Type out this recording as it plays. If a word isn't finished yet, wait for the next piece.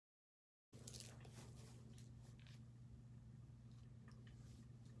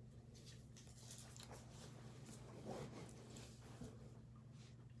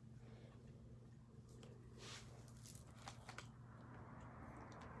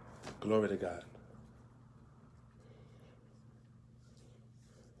Glory to God.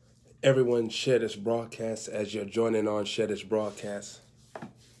 Everyone, share this broadcast as you're joining on. Share this broadcast.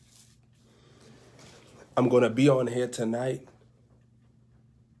 I'm going to be on here tonight.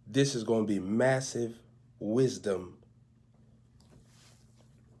 This is going to be massive wisdom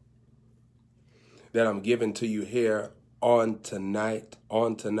that I'm giving to you here on tonight.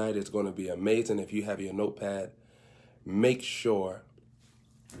 On tonight is going to be amazing. If you have your notepad, make sure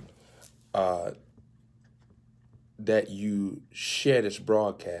that you share this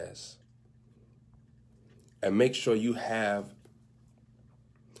broadcast, and make sure you have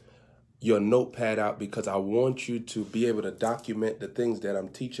your notepad out, because I want you to be able to document the things that I'm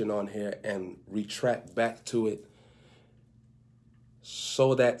teaching on here and retract back to it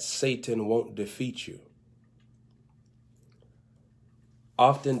so that Satan won't defeat you.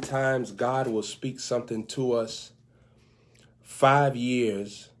 Oftentimes, God will speak something to us 5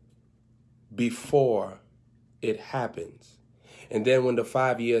 years before it happens. And then when the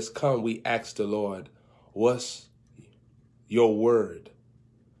 5 years come, we ask the Lord, what's your word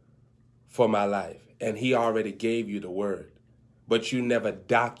for my life? And he already gave you the word, but you never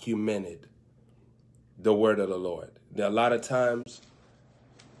documented the word of the Lord. There are a lot of times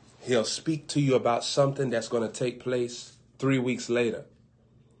he'll speak to you about something that's going to take place 3 weeks later,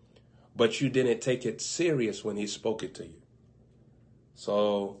 but you didn't take it serious when he spoke it to you.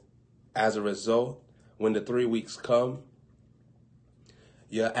 So as a result, when the 3 weeks come,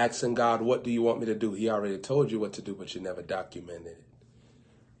 you're asking God, what do you want me to do? He already told you what to do, but you never documented it.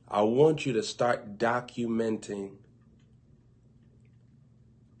 I want you to start documenting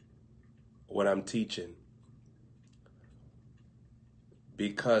what I'm teaching,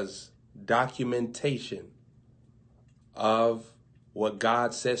 because documentation of what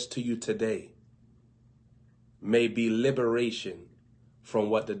God says to you today may be liberation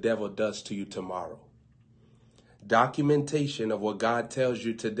from what the devil does to you tomorrow. Documentation of what God tells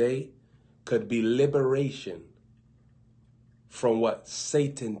you today could be liberation from what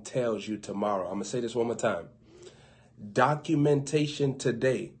Satan tells you tomorrow. I'm going to say this one more time. Documentation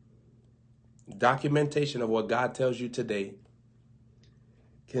today, documentation of what God tells you today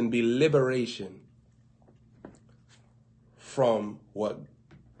can be liberation from what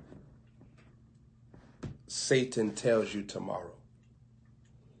Satan tells you tomorrow.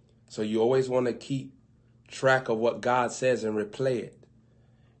 So you always want to keep track of what God says and replay it.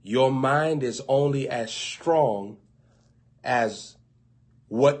 Your mind is only as strong as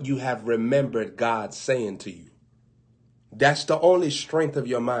what you have remembered God saying to you. That's the only strength of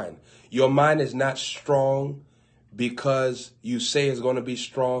your mind. Your mind is not strong because you say it's going to be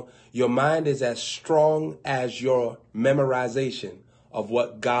strong. Your mind is as strong as your memorization of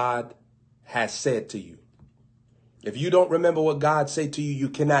what God has said to you. If you don't remember what God said to you, you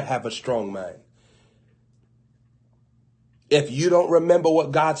cannot have a strong mind. If you don't remember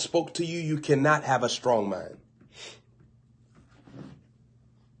what God spoke to you, you cannot have a strong mind.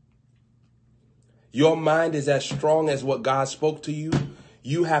 Your mind is as strong as what God spoke to you.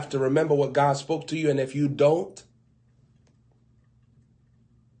 You have to remember what God spoke to you. And if you don't,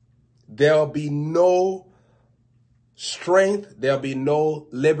 there'll be no strength. There'll be no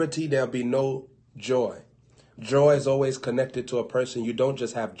liberty. There'll be no joy. Joy is always connected to a person. You don't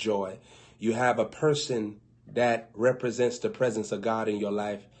just have joy. You have a person that represents the presence of God in your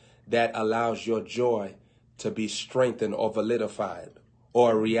life that allows your joy to be strengthened or validified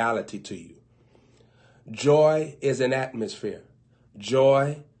or a reality to you. Joy is an atmosphere.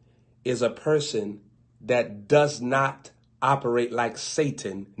 Joy is a person that does not operate like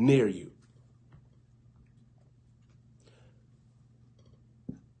Satan near you.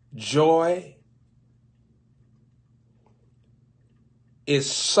 Joy is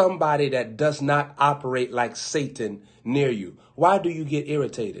somebody that does not operate like Satan near you. Why do you get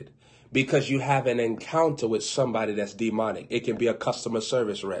irritated? Because you have an encounter with somebody that's demonic. It can be a customer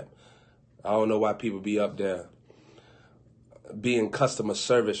service rep. I don't know why people be up there being customer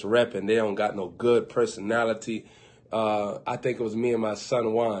service rep and they don't got no good personality. I think it was me and my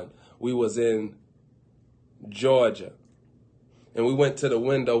son Juan. We was in Georgia and we went to the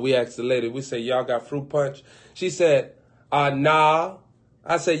window. We asked the lady, we said, y'all got fruit punch? She said, nah.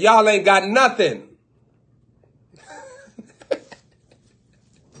 I said, y'all ain't got nothing.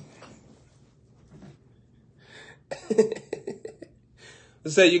 I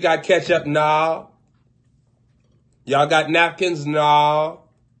said, you got ketchup? Nah. Y'all got napkins? Nah.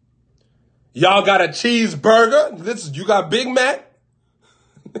 Y'all got a cheeseburger? You got Big Mac?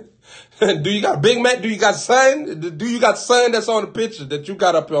 Do you got Big Mac? Do you got son? Do you got son that's on the picture that you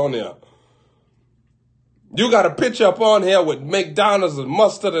got up on there? You got a picture up on here with McDonald's and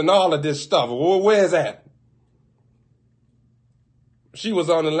mustard and all of this stuff. Well, where's that? She was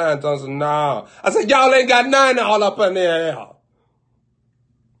on the line telling us, nah. I said, y'all ain't got none all up in there.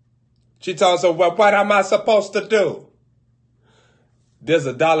 She told us, well, what am I supposed to do? There's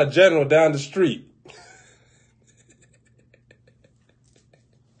a Dollar General down the street.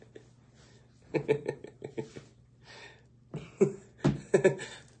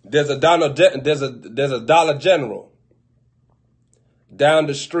 There's a Dollar General down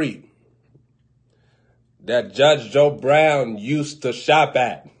the street that Judge Joe Brown used to shop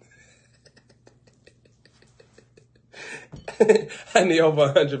at. I need over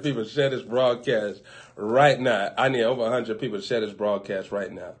 100 people to share this broadcast right now. I need over 100 people to share this broadcast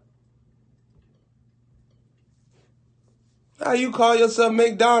right now. How you call yourself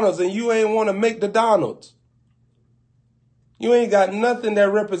McDonald's and you ain't want to make the Donald's? You ain't got nothing that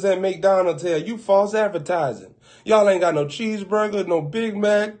represent McDonald's here. You false advertising. Y'all ain't got no cheeseburger, no Big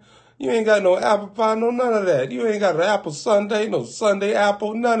Mac. You ain't got no apple pie, no none of that. You ain't got an apple sundae, no Sunday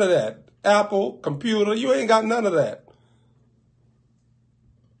apple, none of that. Apple, computer, you ain't got none of that.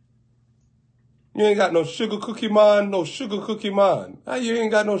 You ain't got no sugar cookie man, no sugar cookie man. How you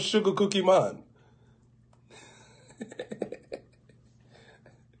ain't got no sugar cookie man?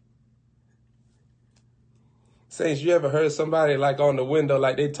 Saints, you ever heard somebody like on the window,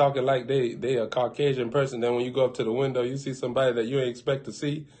 like they talking like they a Caucasian person, then when you go up to the window, you see somebody that you ain't expect to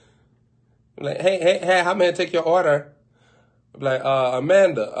see? Like, hey, how may I take your order? Like,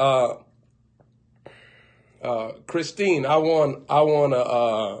 Amanda, Christine, I want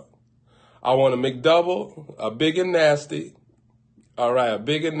a McDouble, a big and nasty. All right, a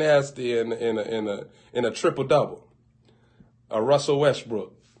big and nasty in a triple double. A Russell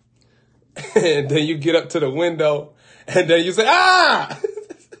Westbrook. And then you get up to the window and then you say, ah!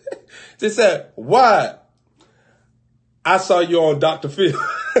 They said, what? I saw you on Dr. Phil.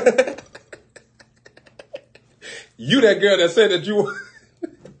 You that girl that said that you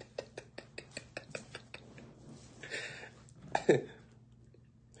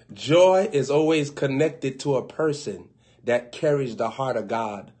Joy is always connected to a person that carries the heart of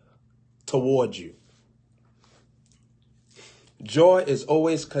God towards you. Joy is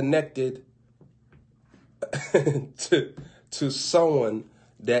always connected to someone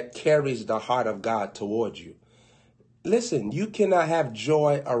that carries the heart of God towards you. Listen, you cannot have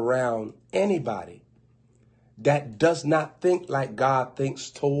joy around anybody that does not think like God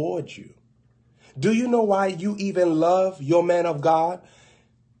thinks towards you. Do you know why you even love your man of God?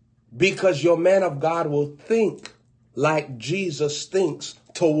 Because your man of God will think like Jesus thinks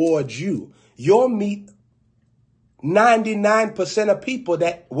towards you. You'll meet 99% of people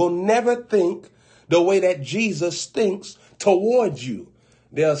that will never think the way that Jesus thinks towards you.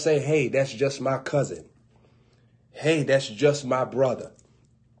 They'll say, hey, that's just my cousin. Hey, that's just my brother.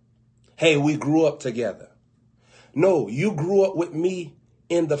 Hey, we grew up together. No, you grew up with me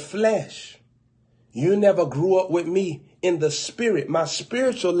in the flesh. You never grew up with me in the spirit. My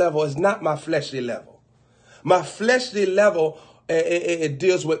spiritual level is not my fleshly level. My fleshly level, it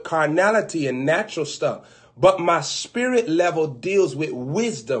deals with carnality and natural stuff. But my spirit level deals with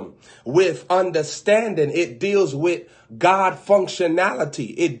wisdom, with understanding. It deals with God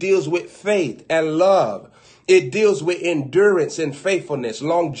functionality. It deals with faith and love. It deals with endurance and faithfulness,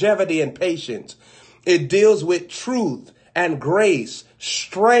 longevity and patience. It deals with truth and grace,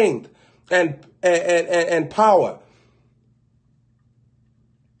 strength and power.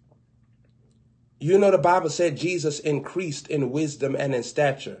 You know, the Bible said Jesus increased in wisdom and in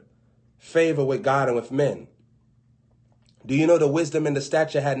stature, favor with God and with men. Do you know the wisdom and the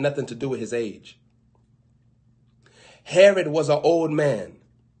stature had nothing to do with his age? Herod was an old man,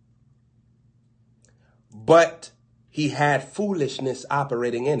 but he had foolishness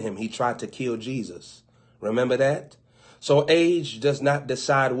operating in him. He tried to kill Jesus. Remember that? So age does not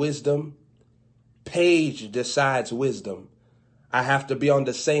decide wisdom. Page decides wisdom. I have to be on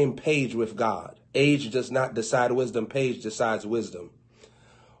the same page with God. Age does not decide wisdom. Page decides wisdom.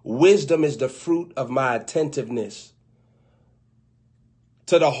 Wisdom is the fruit of my attentiveness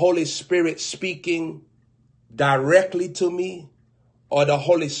to the Holy Spirit speaking directly to me, or the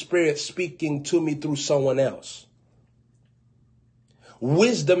Holy Spirit speaking to me through someone else.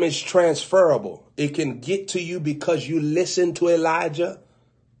 Wisdom is transferable. It can get to you because you listened to Elijah.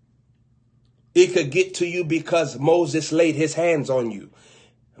 It could get to you because Moses laid his hands on you.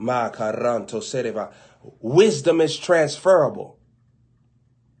 Wisdom is transferable.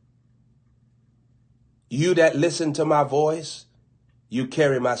 You that listen to my voice, you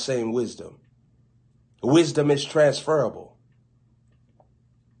carry my same wisdom. Wisdom is transferable.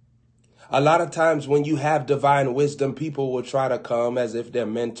 A lot of times when you have divine wisdom, people will try to come as if they're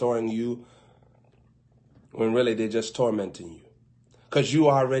mentoring you when really they're just tormenting you. Because you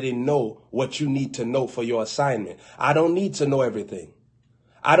already know what you need to know for your assignment. I don't need to know everything.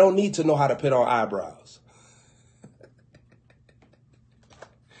 I don't need to know how to put on eyebrows.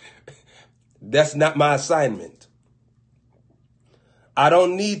 That's not my assignment. I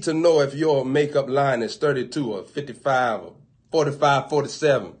don't need to know if your makeup line is 32 or 55 or 45,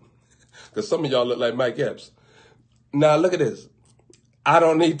 47. Because some of y'all look like Mike Epps. Now, look at this. I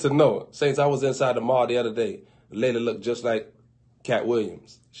don't need to know. Saints, I was inside the mall the other day. The lady looked just like Cat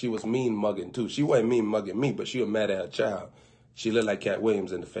Williams. She was mean mugging, too. She wasn't mean mugging me, but she was mad at her child. She looked like Cat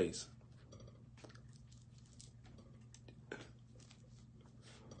Williams in the face.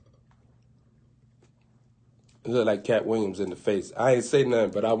 It looked like Cat Williams in the face. I ain't say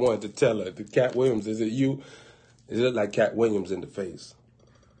nothing, but I wanted to tell her, the Cat Williams, is it you? It looked like Cat Williams in the face.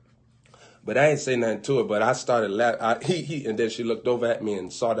 But I ain't say nothing to her, but I started laughing. And then she looked over at me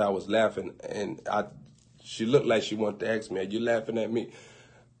and saw that I was laughing. And she looked like she wanted to ask me, are you laughing at me?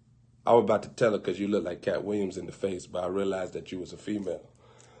 I was about to tell her because you look like Cat Williams in the face, but I realized that you was a female.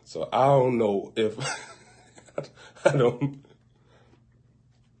 So I don't know if, I don't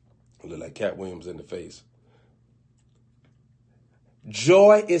look like Cat Williams in the face.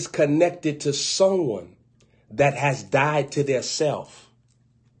 Joy is connected to someone that has died to their self.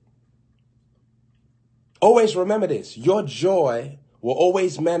 Always remember this. Your joy will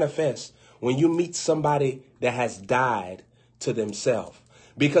always manifest when you meet somebody that has died to themselves.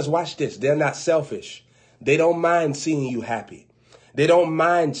 Because watch this. They're not selfish. They don't mind seeing you happy. They don't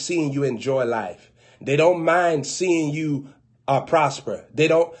mind seeing you enjoy life. They don't mind seeing you prosper. They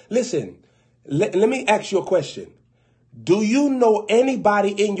don't. Listen, let me ask you a question. Do you know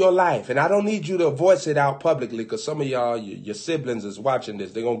anybody in your life? And I don't need you to voice it out publicly because some of y'all, your siblings is watching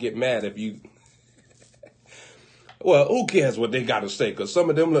this. They're going to get mad if you. Well, who cares what they got to say? Because some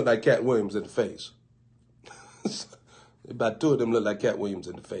of them look like Cat Williams in the face. About two of them look like Cat Williams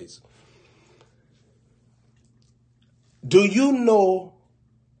in the face. Do you know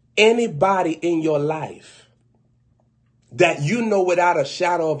anybody in your life that you know without a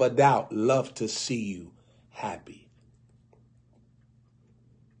shadow of a doubt love to see you happy?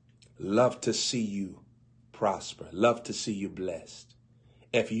 Love to see you prosper. Love to see you blessed.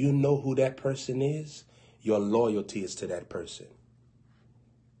 If you know who that person is, your loyalty is to that person.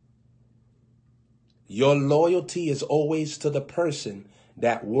 Your loyalty is always to the person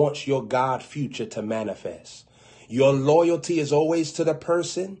that wants your God future to manifest. Your loyalty is always to the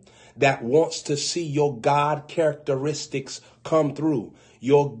person that wants to see your God characteristics come through.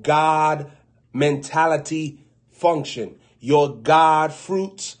 Your God mentality function. Your God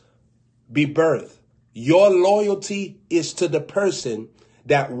fruits be birthed. Your loyalty is to the person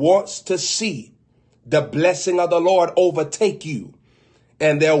that wants to see the blessing of the Lord overtake you.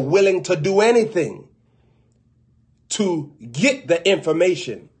 And they're willing to do anything to get the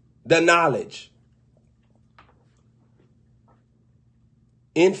information, the knowledge.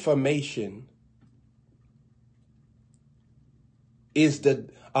 Information is the,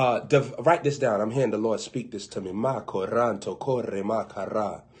 write this down. I'm hearing the Lord speak this to me.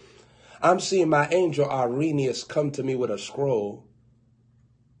 I'm seeing my angel Irenaeus come to me with a scroll.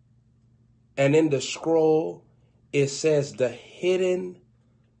 And in the scroll, it says the hidden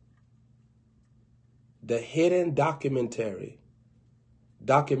documentary,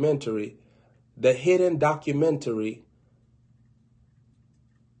 the hidden documentary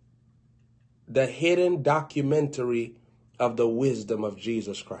of the wisdom of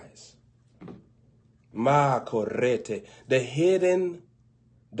Jesus Christ. The hidden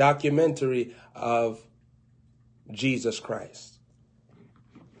documentary of Jesus Christ.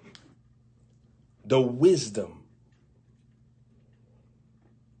 The wisdom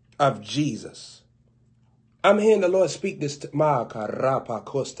of Jesus. I'm hearing the Lord speak this to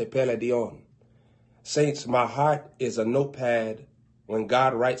Saints, my heart is a notepad. When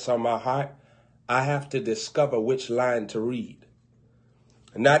God writes on my heart, I have to discover which line to read.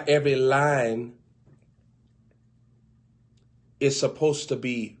 Not every line is supposed to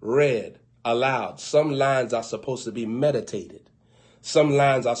be read aloud. Some lines are supposed to be meditated. Some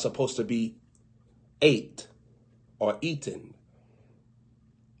lines are supposed to be ate or eaten.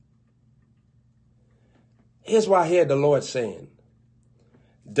 Here's why I hear the Lord saying,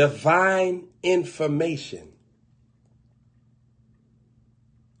 divine information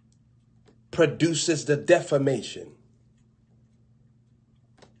produces the defamation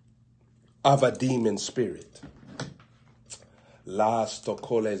of a demon spirit. Las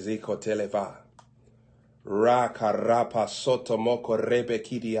tokole ziko televa. Raka rapa soto moko rebe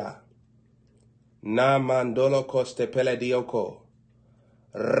kidia. Na mandolo coste peledioko.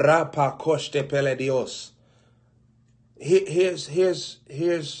 Rapa coste peledios. Here's,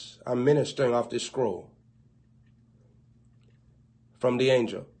 I'm ministering off this scroll from the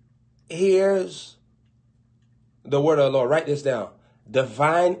angel. Here's the word of the Lord. Write this down.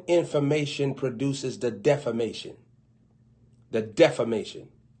 Divine information produces the defamation. The defamation.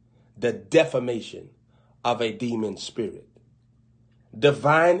 The defamation of a demon spirit.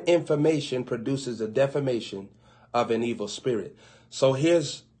 Divine information produces the defamation of an evil spirit. So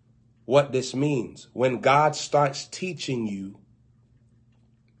here's what this means. When God starts teaching you,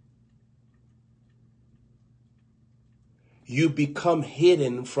 you become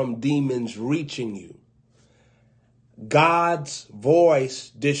hidden from demons reaching you. God's voice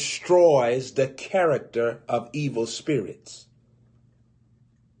destroys the character of evil spirits.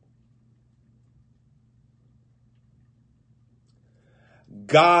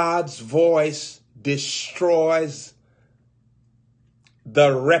 God's voice destroys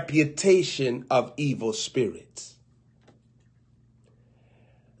the reputation of evil spirits.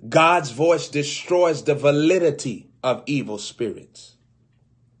 God's voice destroys the validity of evil spirits.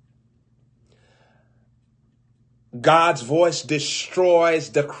 God's voice destroys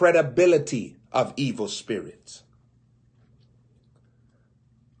the credibility of evil spirits.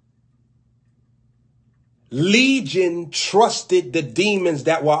 Legion trusted the demons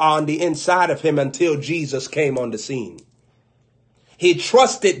that were on the inside of him until Jesus came on the scene. He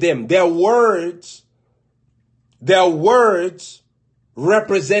trusted them. Their words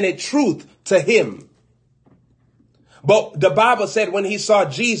represented truth to him. But the Bible said when he saw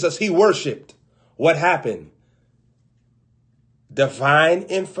Jesus, he worshiped. What happened? Divine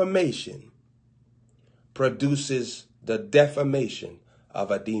information produces the defamation of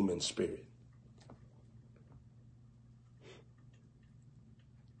a demon spirit.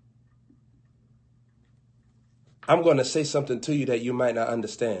 I'm going to say something to you that you might not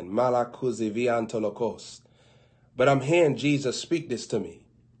understand. Malakuzi viantolokos. But I'm hearing Jesus speak this to me.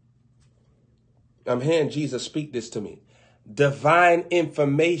 I'm hearing Jesus speak this to me. Divine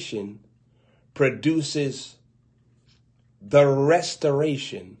information produces the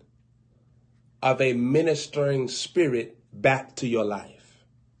restoration of a ministering spirit back to your life.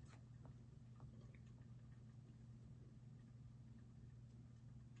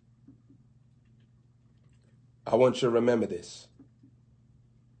 I want you to remember this.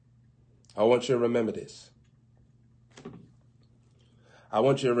 I want you to remember this. I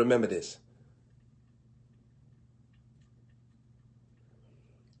want you to remember this.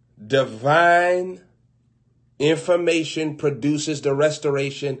 Divine information produces the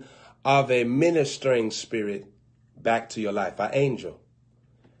restoration of a ministering spirit back to your life, an angel.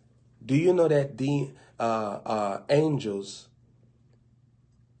 Do you know that the angels,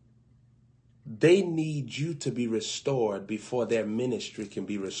 they need you to be restored before their ministry can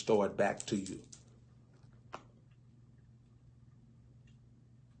be restored back to you?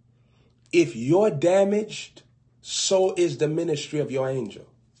 If you're damaged, so is the ministry of your angel.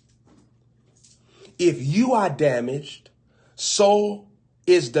 If you are damaged, so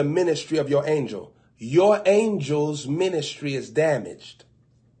is the ministry of your angel. Your angel's ministry is damaged.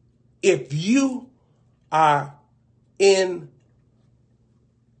 If you are in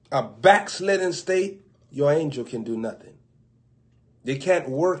a backslidden state, your angel can do nothing. They can't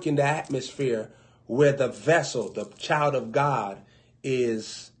work in the atmosphere where the vessel, the child of God,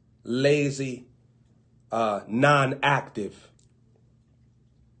 is lazy, non-active.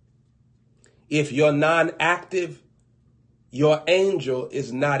 If you're non-active, your angel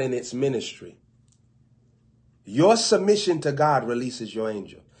is not in its ministry. Your submission to God releases your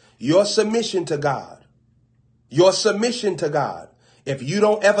angel. Your submission to God. Your submission to God. If you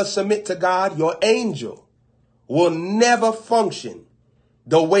don't ever submit to God, your angel will never function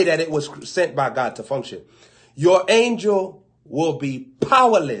the way that it was sent by God to function. Your angel will be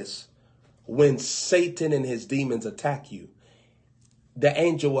powerless when Satan and his demons attack you. The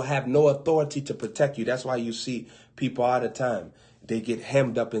angel will have no authority to protect you. That's why you see people all the time. They get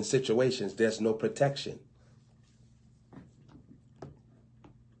hemmed up in situations. There's no protection.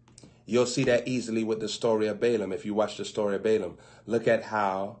 You'll see that easily with the story of Balaam. If you watch the story of Balaam, look at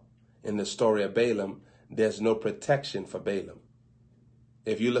how in the story of Balaam, there's no protection for Balaam.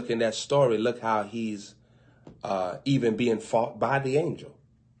 If you look in that story, look how he's even being fought by the angel.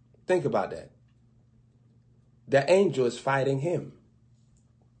 Think about that. The angel is fighting him.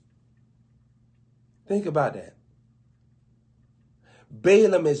 Think about that.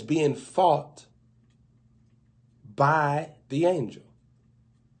 Balaam is being fought by the angel.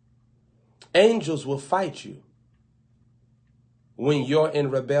 Angels will fight you when you're in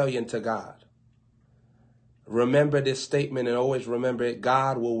rebellion to God. Remember this statement and always remember it.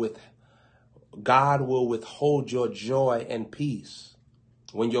 God will withhold your joy and peace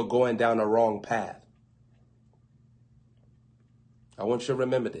when you're going down a wrong path. I want you to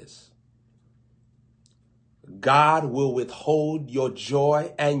remember this. God will withhold your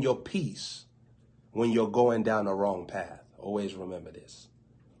joy and your peace when you're going down a wrong path. Always remember this.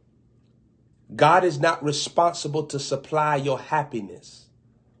 God is not responsible to supply your happiness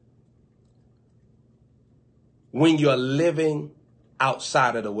when you're living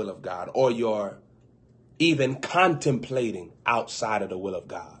outside of the will of God, or you're even contemplating outside of the will of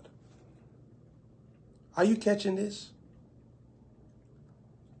God. Are you catching this?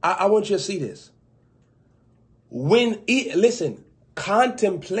 I want you to see this. Listen,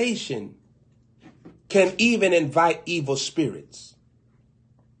 contemplation can even invite evil spirits.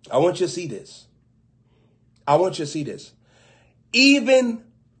 I want you to see this. I want you to see this. Even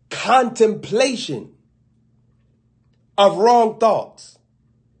contemplation of wrong thoughts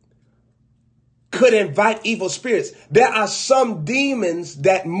could invite evil spirits. There are some demons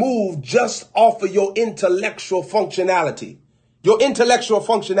that move just off of your intellectual functionality. Your intellectual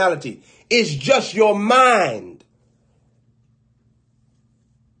functionality is just your mind.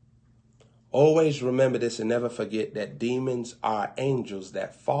 Always remember this and never forget that demons are angels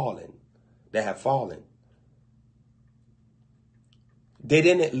that have fallen. They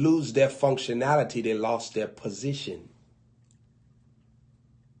didn't lose their functionality, they lost their position.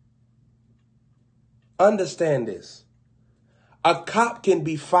 Understand this. A cop can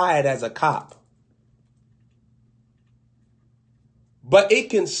be fired as a cop, but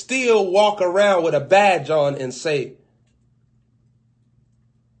it can still walk around with a badge on and say,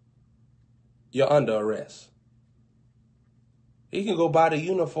 you're under arrest. He can go buy the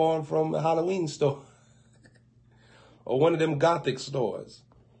uniform from a Halloween store or one of them Gothic stores.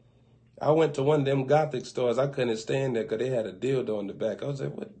 I went to one of them Gothic stores. I couldn't stand there because they had a dildo on the back. I was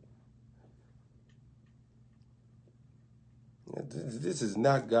like, what? This is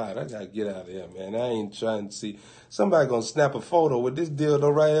not God. I got to get out of here, man. I ain't trying to see. Somebody going to snap a photo with this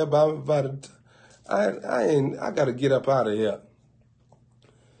dildo right here. I got to get up out of here.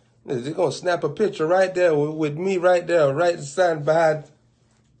 They're going to snap a picture right there with me right there, right standing behind.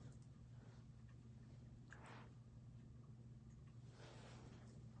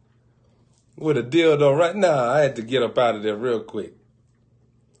 With a dildo right now. I had to get up out of there real quick.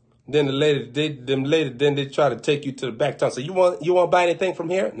 Then then they try to take you to the back town. So you want to buy anything from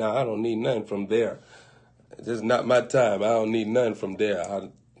here? No, I don't need nothing from there. This is not my time. I don't need nothing from there. I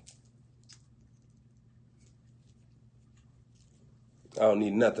don't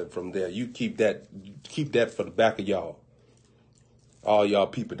need nothing from there. You keep that for the back of y'all. All y'all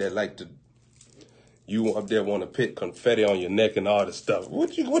people that like to, you up there want to put confetti on your neck and all this stuff.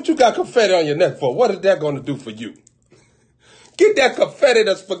 What you got confetti on your neck for? What is that going to do for you? Get that confetti,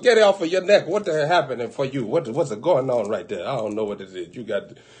 that spaghetti off of your neck. What the hell happening for you? What's going on right there? I don't know what it is. You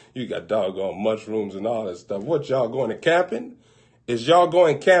got doggone mushrooms and all that stuff. What, y'all going to camping? Is y'all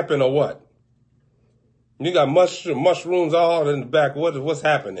going camping or what? You got mushrooms all in the back. What's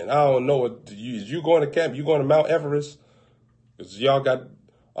happening? I don't know. You going to camp? You going to Mount Everest? Because y'all got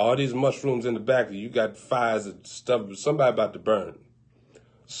all these mushrooms in the back. You got fires and stuff. Somebody about to burn.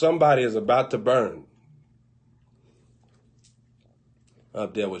 Somebody is about to burn.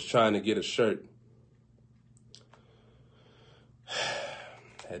 Up there was trying to get a shirt.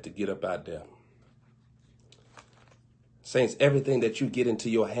 Had to get up out there. Saints, everything that you get into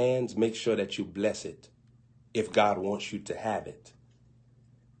your hands, make sure that you bless it if God wants you to have it.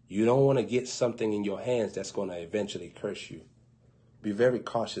 You don't want to get something in your hands that's going to eventually curse you. Be very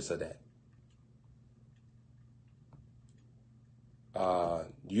cautious of that.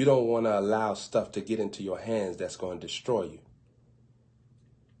 You don't want to allow stuff to get into your hands that's going to destroy you.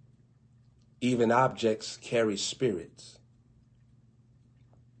 Even objects carry spirits.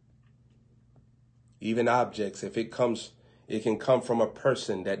 Even objects, if it can come from a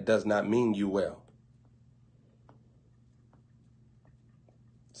person that does not mean you well.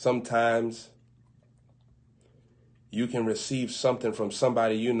 Sometimes you can receive something from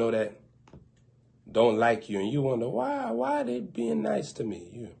somebody you know that don't like you, and you wonder, why are they being nice to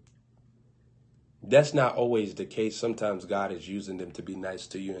me? That's not always the case. Sometimes God is using them to be nice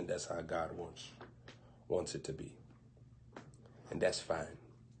to you, and that's how God wants it to be. And that's fine.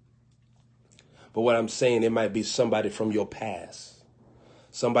 But what I'm saying, it might be somebody from your past.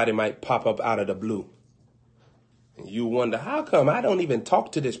 Somebody might pop up out of the blue. And you wonder, how come I don't even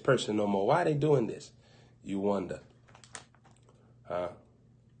talk to this person no more? Why are they doing this? You wonder.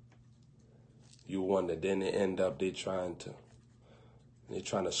 You wonder. Then they end up, they're trying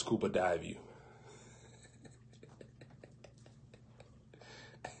to scuba dive you.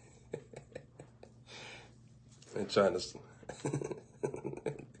 And trying to...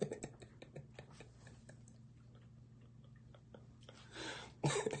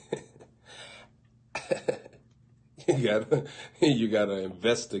 you gotta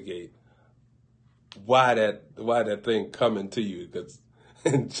investigate why that thing coming to you, because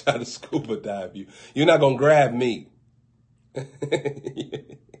and try to scuba dive you. You're not gonna grab me.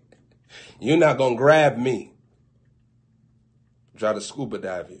 You're not gonna grab me. Try to scuba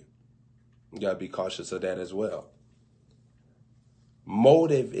dive you. You gotta be cautious of that as well.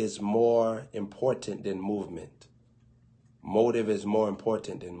 Motive is more important than movement. Motive is more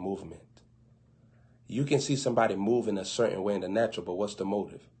important than movement. You can see somebody moving a certain way in the natural, but what's the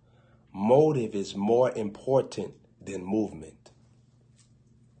motive? Motive is more important than movement.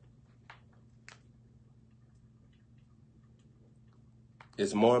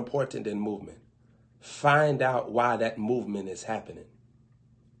 It's more important than movement. Find out why that movement is happening.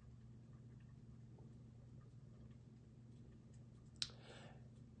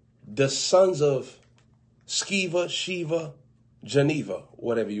 The sons of Sceva, Shiva, Geneva,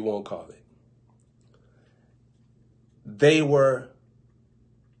 whatever you want to call it, they were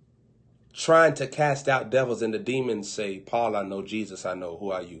trying to cast out devils, and the demons say, Paul, I know, Jesus, I know,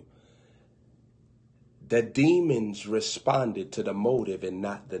 who are you? The demons responded to the motive and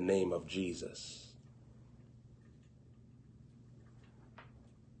not the name of Jesus.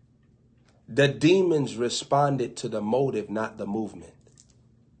 The demons responded to the motive, not the movement.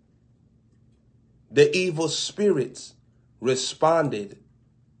 The evil spirits responded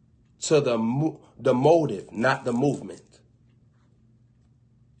to the motive, not the movement.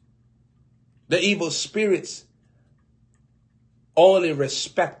 The evil spirits only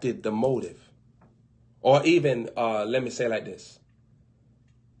respected the motive. Or even, let me say it like this.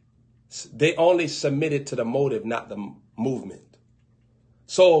 They only submitted to the motive, not the movement.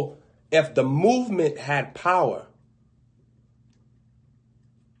 So if the movement had power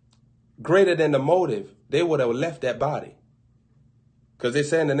greater than the motive, they would have left that body. Because they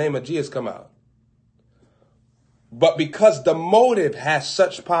say in the name of Jesus, come out. But because the motive has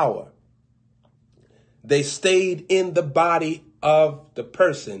such power, they stayed in the body of the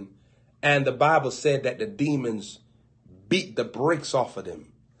person. And the Bible said that the demons beat the brakes off of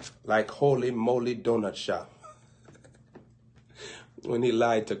them like holy moly donut shop. When he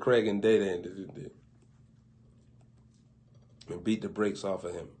lied to Craig and Data and beat the brakes off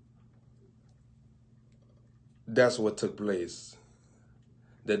of him. That's what took place.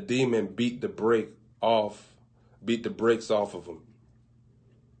 The demon beat the brakes off of them.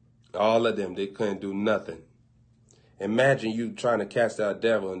 All of them, they couldn't do nothing. Imagine you trying to cast out a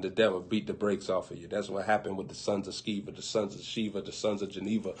devil and the devil beat the brakes off of you. That's what happened with the sons of Sceva, the sons of Shiva, the sons of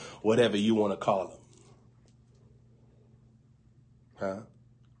Geneva, whatever you want to call them. Huh?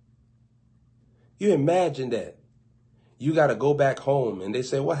 You imagine that. You got to go back home and they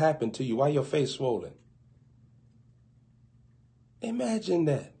say, what happened to you? Why your face swollen? Imagine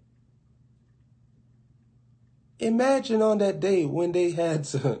that. Imagine on that day when they had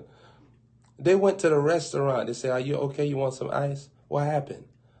to, they went to the restaurant. They say, are you okay? You want some ice? What happened?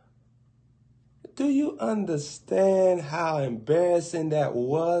 Do you understand how embarrassing that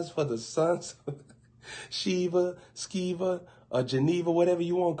was for the sons of Shiva, Sceva, or Geneva, whatever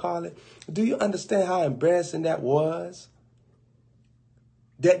you want to call it? Do you understand how embarrassing that was?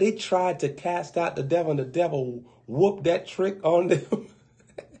 That they tried to cast out the devil and the devil whooped that trick on them.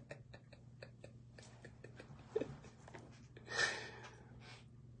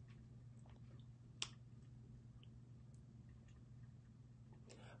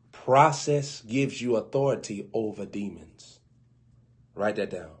 Process gives you authority over demons. Write that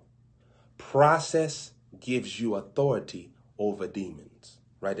down. Process gives you authority over demons.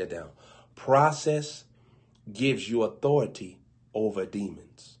 Write that down. Process gives you authority over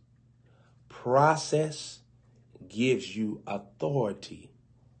demons. Process gives you authority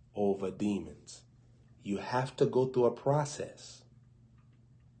over demons. You have to go through a process.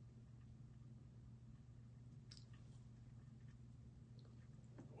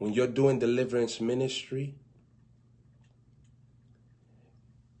 When you're doing deliverance ministry,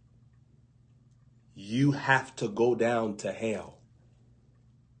 you have to go down to hell.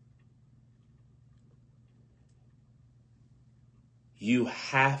 You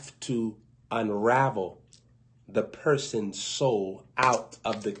have to unravel the person's soul out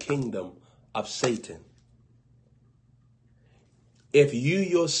of the kingdom of Satan. If you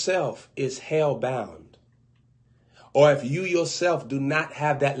yourself is hell-bound, or if you yourself do not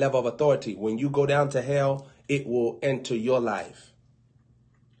have that level of authority, when you go down to hell, it will enter your life.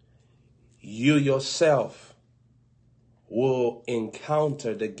 You yourself will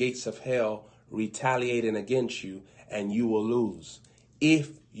encounter the gates of hell retaliating against you, and you will lose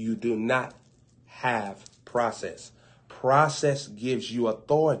if you do not have process. Process gives you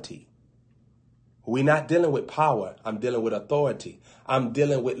authority. We're not dealing with power. I'm dealing with authority. I'm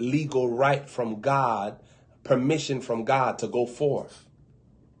dealing with legal right from God, permission from God to go forth.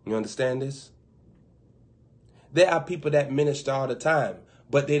 You understand this? There are people that minister all the time,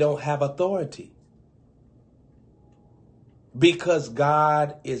 but they don't have authority because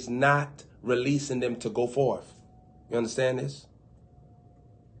God is not releasing them to go forth. You understand this?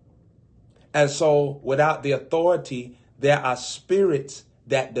 And so without the authority, there are spirits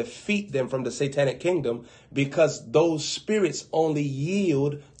that defeat them from the satanic kingdom because those spirits only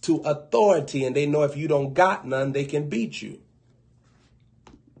yield to authority, and they know if you don't got none, they can beat you.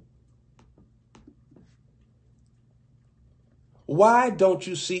 Why don't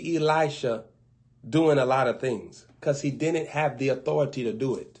you see Elisha doing a lot of things? Because he didn't have the authority to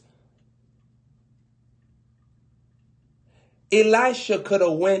do it. Elisha could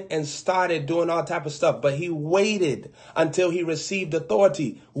have went and started doing all type of stuff, but he waited until he received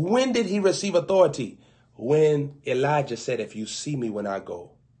authority. When did he receive authority? When Elijah said, if you see me when I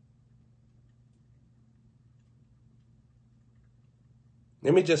go.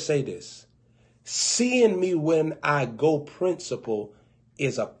 Let me just say this. Seeing me when I go principle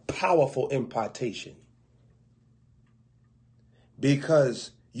is a powerful impartation.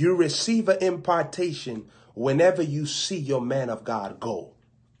 Because you receive an impartation whenever you see your man of God go.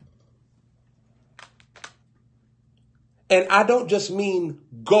 And I don't just mean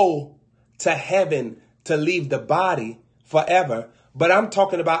go to heaven to leave the body forever, but I'm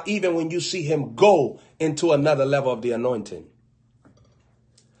talking about even when you see him go into another level of the anointing.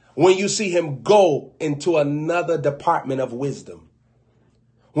 When you see him go into another department of wisdom.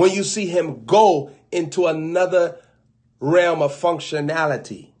 When you see him go into another realm of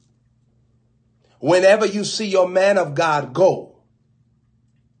functionality. Whenever you see your man of God go,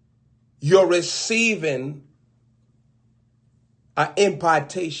 you're receiving an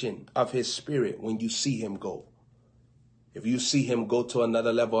impartation of his spirit when you see him go. If you see him go to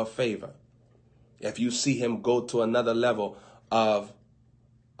another level of favor, if you see him go to another level of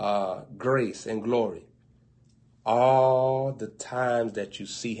grace and glory, all the times that you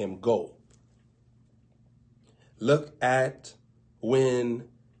see him go. Look at when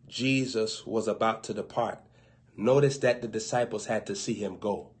Jesus was about to depart. Notice that the disciples had to see him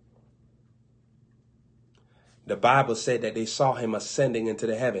go. The Bible said that they saw him ascending into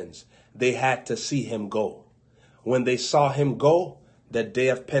the heavens. They had to see him go. When they saw him go, the day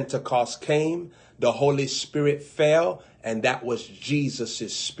of Pentecost came, the Holy Spirit fell, and that was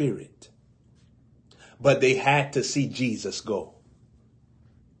Jesus' spirit. But they had to see Jesus go.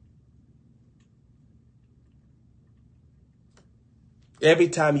 Every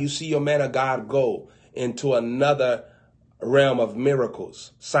time you see your man of God go into another realm of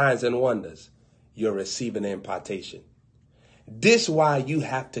miracles, signs and wonders, you're receiving an impartation. This is why you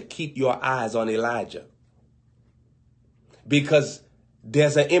have to keep your eyes on Elijah. Because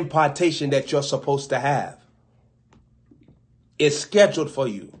there's an impartation that you're supposed to have. It's scheduled for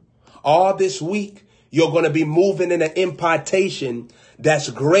you. All this week, you're going to be moving in an impartation that's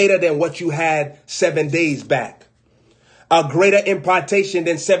greater than what you had 7 days back. A greater impartation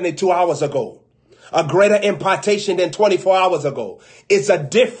than 72 hours ago. A greater impartation than 24 hours ago. It's a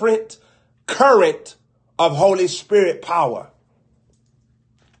different current of Holy Spirit power.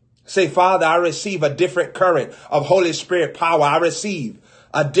 Say, Father, I receive a different current of Holy Spirit power. I receive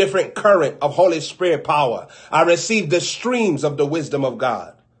a different current of Holy Spirit power. I receive the streams of the wisdom of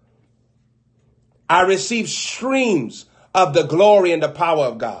God. I receive streams of the glory and the power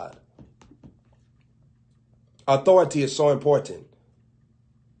of God. Authority is so important.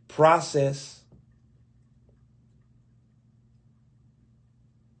 Process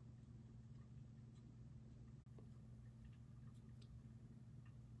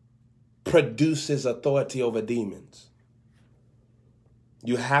produces authority over demons.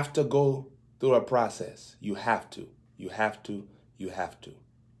 You have to go through a process. You have to. You have to. You have to.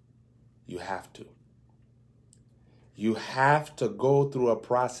 You have to. You have to go through a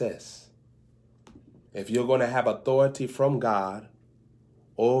process. If you're going to have authority from God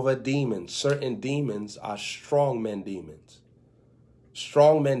over demons, certain demons are strongman demons.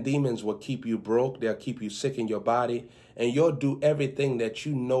 Strongman demons will keep you broke. They'll keep you sick in your body. And you'll do everything that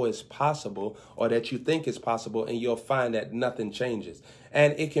you know is possible or that you think is possible, and you'll find that nothing changes.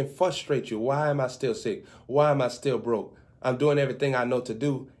 And it can frustrate you. Why am I still sick? Why am I still broke? I'm doing everything I know to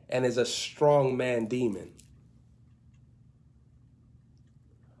do, and it's a strongman demon.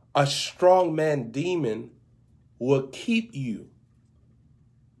 A strongman demon will keep you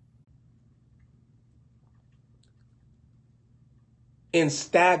in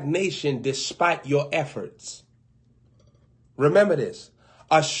stagnation despite your efforts. Remember this.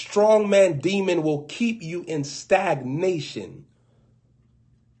 A strong man demon will keep you in stagnation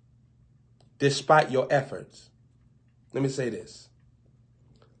despite your efforts. Let me say this.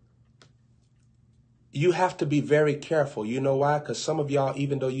 You have to be very careful. You know why? Because some of y'all,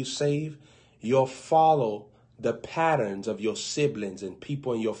 even though you save, you'll follow the patterns of your siblings and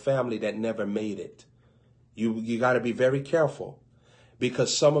people in your family that never made it. You got to be very careful.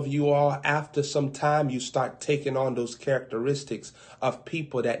 Because some of you all, after some time, you start taking on those characteristics of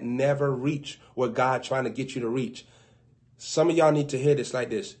people that never reach where God's trying to get you to reach. Some of y'all need to hear this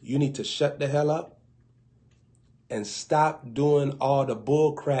like this. You need to shut the hell up and stop doing all the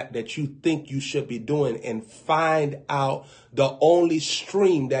bull crap that you think you should be doing and find out the only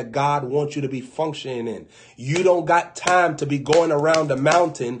stream that God wants you to be functioning in. You don't got time to be going around the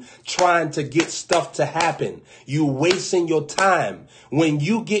mountain trying to get stuff to happen. You wasting your time. When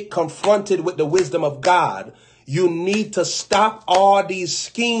you get confronted with the wisdom of God, you need to stop all these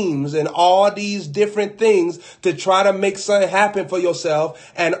schemes and all these different things to try to make something happen for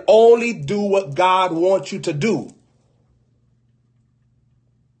yourself and only do what God wants you to do.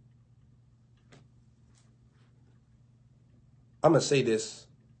 I'm going to say this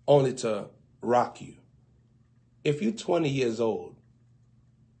only to rock you. If you're 20 years old,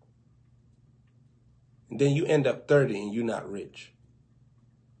 and then you end up 30 and you're not rich,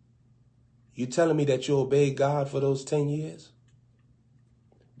 you telling me that you obeyed God for those 10 years?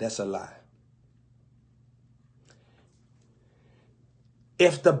 That's a lie.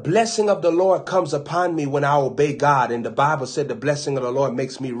 If the blessing of the Lord comes upon me when I obey God, and the Bible said the blessing of the Lord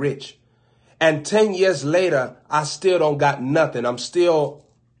makes me rich, and 10 years later, I still don't got nothing.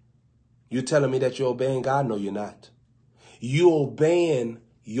 You telling me that you're obeying God? No, you're not. You're obeying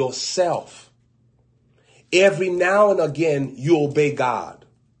yourself. Every now and again, you obey God.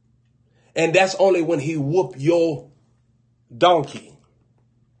 And that's only when he whoop your donkey.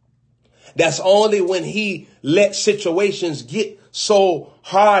 That's only when he let situations get so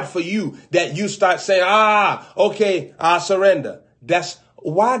hard for you that you start saying, okay, I'll surrender. That's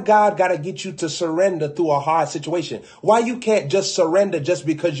why God got to get you to surrender through a hard situation. Why you can't just surrender just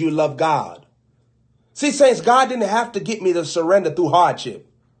because you love God. See, saints, God didn't have to get me to surrender through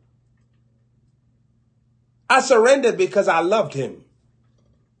hardship. I surrendered because I loved him.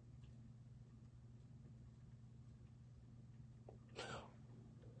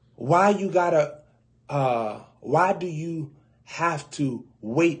 Why do you have to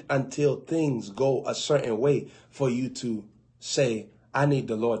wait until things go a certain way for you to say, I need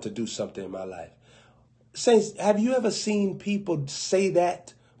the Lord to do something in my life? Saints, have you ever seen people say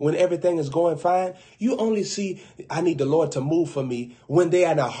that when everything is going fine? You only see, I need the Lord to move for me when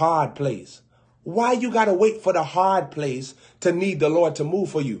they're in a hard place. Why you got to wait for the hard place to need the Lord to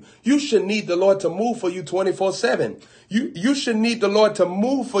move for you? You should need the Lord to move for you 24/7. You should need the Lord to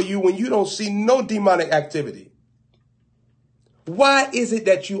move for you when you don't see no demonic activity. Why is it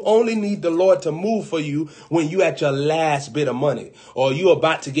that you only need the Lord to move for you when you at your last bit of money, or you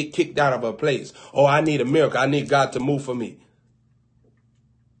about to get kicked out of a place, or I need a miracle, I need God to move for me?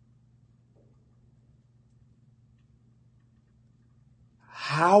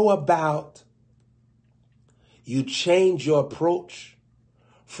 How about you change your approach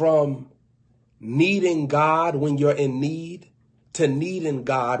from needing God when you're in need to needing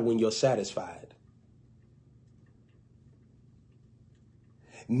God when you're satisfied?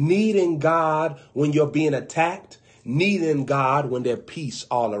 Needing God when you're being attacked, needing God when there's peace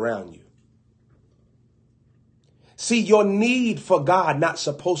all around you. See, your need for God not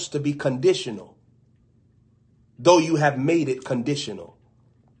supposed to be conditional, though you have made it conditional.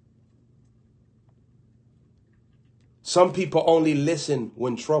 Some people only listen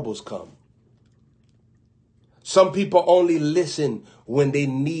when troubles come. Some people only listen when they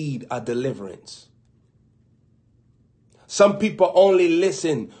need a deliverance. Some people only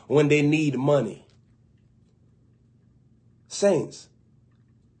listen when they need money. Saints,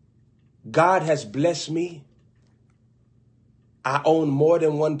 God has blessed me. I own more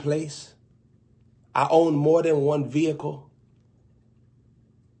than one place. I own more than one vehicle.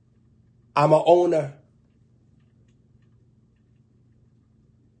 I'm an owner.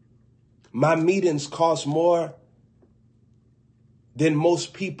 My meetings cost more than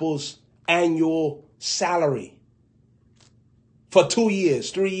most people's annual salary for 2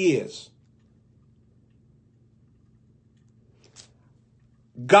 years, 3 years.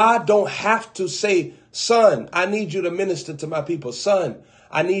 God don't have to say, son, I need you to minister to my people. Son,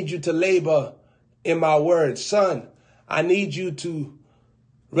 I need you to labor in my word. Son, I need you to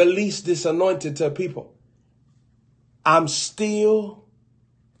release this anointing to people. I'm still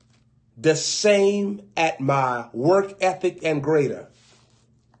the same at my work ethic and greater.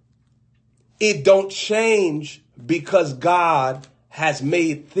 It don't change because God has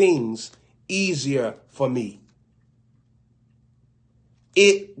made things easier for me.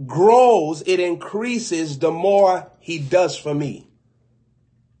 It grows, it increases the more he does for me.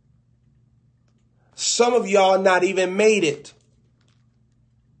 Some of y'all not even made it,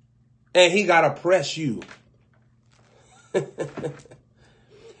 and he got to press you.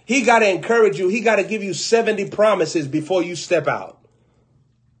 He got to encourage you. He got to give you 70 promises before you step out.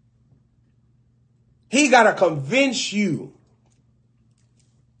 He got to convince you.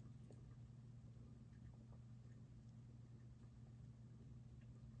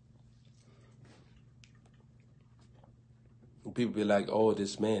 People be like, oh,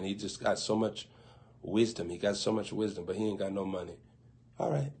 this man, he just got so much wisdom. He got so much wisdom, but he ain't got no money.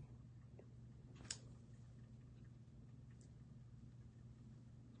 All right.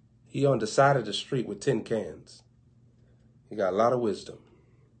 He on the side of the street with 10 cans. He got a lot of wisdom.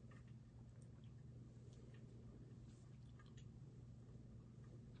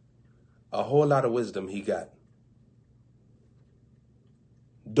 A whole lot of wisdom he got.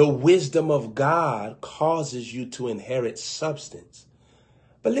 The wisdom of God causes you to inherit substance.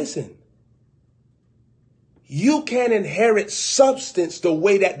 But listen, you can't inherit substance the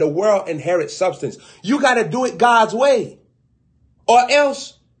way that the world inherits substance. You got to do it God's way, or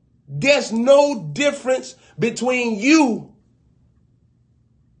else there's no difference between you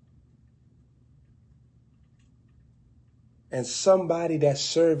and somebody that's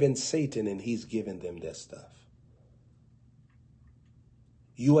serving Satan and he's giving them their stuff.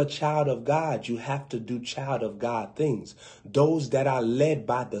 You are a child of God. You have to do child of God things. Those that are led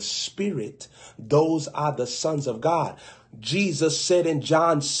by the Spirit, those are the sons of God. Jesus said in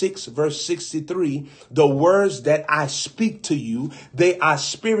John 6, verse 63, the words that I speak to you, they are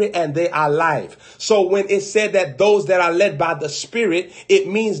spirit and they are life. So when it said that those that are led by the Spirit, it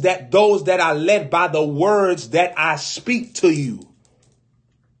means that those that are led by the words that I speak to you.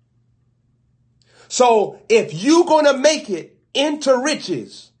 So if you're going to make it into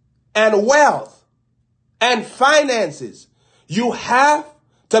riches and wealth and finances, you have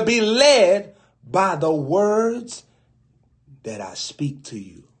to be led by the words that I speak to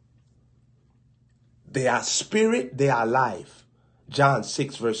you. They are spirit, they are life. John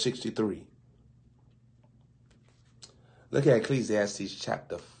 6, verse 63. Look at Ecclesiastes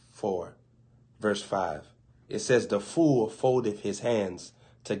chapter 4, verse 5. It says, the fool foldeth his hands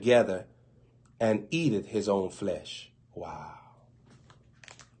together and eateth his own flesh. Wow.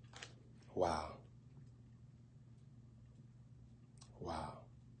 Wow. Wow.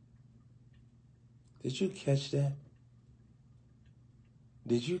 Did you catch that?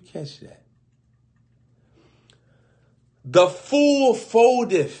 Did you catch that? The fool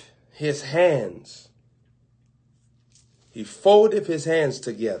foldeth his hands. He foldeth his hands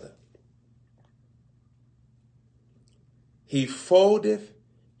together. He foldeth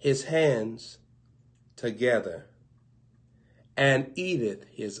his hands together and eateth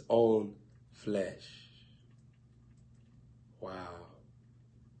his own flesh. Wow.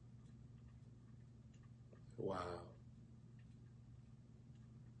 Wow.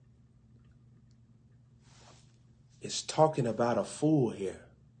 It's talking about a fool here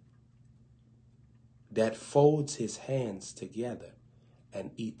that folds his hands together and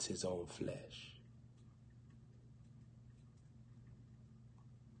eats his own flesh.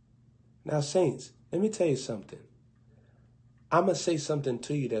 Now, saints, let me tell you something. I'm going to say something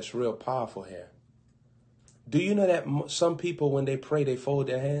to you that's real powerful here. Do you know that some people, when they pray, they fold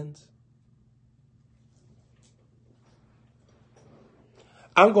their hands?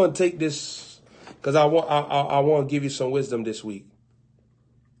 I'm going to take this because I want to give you some wisdom this week.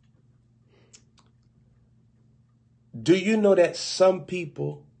 Do you know that some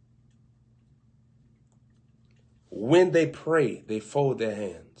people, when they pray, they fold their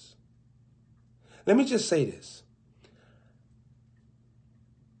hands? Let me just say this.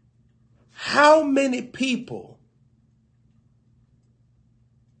 How many people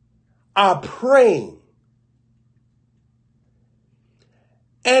are praying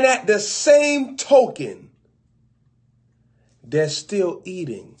and at the same token, they're still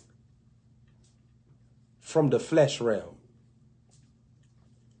eating from the flesh realm?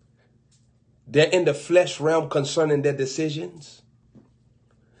 They're in the flesh realm concerning their decisions.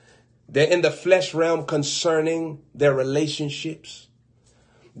 They're in the flesh realm concerning their relationships.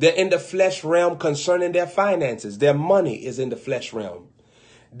 They're in the flesh realm concerning their finances. Their money is in the flesh realm.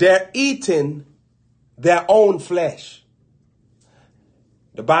 They're eating their own flesh.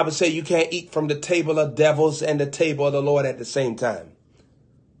 The Bible says you can't eat from the table of devils and the table of the Lord at the same time.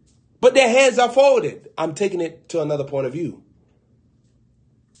 but their hands are folded. I'm taking it to another point of view.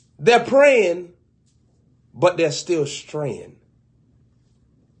 They're praying, but they're still straying.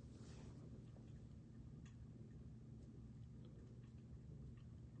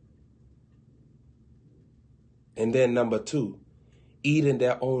 And then number 2, eating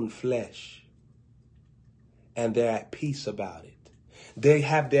their own flesh. And they're at peace about it. They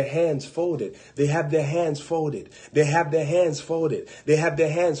have their hands folded. They have their hands folded. They have their hands folded. They have their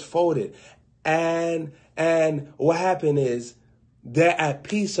hands folded. And what happened is they're at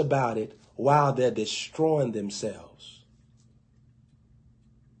peace about it while they're destroying themselves.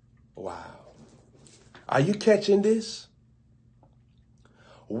 Wow. Are you catching this?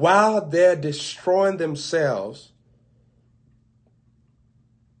 While they're destroying themselves,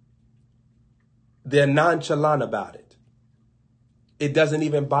 they're nonchalant about it. It doesn't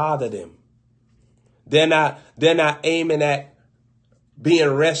even bother them. They're not aiming at being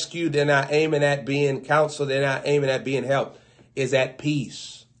rescued. They're not aiming at being counseled. They're not aiming at being helped. It's at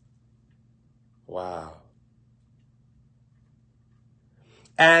peace. Wow.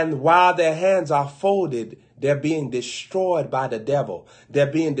 And while their hands are folded, they're being destroyed by the devil. They're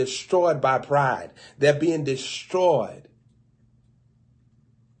being destroyed by pride. They're being destroyed.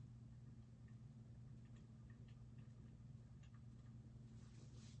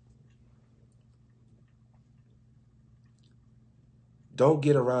 Don't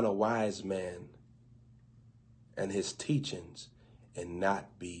get around a wise man and his teachings and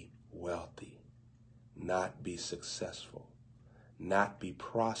not be wealthy, not be successful, not be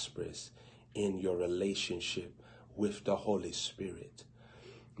prosperous in your relationship with the Holy Spirit.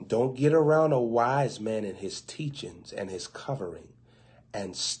 Don't get around a wise man and his teachings and his covering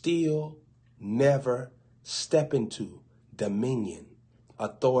and still never step into dominion,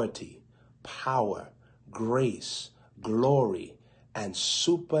 authority, power, grace, glory, and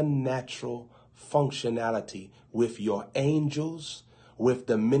supernatural functionality with your angels, with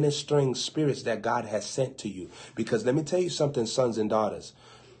the ministering spirits that God has sent to you. Because let me tell you something, sons and daughters.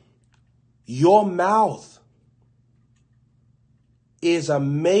 Your mouth is a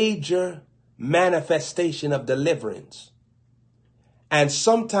major manifestation of deliverance. And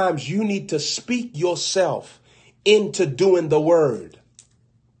sometimes you need to speak yourself into doing the word.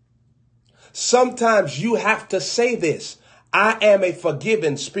 Sometimes you have to say this. I am a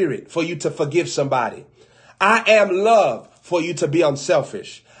forgiving spirit for you to forgive somebody. I am love for you to be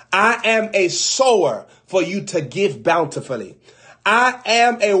unselfish. I am a sower for you to give bountifully. I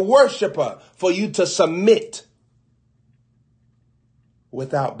am a worshiper for you to submit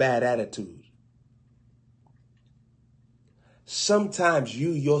without bad attitude. Sometimes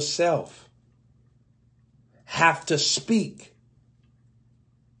you yourself have to speak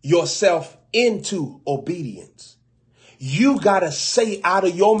yourself into obedience. You got to say out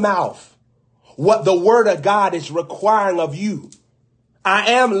of your mouth what the word of God is requiring of you.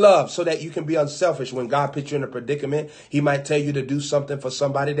 I am love so that you can be unselfish. When God puts you in a predicament, he might tell you to do something for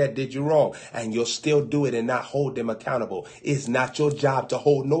somebody that did you wrong, and you'll still do it and not hold them accountable. It's not your job to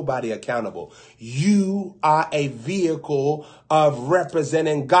hold nobody accountable. You are a vehicle of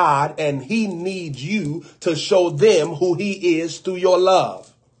representing God, and he needs you to show them who he is through your love.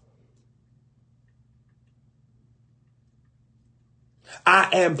 I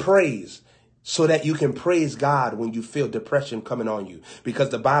am praise so that you can praise God when you feel depression coming on you. Because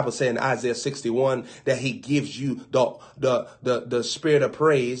the Bible says in Isaiah 61 that he gives you the spirit of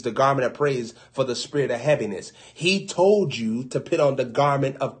praise, the garment of praise for the spirit of heaviness. He told you to put on the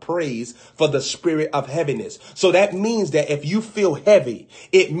garment of praise for the spirit of heaviness. So that means that if you feel heavy,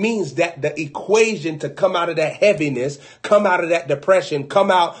 it means that the equation to come out of that heaviness, come out of that depression, come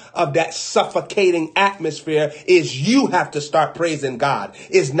out of that suffocating atmosphere is you have to start praising God.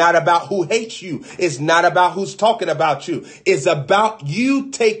 It's not about who hates you. It's not about who's talking about you. It's about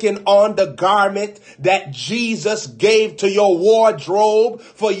you taking on the garment that Jesus gave to your wardrobe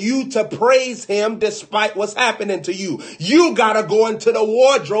for you to praise him despite what's happening to you. You got to go into the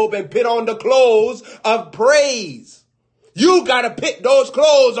wardrobe and put on the clothes of praise. You got to put those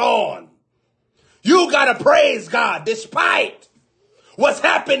clothes on. You got to praise God despite what's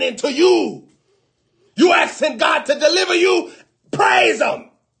happening to you. You asking God to deliver you, praise him.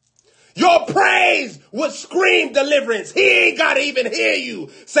 Your praise will scream deliverance. He ain't got to even hear you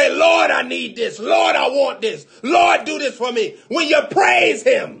say, Lord, I need this. Lord, I want this. Lord, do this for me. When you praise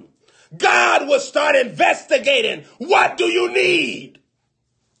him, God will start investigating. What do you need?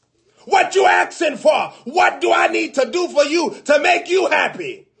 What you asking for? What do I need to do for you to make you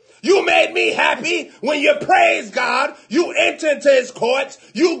happy? You made me happy when you praise God. You enter into his courts.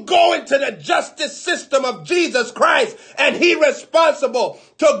 You go into the justice system of Jesus Christ, and he's responsible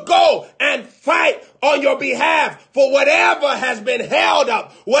to go and fight on your behalf for whatever has been held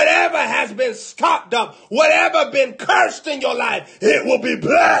up, whatever has been stopped up, whatever been cursed in your life, it will be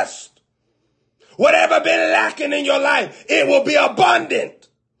blessed. Whatever been lacking in your life, it will be abundant.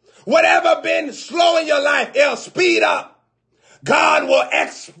 Whatever been slow in your life, it'll speed up. God will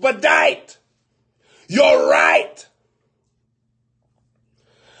expedite your right.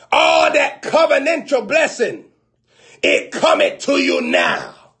 All that covenantal blessing, it cometh to you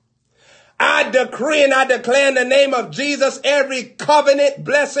now. I decree and I declare in the name of Jesus, every covenant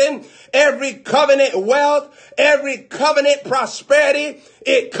blessing, every covenant wealth, every covenant prosperity,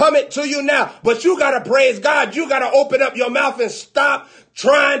 it cometh to you now. But you got to praise God. You got to open up your mouth and stop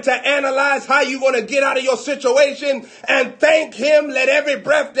trying to analyze how you're going to get out of your situation and thank him. Let every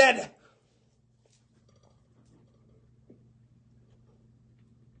breath that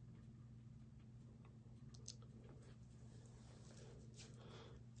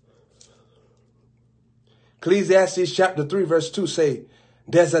Ecclesiastes chapter 3 verse 2 say,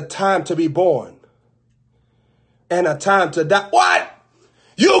 there's a time to be born and a time to die. What?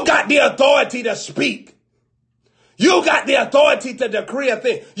 You got the authority to speak. You got the authority to decree a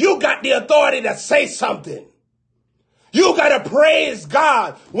thing. You got the authority to say something. You got to praise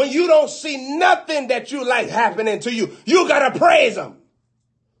God when you don't see nothing that you like happening to you. You got to praise him.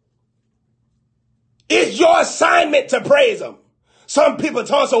 It's your assignment to praise him. Some people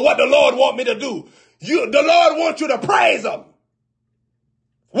tell us what the Lord want me to do. The Lord wants you to praise him.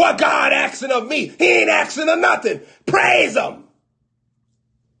 What God asking of me? He ain't asking of nothing. Praise him.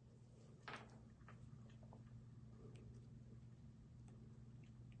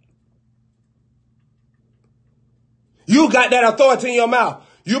 You got that authority in your mouth.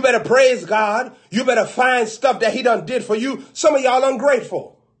 You better praise God. You better find stuff that he done did for you. Some of y'all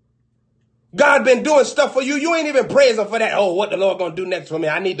ungrateful. God been doing stuff for you. You ain't even praising for that. Oh, what the Lord gonna do next for me?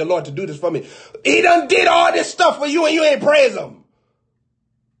 I need the Lord to do this for me. He done did all this stuff for you and you ain't praise him.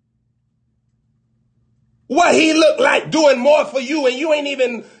 What he look like doing more for you and you ain't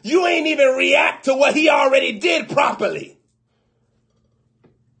even react to what he already did properly.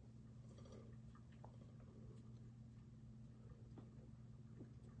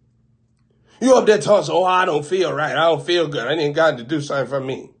 You up there talking, oh, I don't feel right. I don't feel good. I need God to do something for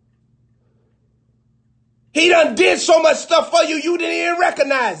me. He done did so much stuff for you, you didn't even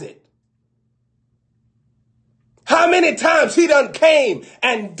recognize it. How many times he done came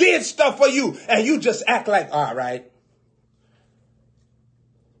and did stuff for you and you just act like, all right.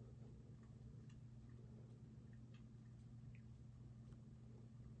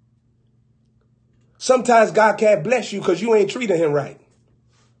 Sometimes God can't bless you because you ain't treating him right.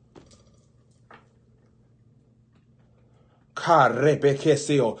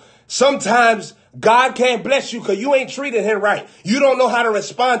 Sometimes God can't bless you because you ain't treating him right. You don't know how to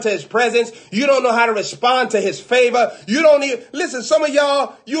respond to his presence. You don't know how to respond to his favor. You don't even, listen, some of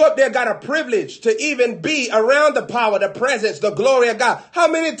y'all, you up there got a privilege to even be around the power, the presence, the glory of God. How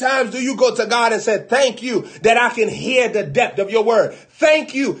many times do you go to God and say, thank you that I can hear the depth of your word.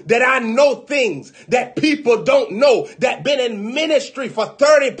 Thank you that I know things that people don't know, that been in ministry for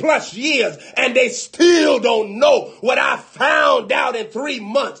 30 plus years and they still don't know what I found out in 3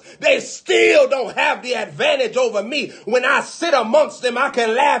 months. They still don't have the advantage over me. When I sit amongst them, I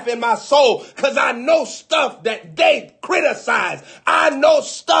can laugh in my soul because I know stuff that they criticize. I know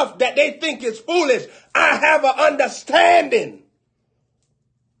stuff that they think is foolish. I have an understanding.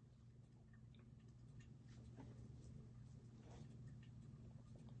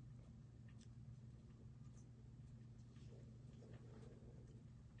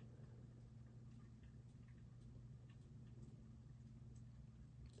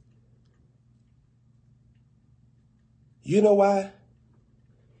 You know why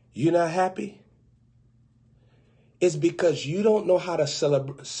you're not happy? It's because you don't know how to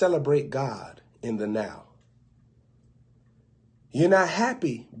celebrate God in the now. You're not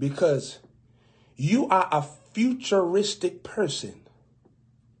happy because you are a futuristic person.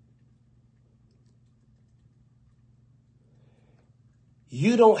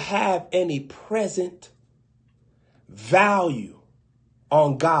 You don't have any present value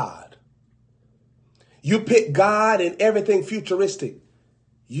on God. You pick God and everything futuristic.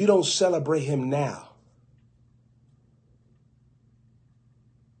 You don't celebrate him now.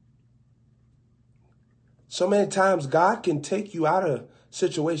 So many times God can take you out of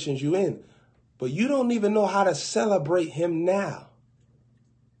situations you're in, but you don't even know how to celebrate him now.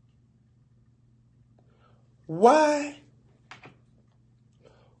 Why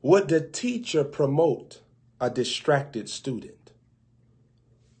Would the teacher promote a distracted student?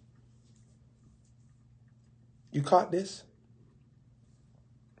 You caught this?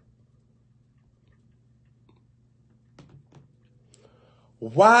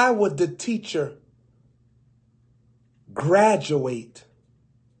 Why would the teacher graduate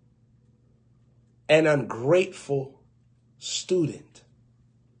an ungrateful student?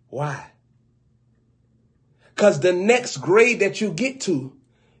 Why? Because the next grade that you get to,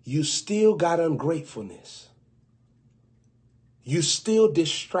 you still got ungratefulness. You still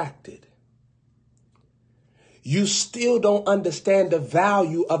distracted. You still don't understand the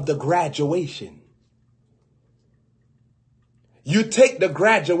value of the graduation. You take the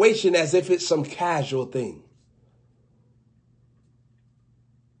graduation as if it's some casual thing.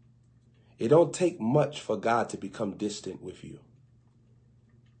 It don't take much for God to become distant with you.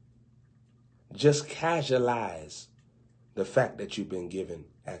 Just casualize the fact that you've been given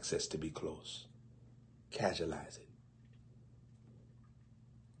access to be close. Casualize it.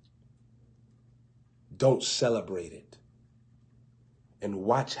 Don't celebrate it. And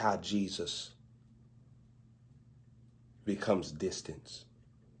watch how Jesus becomes distance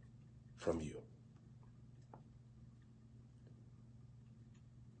from you.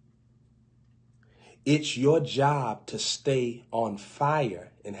 It's your job to stay on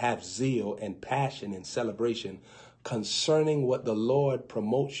fire and have zeal and passion and celebration concerning what the Lord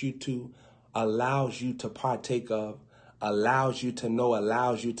promotes you to, allows you to partake of, allows you to know,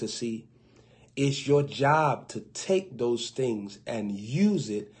 allows you to see. It's your job to take those things and use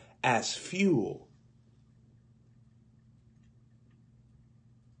it as fuel.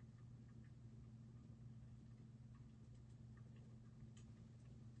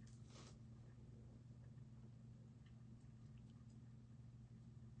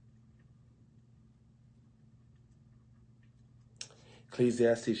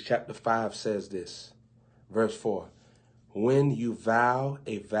 Ecclesiastes chapter 5 says this, verse 4, when you vow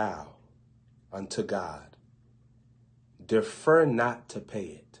a vow unto God, defer not to pay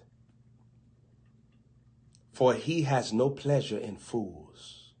it, for he has no pleasure in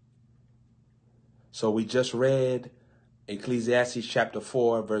fools. So we just read Ecclesiastes chapter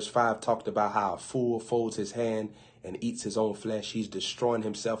 4, verse 5 talked about how a fool folds his hand and eats his own flesh. He's destroying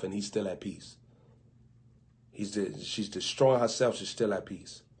himself and he's still at peace. She's destroying herself. She's still at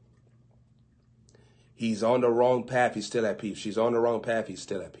peace. He's on the wrong path. He's still at peace. She's on the wrong path. He's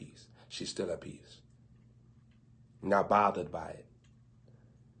still at peace. She's still at peace. Not bothered by it.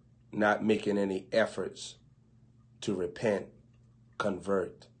 Not making any efforts to repent,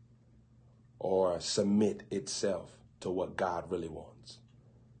 convert, or submit itself to what God really wants.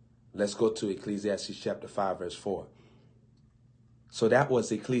 Let's go to Ecclesiastes chapter 5, verse 4. So that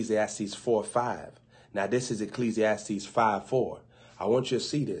was Ecclesiastes 4:5. Now this is Ecclesiastes 5:4. I want you to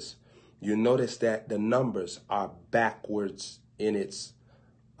see this. You notice that the numbers are backwards in its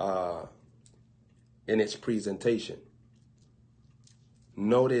presentation.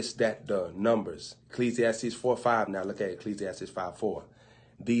 Notice that the numbers, Ecclesiastes 4:5. Now look at Ecclesiastes 5:4.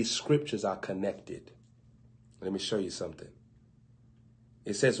 These scriptures are connected. Let me show you something.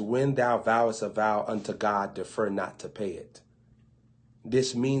 It says, when thou vowest a vow unto God, defer not to pay it.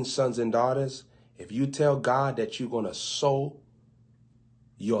 This means, sons and daughters, if you tell God that you're going to sow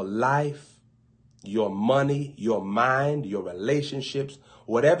your life, your money, your mind, your relationships,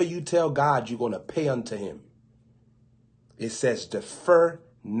 whatever you tell God, you're going to pay unto him. It says defer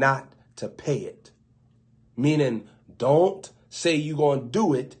not to pay it. Meaning don't say you're going to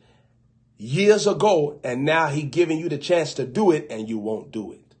do it years ago and now he giving you the chance to do it and you won't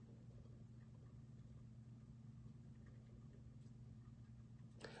do it.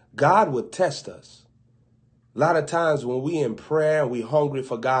 God would test us. A lot of times when we in prayer, we hungry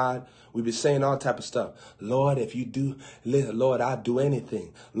for God, we be saying all type of stuff. Lord, if you do, Lord, I'll do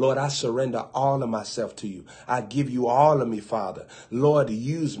anything. Lord, I surrender all of myself to you. I give you all of me, Father. Lord,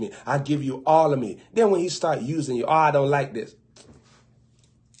 use me. I give you all of me. Then when he start using you, oh, I don't like this.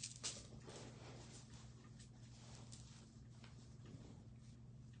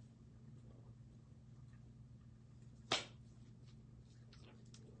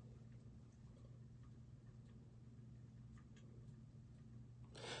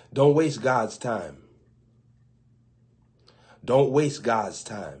 Don't waste God's time. Don't waste God's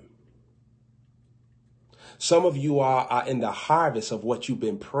time. Some of you are in the harvest of what you've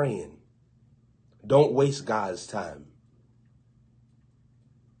been praying. Don't waste God's time.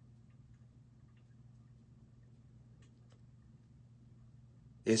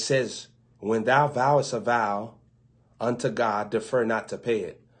 It says, when thou vowest a vow unto God, defer not to pay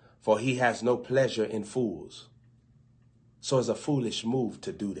it, for he has no pleasure in fools. So it's a foolish move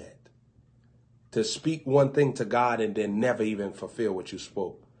to do that. To speak one thing to God and then never even fulfill what you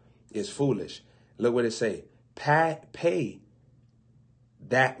spoke is foolish. Look what it say. Pay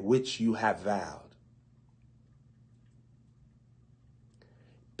that which you have vowed.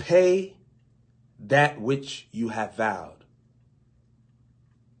 Pay that which you have vowed.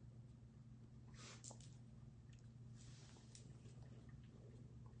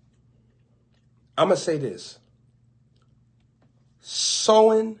 I'm going to say this.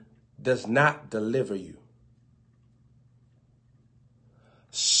 Sowing does not deliver you.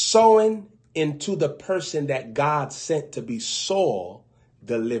 Sowing into the person that God sent to be soil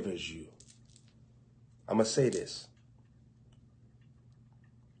delivers you. I'm going to say this.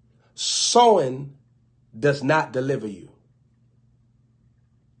 Sowing does not deliver you.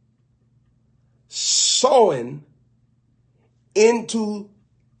 Sowing into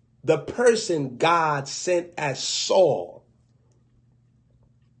the person God sent as soil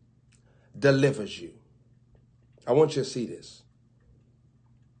delivers you. I want you to see this.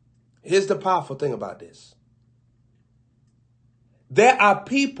 Here's the powerful thing about this. There are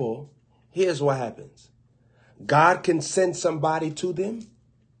people, here's what happens. God can send somebody to them,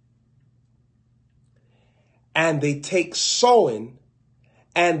 and they take sowing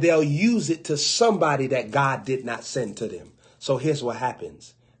and they'll use it to somebody that God did not send to them. So here's what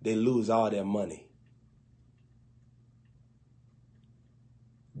happens. They lose all their money.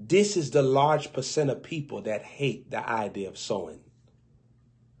 This is the large percent of people that hate the idea of sowing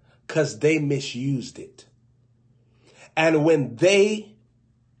because they misused it. And when they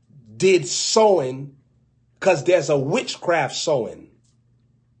did sowing, because there's a witchcraft sowing.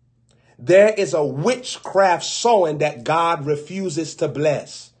 There is a witchcraft sowing that God refuses to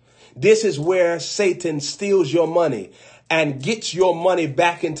bless. This is where Satan steals your money and gets your money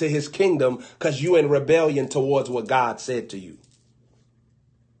back into his kingdom because you're in rebellion towards what God said to you.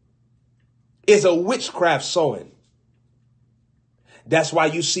 It's a witchcraft sowing. That's why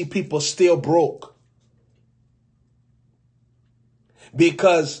you see people still broke.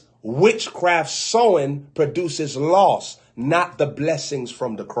 Because witchcraft sowing produces loss, not the blessings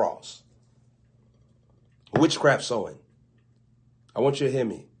from the cross. Witchcraft sowing. I want you to hear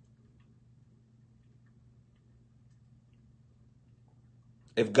me.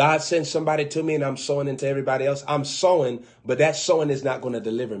 If God sends somebody to me and I'm sowing into everybody else, I'm sowing, but that sowing is not going to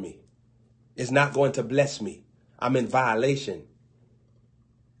deliver me. It's not going to bless me. I'm in violation.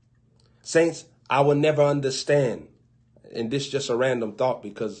 Saints, I will never understand. And this is just a random thought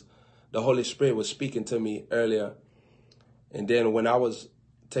because the Holy Spirit was speaking to me earlier. And then when I was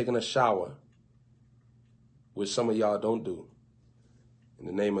taking a shower, which some of y'all don't do, in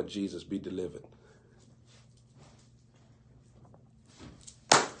the name of Jesus, be delivered.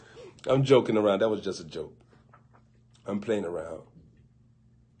 I'm joking around. That was just a joke. I'm playing around.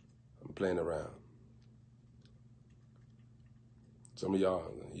 I'm playing around. Some of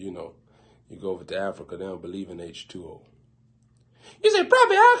y'all, you know, you go over to Africa, they don't believe in H2O. You say,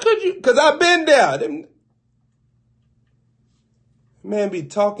 Prophet, how could you? Because I've been there. Them man be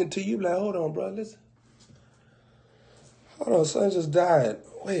talking to you like, hold on, bro, listen. Hold on, son just died.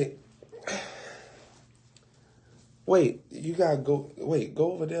 Wait, you gotta go. Wait,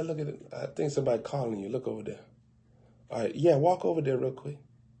 go over there. Look at it. I think somebody calling you. Look over there. All right, yeah, walk over there real quick.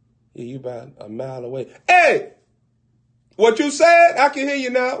 Yeah, you about a mile away. Hey, what you said? I can hear you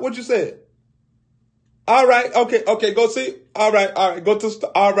now. What you said? All right, okay, go see. All right, go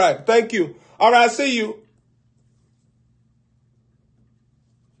to. All right, thank you. All right, I see you.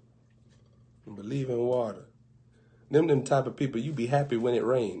 Believe in water. Them type of people, you be happy when it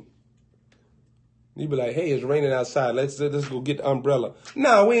rains. You be like, hey, it's raining outside. Let's go get the umbrella.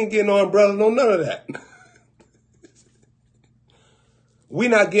 No, we ain't getting no umbrella, no none of that. We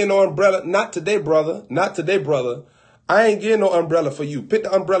not getting no umbrella. Not today, brother. Not today, brother. I ain't getting no umbrella for you. Put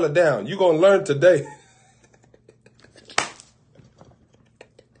the umbrella down. You gonna learn today.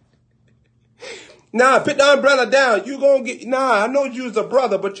 Nah, put the umbrella down. You gonna get. Nah, I know you's a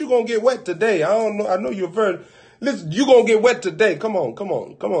brother, but you gonna get wet today. I don't know. I know you're very. Listen, you gonna get wet today. Come on.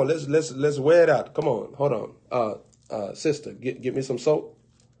 Let's wear it out. Come on. Hold on. Sister, get me some soap.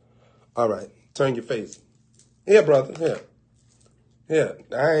 All right. Turn your face. Here, brother. Here. Yeah.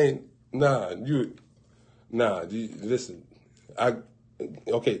 I ain't. Listen. I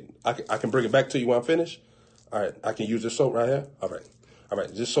can bring it back to you when I finish. All right. I can use this soap right here. All right.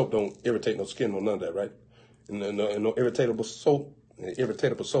 This soap don't irritate no skin or none of that, right? And no irritable soap. You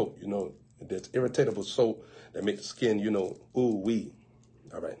know, there's irritable soap that makes the skin, you know, ooh wee.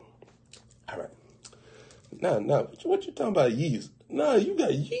 All right. Nah. What you talking about yeast? Nah, you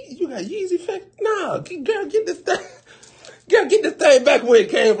got yeast effect. Nah, girl, get this thing. get this thing back where it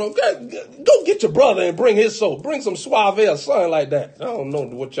came from. Go get your brother and bring his soap. Bring some Suave or something like that. I don't know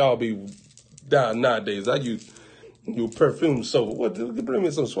what y'all be down nowadays. I use perfume soap. What? Bring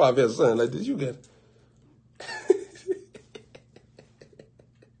me some Suave or something like this. You got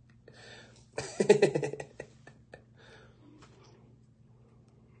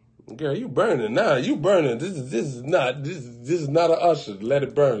Girl, you burning now. You burning. This is not an usher. Let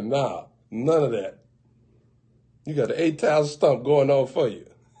it burn. Nah, none of that. You got an 8,000 stump going on for you.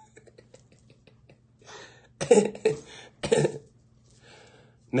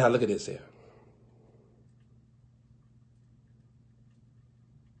 Now look at this here.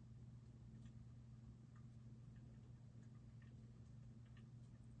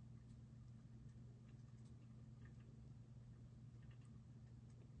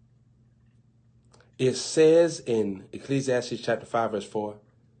 It says in Ecclesiastes chapter 5, verse 4,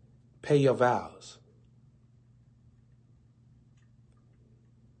 pay your vows.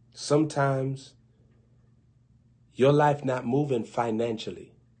 Sometimes your life not moving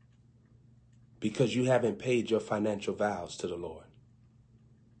financially because you haven't paid your financial vows to the Lord.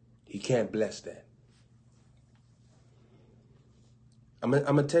 He can't bless that. I'm going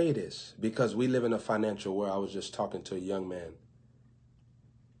to tell you this because we live in a financial world. I was just talking to a young man.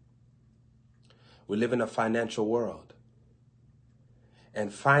 We live in a financial world,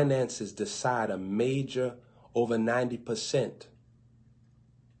 and finances decide a major, over 90%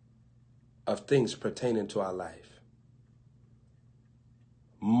 of things pertaining to our life.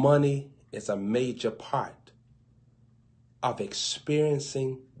 Money is a major part of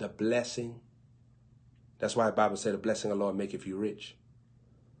experiencing the blessing. That's why the Bible said the blessing of the Lord maketh you rich.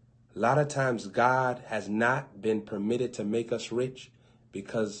 A lot of times God has not been permitted to make us rich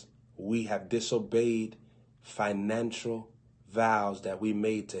because we have disobeyed financial vows that we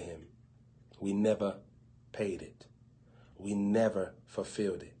made to him. We never paid it. We never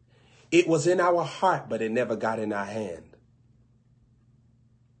fulfilled it. It was in our heart, but it never got in our hand.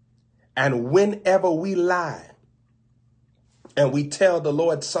 And whenever we lie and we tell the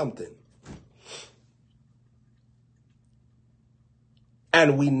Lord something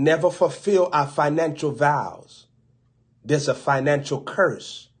and we never fulfill our financial vows, there's a financial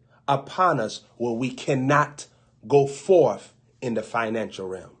curse upon us where we cannot go forth in the financial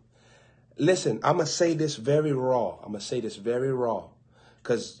realm. Listen, I'm going to say this very raw. I'm going to say this very raw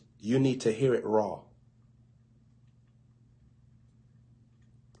because you need to hear it raw.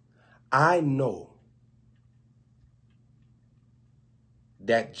 I know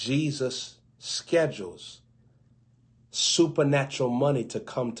that Jesus schedules supernatural money to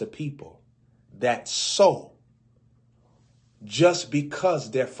come to people that sow just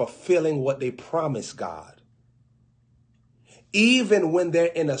because they're fulfilling what they promised God, even when they're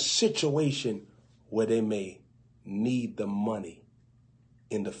in a situation where they may need the money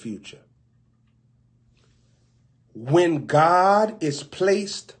in the future. When God is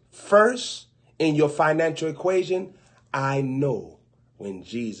placed first in your financial equation, I know when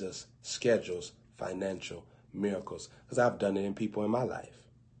Jesus schedules financial miracles, because I've done it in people in my life.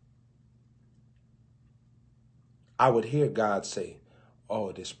 I would hear God say,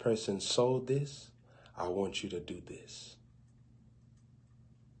 oh, this person sold this. I want you to do this.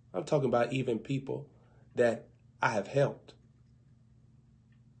 I'm talking about even people that I have helped.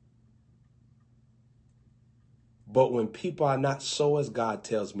 But when people are not sowers, God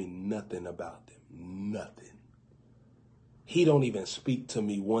tells me nothing about them. Nothing. He don't even speak to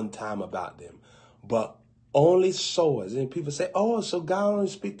me one time about them. But only sowers. And people say, oh, so God only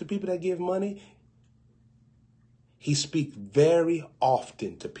speaks to people that give money? He speaks very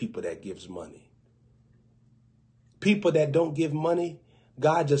often to people that gives money. People that don't give money,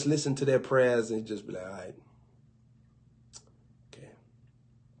 God just listen to their prayers and just be like, all right.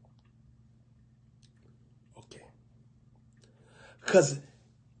 Okay. Because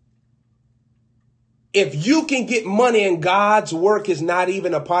if you can get money and God's work is not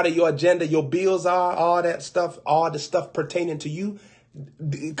even a part of your agenda, your bills are, all that stuff, all the stuff pertaining to you,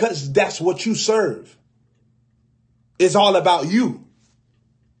 because that's what you serve. It's all about you.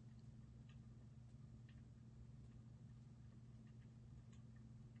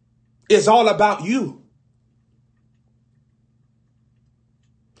 It's all about you.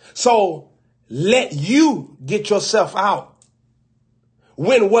 So let you get yourself out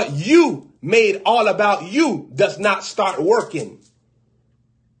when what you made all about you does not start working.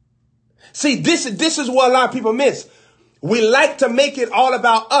 See, this is what a lot of people miss. We like to make it all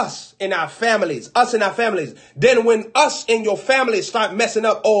about us and our families, us and our families. Then when us and your family start messing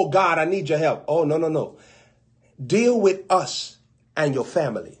up, oh God, I need your help. Oh, no. Deal with us and your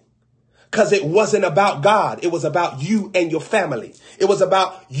family. Because it wasn't about God. It was about you and your family. It was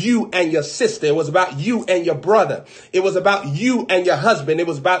about you and your sister. It was about you and your brother. It was about you and your husband. It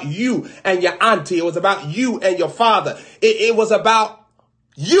was about you and your auntie. It was about you and your father. It was about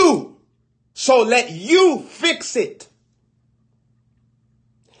you. So let you fix it.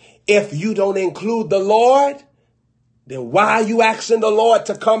 If you don't include the Lord, then why are you asking the Lord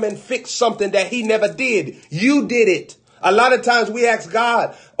to come and fix something that he never did? You did it. A lot of times we ask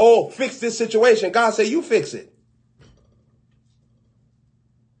God, oh, fix this situation. God said, you fix it.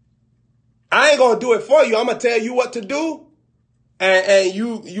 I ain't going to do it for you. I'm going to tell you what to do. And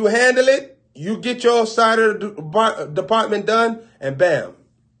you handle it. You get your side of the department done and bam.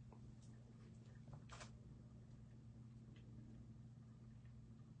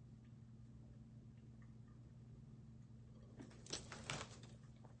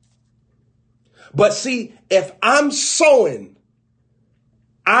 But see, if I'm sowing,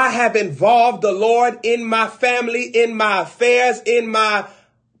 I have involved the Lord in my family, in my affairs, in my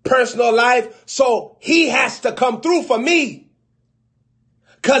personal life. So he has to come through for me.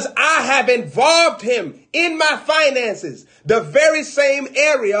 Because I have involved him in my finances, the very same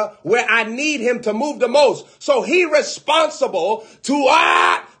area where I need him to move the most. So he responsible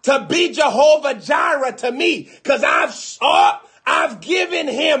to be Jehovah Jireh to me. Because I've given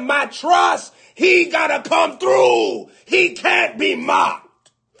him my trust. He gotta come through. He can't be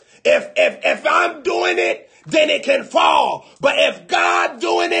mocked. If I'm doing it, then it can fall. But if God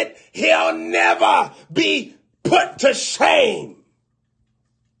doing it, he'll never be put to shame.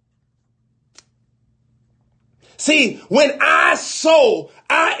 See, when I sow,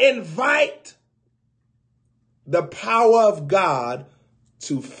 I invite the power of God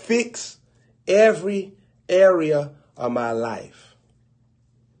to fix every area of my life.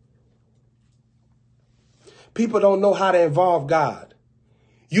 People don't know how to involve God.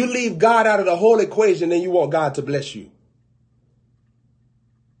 You leave God out of the whole equation and you want God to bless you.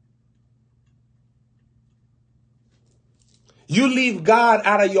 You leave God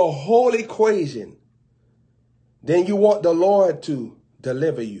out of your whole equation, then you want the Lord to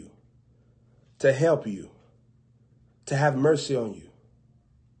deliver you, to help you, to have mercy on you.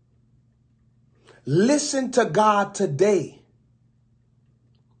 Listen to God today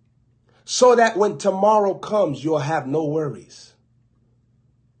so that when tomorrow comes, you'll have no worries.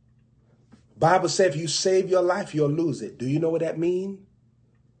 Bible says if you save your life, you'll lose it. Do you know what that means?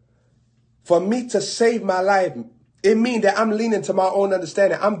 For me to save my life, it means that I'm leaning to my own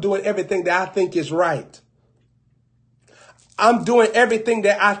understanding. I'm doing everything that I think is right. I'm doing everything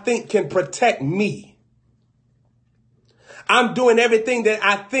that I think can protect me. I'm doing everything that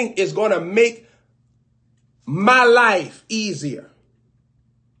I think is going to make my life easier.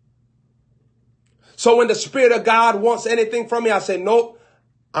 So when the Spirit of God wants anything from me, I say, nope,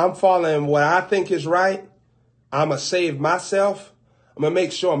 I'm following what I think is right. I'm going to save myself. I'm going to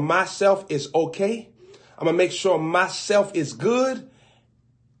make sure myself is okay. I'm going to make sure myself is good.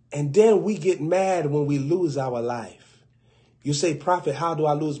 And then we get mad when we lose our life. You say, Prophet, how do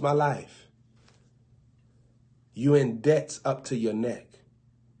I lose my life? You in debts up to your neck.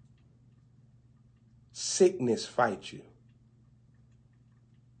 Sickness fights you.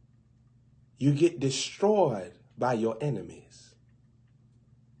 You get destroyed by your enemies.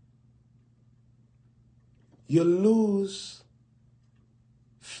 You lose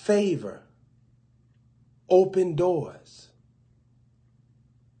favor, open doors.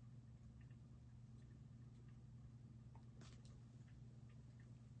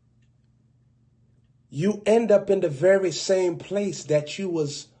 You end up in the very same place that you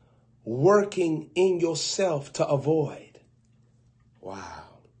was working in yourself to avoid. Wow.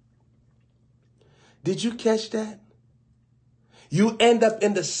 Did you catch that? You end up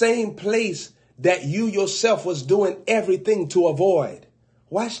in the same place that you yourself was doing everything to avoid.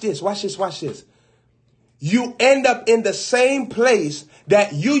 Watch this, watch this, watch this. You end up in the same place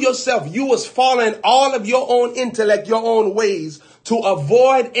that you yourself, you was following all of your own intellect, your own ways to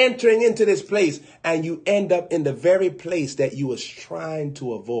avoid entering into this place. And you end up in the very place that you was trying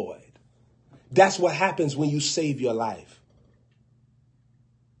to avoid. That's what happens when you save your life.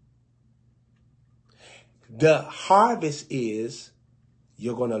 The harvest is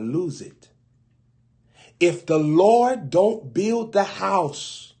you're going to lose it. If the Lord don't build the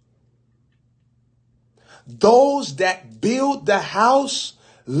house, those that build the house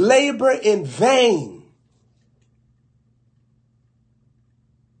labor in vain.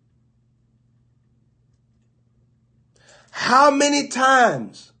 How many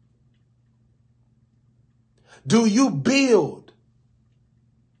times do you build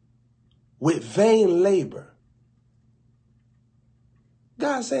with vain labor?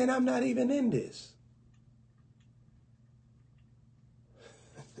 God God's saying, I'm not even in this.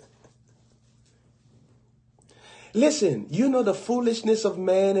 Listen, you know the foolishness of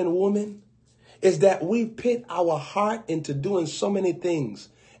man and woman is that we pit our heart into doing so many things,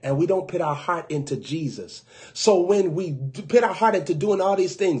 and we don't put our heart into Jesus. So when we put our heart into doing all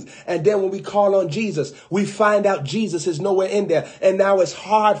these things, and then when we call on Jesus, we find out Jesus is nowhere in there. And now it's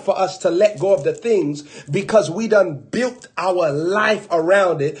hard for us to let go of the things because we done built our life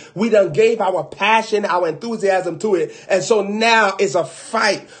around it. We done gave our passion, our enthusiasm to it. And so now it's a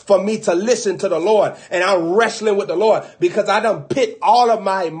fight for me to listen to the Lord. And I'm wrestling with the Lord because I done put all of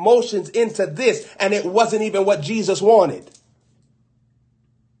my emotions into this, and it wasn't even what Jesus wanted.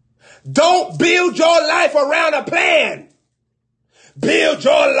 Don't build your life around a plan. Build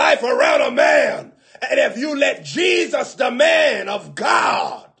your life around a man. And if you let Jesus, the man of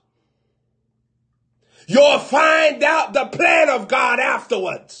God, you'll find out the plan of God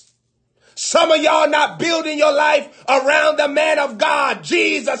afterwards. Some of y'all not building your life around the man of God,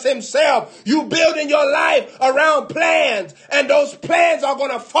 Jesus himself. You building your life around plans, and those plans are going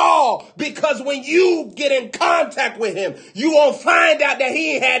to fall because when you get in contact with him, you won't find out that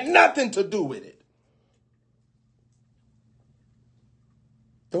he ain't had nothing to do with it.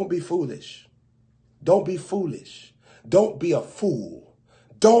 Don't be foolish. Don't be foolish. Don't be a fool.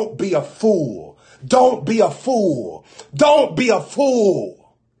 Don't be a fool. Don't be a fool. Don't be a fool.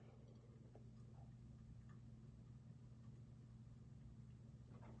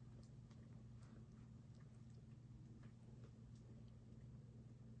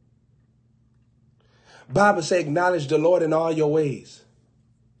 Bible says acknowledge the Lord in all your ways.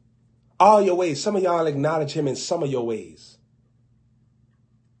 All your ways. Some of y'all acknowledge him in some of your ways.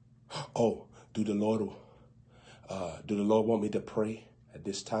 Oh, do the Lord want me to pray at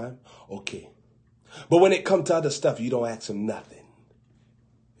this time? Okay. But when it comes to other stuff, you don't ask him nothing.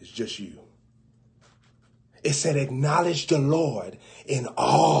 It's just you. It said acknowledge the Lord in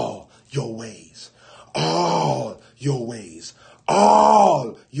all your ways. All your ways.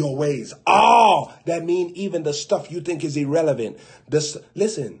 All your ways. All. That means even the stuff you think is irrelevant.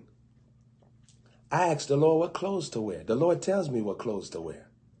 Listen, I asked the Lord what clothes to wear. The Lord tells me what clothes to wear.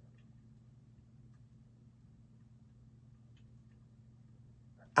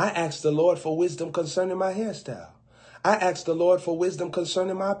 I asked the Lord for wisdom concerning my hairstyle. I asked the Lord for wisdom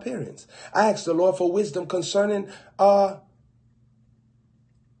concerning my appearance. I asked the Lord for wisdom concerning my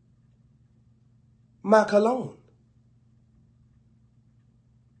cologne.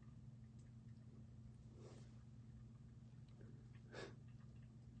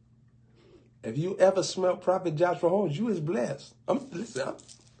 If you ever smelled Prophet Joshua Holmes, you is blessed.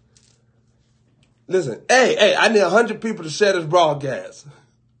 Listen, hey, I need 100 people to share this broadcast.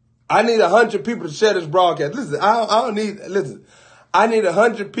 I need 100 people to share this broadcast. Listen, I need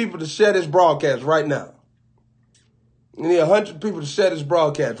 100 people to share this broadcast right now. I need 100 people to share this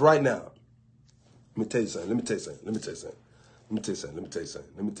broadcast right now. Let me tell you something. Let me tell you something. Let me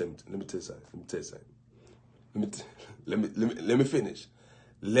finish.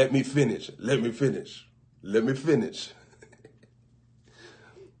 Let me finish.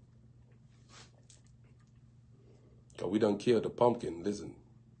 Cause we done killed the pumpkin. Listen.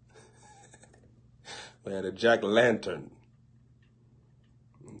 We had a jack-o'-lantern.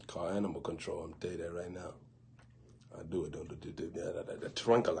 Call animal control. I'm telling you that right now. I do it. Don't do the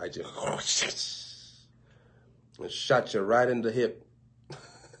tranquilize you. And shot you right in the hip.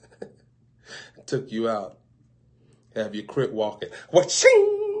 Took you out. Have you crip walking. Wa-ching!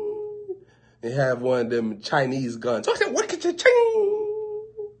 And have one of them Chinese guns. Wa-ching!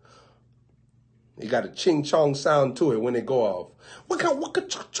 You got a ching-chong sound to it when it go off.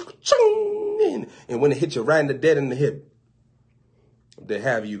 Waka-waka-ching! And when it hit you right in the dead in the hip, they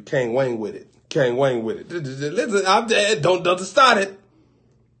have you Kang Wang with it. Listen, I'm dead. Don't start it.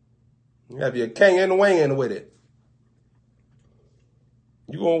 You have your Kang and Wang with it.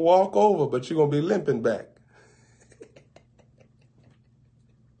 You're going to walk over, but you're going to be limping back.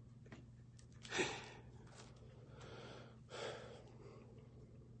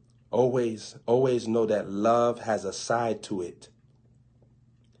 Always know that love has a side to it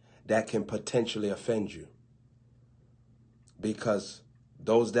that can potentially offend you. Because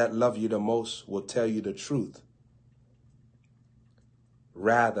those that love you the most will tell you the truth.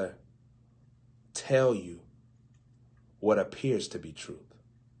 Rather, tell you what appears to be truth.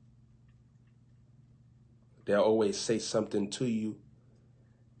 They'll always say something to you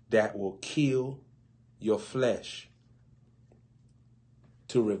that will kill your flesh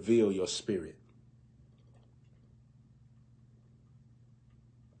to reveal your spirit.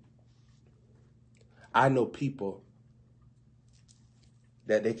 I know people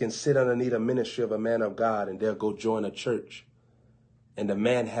that they can sit underneath a ministry of a man of God and they'll go join a church and the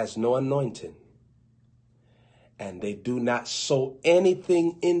man has no anointing and they do not sow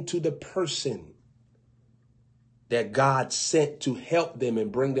anything into the person that God sent to help them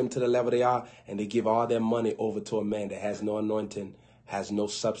and bring them to the level they are, and they give all their money over to a man that has no anointing, has no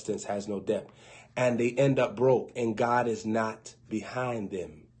substance, has no depth, and they end up broke and God is not behind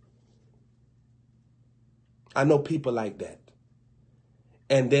them. I know people like that.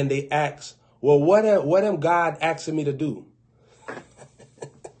 And then they ask, well, what am God asking me to do?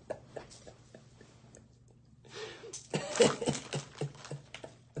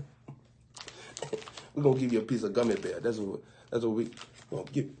 We're going to give you a piece of gummy bear. That's what we're going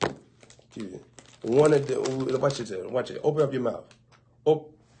to give you. Watch it. Open up your mouth.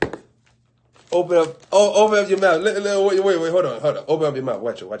 Open up your mouth. Wait, hold on. Open up your mouth.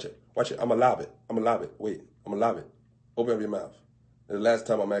 Watch it. I'm going to lob it. Wait, I'm going to lob it. Open up your mouth. And the last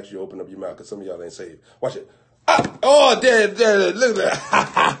time I'm actually open up your mouth because some of y'all ain't saved. Watch it. Ah! Oh, there. Look at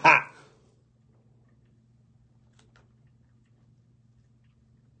that.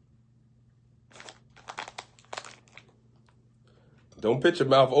 Don't pitch your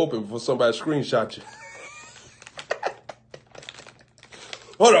mouth open before somebody screenshot you.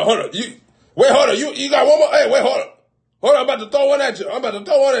 Hold on. Hold on. You got one more. Hey, wait, hold on. Hold on, I'm about to throw one at you.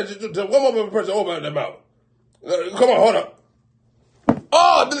 One more person open their mouth. Come on, hold on.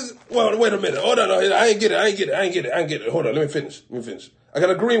 Oh, wait a minute. Hold on. No, I ain't get it. Hold on, let me finish. I got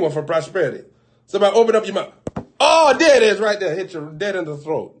a green one for prosperity. Somebody open up your mouth. Oh, there it is right there. Hit you dead in the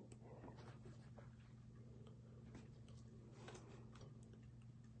throat.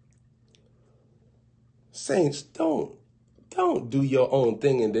 Saints, don't do your own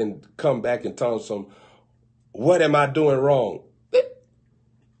thing and then come back and tell them what am I doing wrong?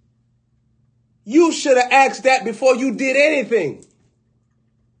 You should have asked that before you did anything.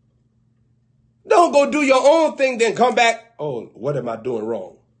 Don't go do your own thing, then come back. Oh, what am I doing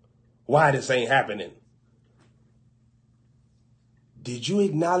wrong? Why this ain't happening? Did you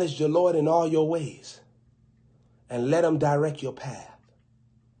acknowledge the Lord in all your ways and let him direct your path?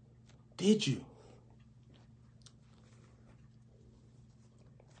 Did you?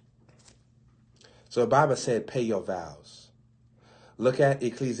 So the Bible said, pay your vows. Look at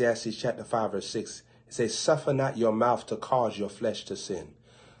Ecclesiastes chapter 5, verse 6. It says, suffer not your mouth to cause your flesh to sin.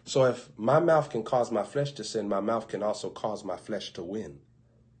 So if my mouth can cause my flesh to sin, my mouth can also cause my flesh to win.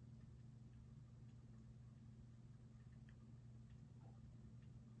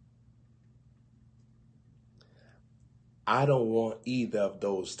 I don't want either of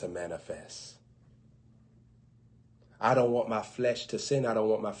those to manifest. I don't want my flesh to sin. I don't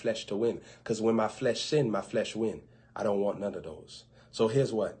want my flesh to win. Because when my flesh sin, my flesh win. I don't want none of those. So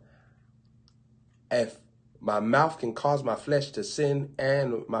here's what. If my mouth can cause my flesh to sin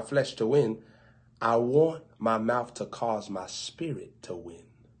and my flesh to win, I want my mouth to cause my spirit to win.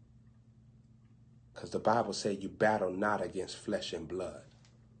 Because the Bible said you battle not against flesh and blood.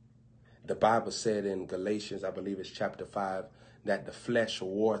 The Bible said in Galatians, I believe it's chapter 5, that the flesh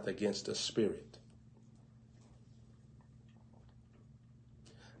warreth against the spirit.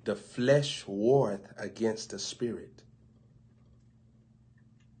 The flesh warreth against the spirit.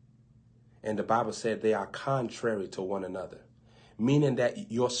 And the Bible said they are contrary to one another, meaning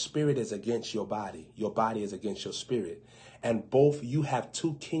that your spirit is against your body is against your spirit, and both you have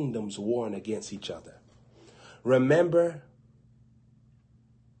two kingdoms warring against each other. Remember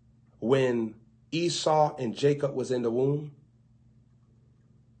when Esau and Jacob was in the womb?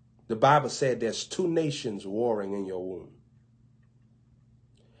 The Bible said there's two nations warring in your womb.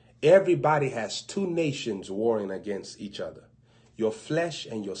 Everybody has two nations warring against each other, your flesh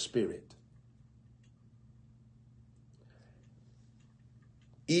and your spirit.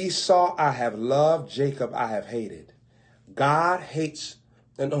 Esau I have loved, Jacob I have hated. God hates,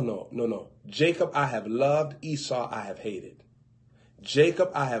 no. Jacob I have loved, Esau I have hated.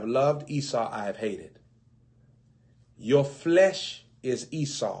 Jacob I have loved, Esau I have hated. Your flesh is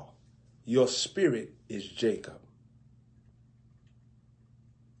Esau, your spirit is Jacob.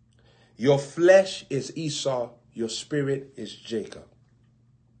 Your flesh is Esau, your spirit is Jacob.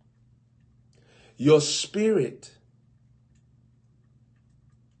 Your spirit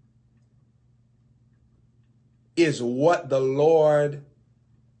is what the Lord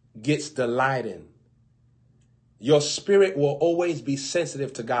gets delight in. Your spirit will always be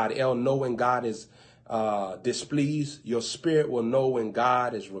sensitive to God. It'll know when God is displeased. Your spirit will know when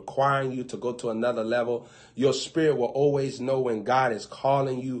God is requiring you to go to another level. Your spirit will always know when God is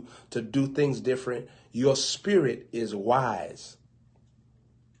calling you to do things different. Your spirit is wise.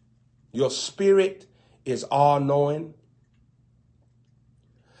 Your spirit is all-knowing.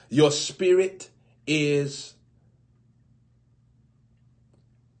 Your spirit is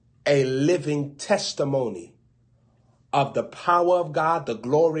a living testimony of the power of God, the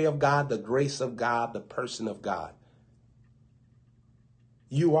glory of God, the grace of God, the person of God.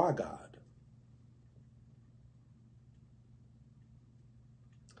 You are God.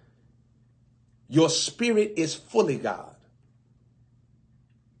 Your spirit is fully God.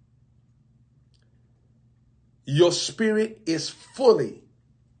 Your spirit is fully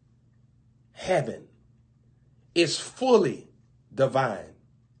heaven. It's fully divine.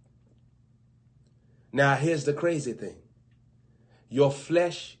 Now, here's the crazy thing. Your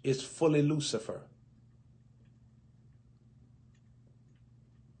flesh is fully Lucifer.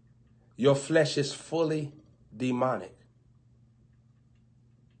 Your flesh is fully demonic.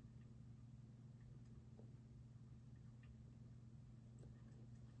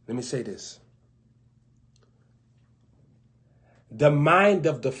 Let me say this. The mind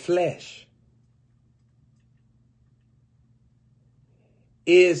of the flesh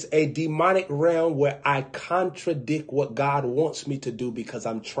is a demonic realm where I contradict what God wants me to do because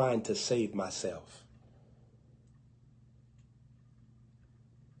I'm trying to save myself.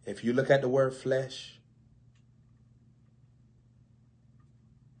 If you look at the word flesh,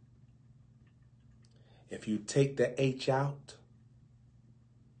 if you take the H out,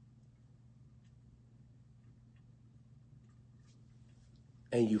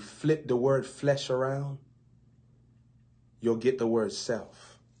 and you flip the word flesh around, you'll get the word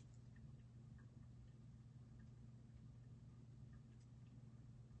self.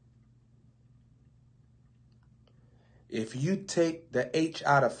 If you take the H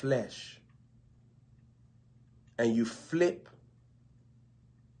out of flesh and you flip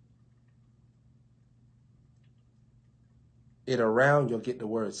it around, you'll get the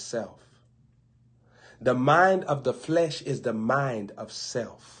word self. The mind of the flesh is the mind of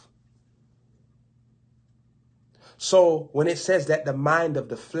self. So when it says that the mind of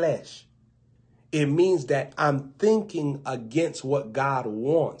the flesh, it means that I'm thinking against what God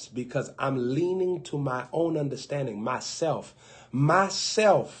wants because I'm leaning to my own understanding, myself.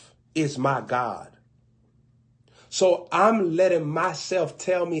 Myself is my God. So I'm letting myself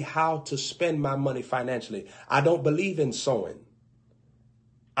tell me how to spend my money financially. I don't believe in sowing.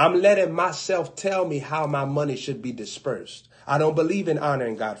 I'm letting myself tell me how my money should be dispersed. I don't believe in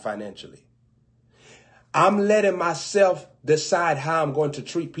honoring God financially. I'm letting myself decide how I'm going to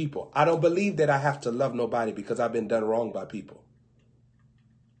treat people. I don't believe that I have to love nobody because I've been done wrong by people.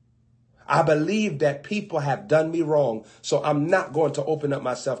 I believe that people have done me wrong, so I'm not going to open up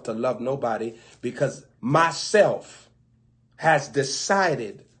myself to love nobody because myself has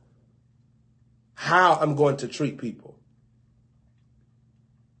decided how I'm going to treat people.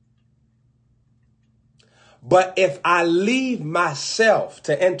 But if I leave myself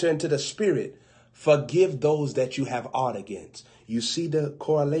to enter into the spirit, forgive those that you have aught against. You see the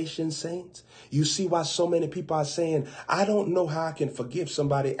correlation, saints? You see why so many people are saying, I don't know how I can forgive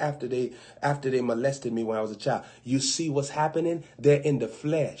somebody after they molested me when I was a child. You see what's happening? They're in the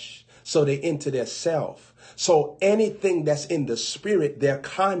flesh. So they enter their self. So anything that's in the spirit, they're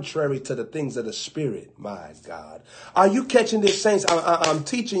contrary to the things of the spirit. My God. Are you catching this, saints? I'm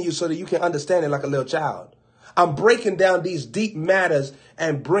teaching you so that you can understand it like a little child. I'm breaking down these deep matters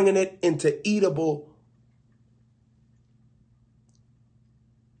and bringing it into eatable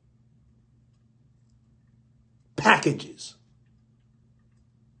packages.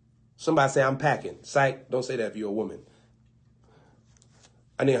 Somebody say, I'm packing. Psych, don't say that if you're a woman.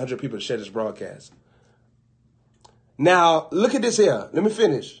 I need 100 people to share this broadcast. Now, look at this here. Let me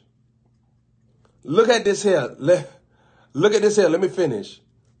finish. Look at this here. Look at this here. Let me finish.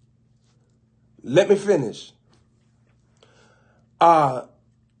 Let me finish.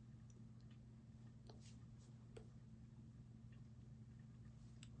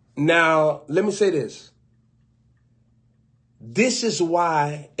 Now, let me say this. This is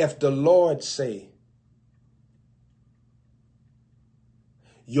why if the Lord say,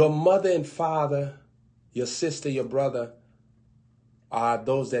 your mother and father, your sister, your brother are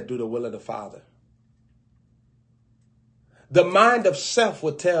those that do the will of the Father. The mind of self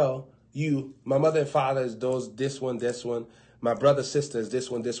would tell you, my mother and father is those, this one, this one. My brother, sister is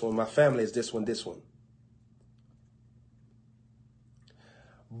this one, this one. My family is this one, this one.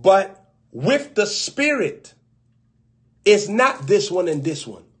 But with the spirit, it's not this one and this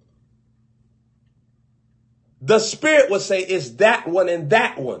one. The spirit will say it's that one and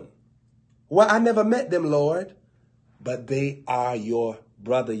that one. Well, I never met them, Lord. But they are your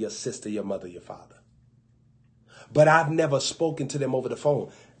brother, your sister, your mother, your father. But I've never spoken to them over the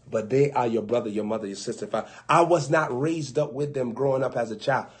phone. but they are your brother, your mother, your sister. I was not raised up with them growing up as a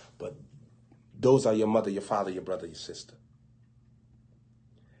child, but those are your mother, your father, your brother, your sister.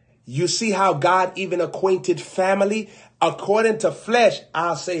 You see how God even acquainted family? According to flesh,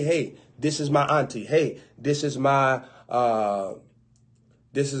 I'll say, hey, this is my auntie. Hey, this is my blood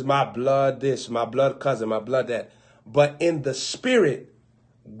this, my blood cousin, my blood that. But in the spirit,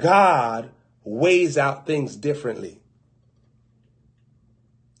 God weighs out things differently.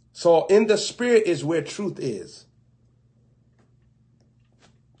 So in the spirit is where truth is.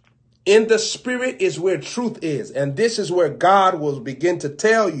 In the spirit is where truth is. And this is where God will begin to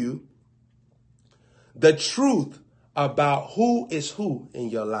tell you the truth about who is who in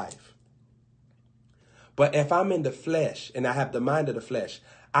your life. But if I'm in the flesh and I have the mind of the flesh,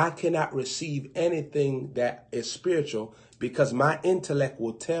 I cannot receive anything that is spiritual because my intellect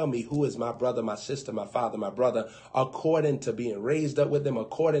will tell me who is my brother, my sister, my father, my brother, according to being raised up with them,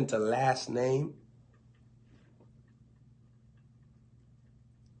 according to last name.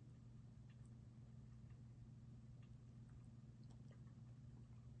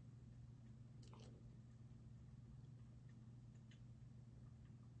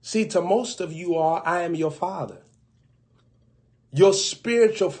 See, to most of you all, I am your father, your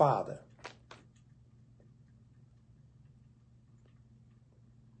spiritual father.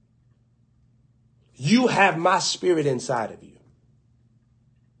 You have my spirit inside of you.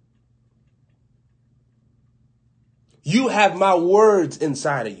 You have my words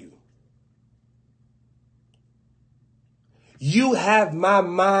inside of you. You have my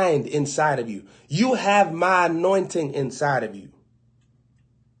mind inside of you. You have my anointing inside of you.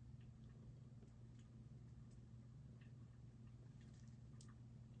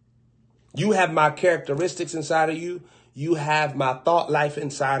 You have my characteristics inside of you. You have my thought life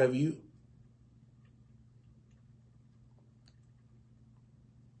inside of you.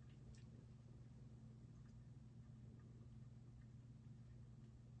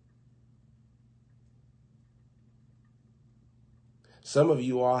 Some of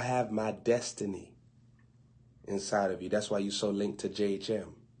you all have my destiny inside of you. That's why you're so linked to JHM.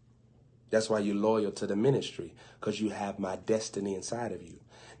 That's why you're loyal to the ministry, because you have my destiny inside of you.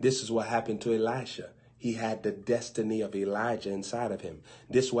 This is what happened to Elisha. He had the destiny of Elijah inside of him.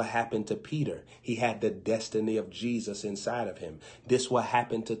 This what happened to Peter. He had the destiny of Jesus inside of him. This what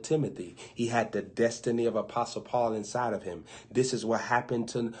happened to Timothy. He had the destiny of Apostle Paul inside of him. This is what happened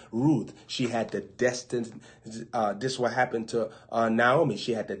to Ruth. She had the destiny. This what happened to Naomi.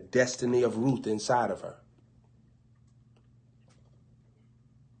 She had the destiny of Ruth inside of her.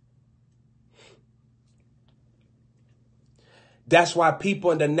 That's why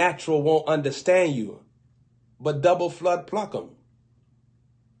people in the natural won't understand you. But double flood pluck them.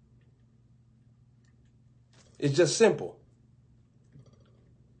 It's just simple.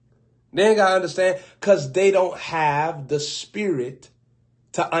 They ain't got to understand because they don't have the spirit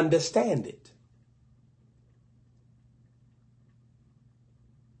to understand it.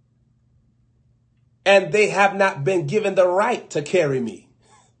 And they have not been given the right to carry me.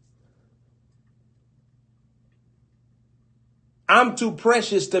 I'm too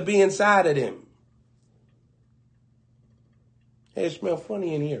precious to be inside of them. Hey, it smells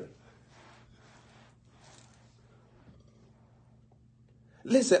funny in here.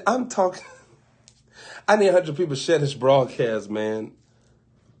 Listen, I'm talking. I need 100 people to share this broadcast, man.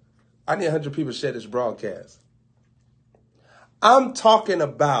 I need 100 people to share this broadcast. I'm talking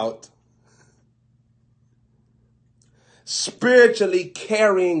about spiritually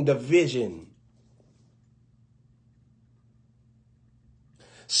carrying the vision.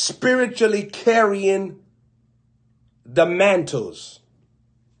 Spiritually carrying the mantles,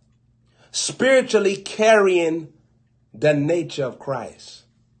 spiritually carrying the nature of Christ.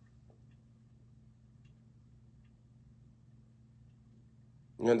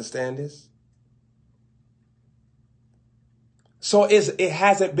 You understand this? So it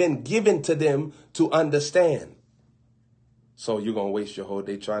hasn't been given to them to understand. So you're going to waste your whole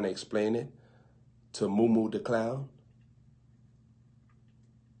day trying to explain it to Moo the clown?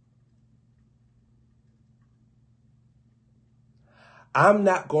 I'm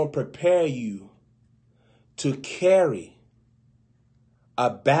not going to prepare you to carry a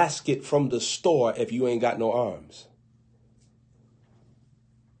basket from the store if you ain't got no arms.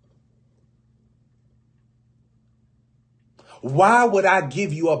 Why would I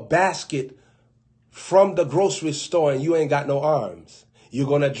give you a basket from the grocery store and you ain't got no arms? You're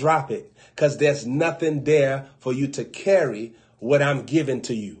going to drop it because there's nothing there for you to carry what I'm giving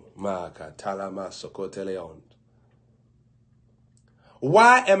to you.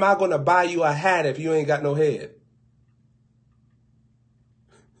 Why am I going to buy you a hat if you ain't got no head?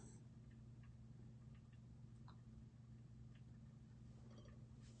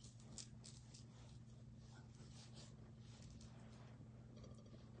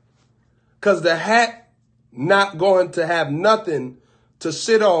 Because the hat not going to have nothing to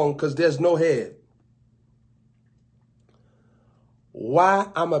sit on because there's no head. Why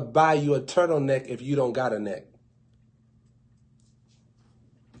I'm going to buy you a turtleneck if you don't got a neck?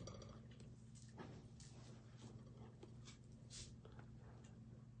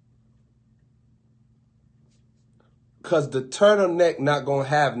 Because the turtleneck not going to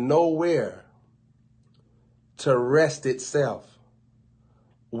have nowhere to rest itself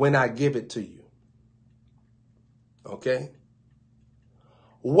when I give it to you. Okay?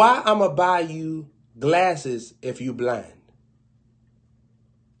 Why I'm going to buy you glasses if you blind?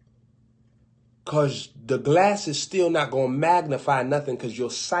 Because the glass is still not going to magnify nothing because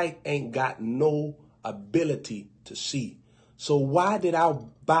your sight ain't got no ability to see. So why did I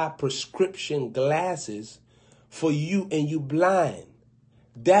buy prescription glasses for you and you blind?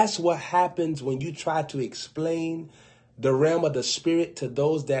 That's what happens when you try to explain the realm of the spirit to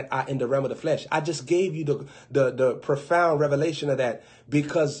those that are in the realm of the flesh. I just gave you the profound revelation of that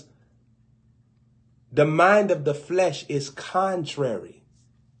because the mind of the flesh is contrary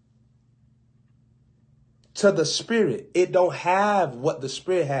to the spirit. It don't have what the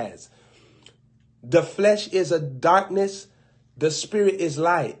spirit has. The flesh is a darkness. The spirit is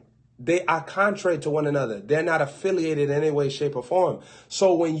light. They are contrary to one another. They're not affiliated in any way, shape, or form.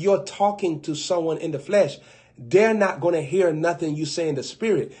 So when you're talking to someone in the flesh, they're not going to hear nothing you say in the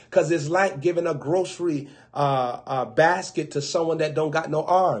spirit, because it's like giving a grocery basket to someone that don't got no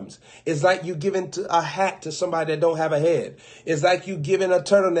arms. It's like you giving a hat to somebody that don't have a head. It's like you giving a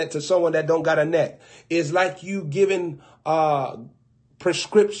turtleneck to someone that don't got a neck. It's like you giving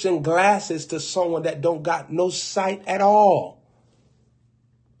prescription glasses to someone that don't got no sight at all.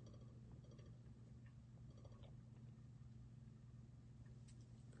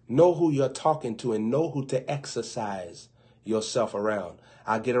 Know who you're talking to and know who to exercise yourself around.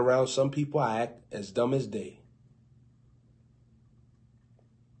 I get around some people, I act as dumb as they.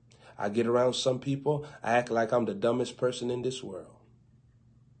 I get around some people, I act like I'm the dumbest person in this world.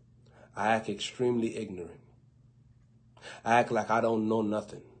 I act extremely ignorant. I act like I don't know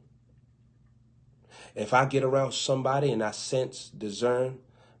nothing. If I get around somebody and I sense, discern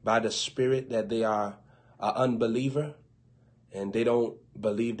by the Spirit that they are an unbeliever, and they don't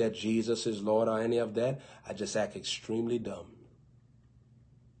believe that Jesus is Lord or any of that, I just act extremely dumb.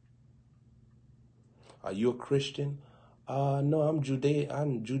 Are you a Christian? No, I'm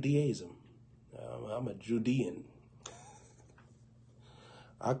Judaism. I'm a Judean.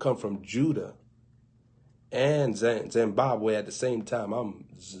 I come from Judah and Zimbabwe at the same time. I'm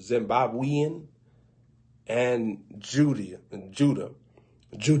Zimbabwean and Judean.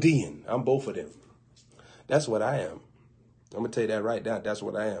 I'm both of them. That's what I am. I'm going to tell you that right now. That's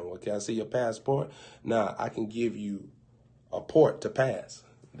what I am. Okay, I see your passport. Now, I can give you a port to pass.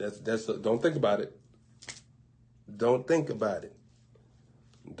 Don't think about it. Don't think about it.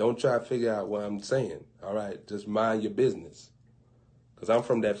 Don't try to figure out what I'm saying. All right, just mind your business. Because I'm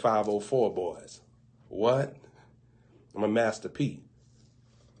from that 504 boys. What? I'm a Master P.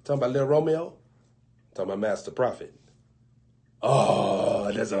 Talking about Lil Romeo? Talking about Master Prophet. Oh,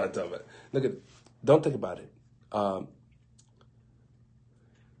 that's what I'm talking about. Look at, don't think about it.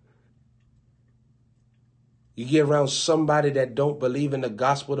 You get around somebody that don't believe in the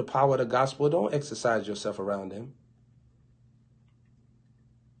gospel, the power of the gospel, don't exercise yourself around them.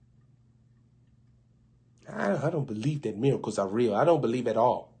 I don't believe that miracles are real. I don't believe at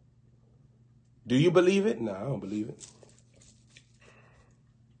all. Do you believe it? No, I don't believe it.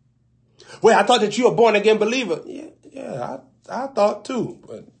 Well, I thought that you were a born again believer. Yeah, I thought too.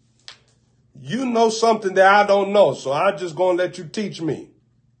 But you know something that I don't know, so I'm just going to let you teach me.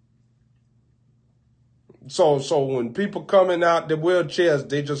 So when people coming out the wheelchairs,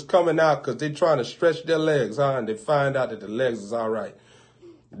 they just coming out because they trying to stretch their legs, and they find out that the legs is all right.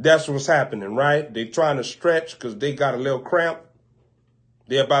 That's what's happening, right? They trying to stretch because they got a little cramp.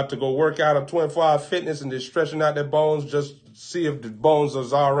 They're about to go work out on 24-hour fitness, and they're stretching out their bones just to see if the bones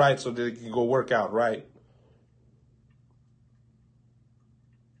is all right so they can go work out, right?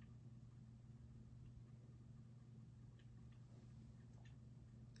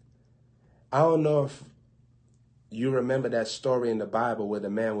 I don't know if you remember that story in the Bible where the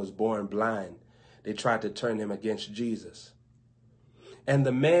man was born blind. They tried to turn him against Jesus. And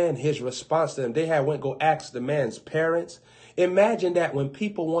the man, his response to them, they had went go ask the man's parents. Imagine that when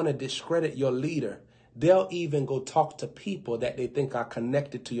people want to discredit your leader, they'll even go talk to people that they think are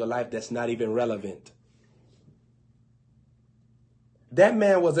connected to your life that's not even relevant. That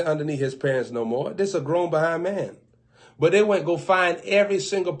man wasn't underneath his parents no more. This is a grown behind man. But they went go find every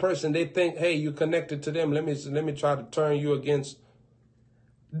single person they think, hey, you connected to them. Let me try to turn you against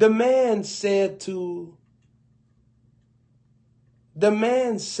The man said to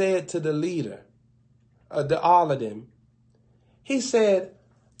the leader, all of them, he said,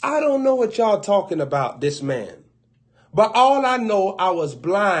 I don't know what y'all talking about, this man. But all I know, I was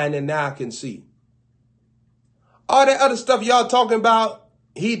blind and now I can see. All that other stuff y'all talking about,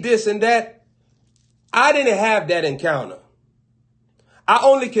 he this and that, I didn't have that encounter. I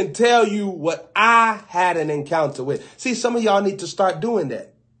only can tell you what I had an encounter with. See, some of y'all need to start doing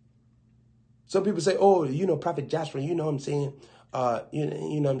that. Some people say, oh, you know, Prophet Jasper, you know what I'm saying? You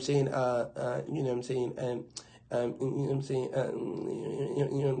know what I'm saying? You know what I'm saying? You know what I'm saying? You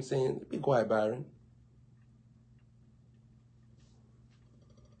know what I'm saying? Be quiet, Byron.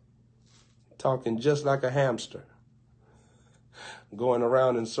 Talking just like a hamster. Going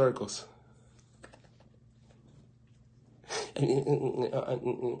around in circles. I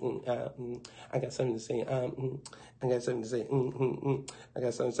got something to say. I got something to say. I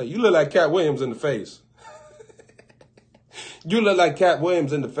got something to say. You look like Cat Williams in the face. You look like Cat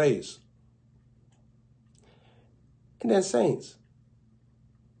Williams in the face. And then, saints,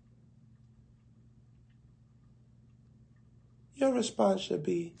 your response should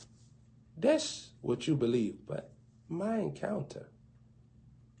be, that's what you believe, but my encounter,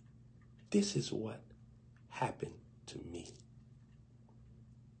 this is what happened to me.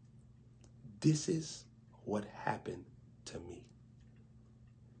 This is what happened to me.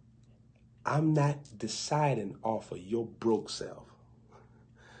 I'm not deciding off of your broke self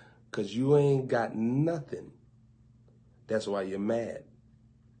because you ain't got nothing. That's why you're mad.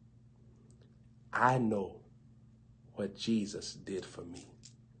 I know what Jesus did for me.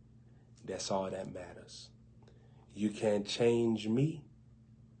 That's all that matters. You can't change me.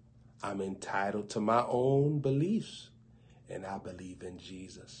 I'm entitled to my own beliefs, and I believe in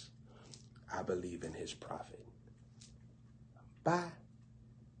Jesus. I believe in his prophet. Bye.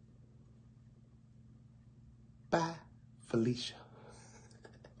 Bye, Felicia.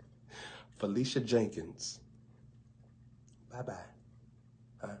 Felicia Jenkins. Bye-bye.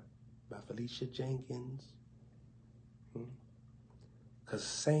 Bye, Felicia Jenkins. Because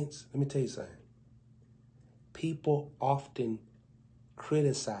saints, let me tell you something. People often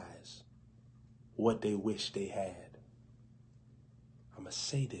criticize what they wish they had. I'm going to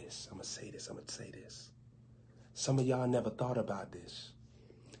say this. I'm going to say this. I'm going to say this. Some of y'all never thought about this.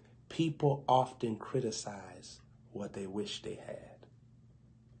 People often criticize what they wish they had.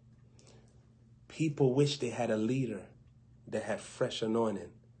 People wish they had a leader that had fresh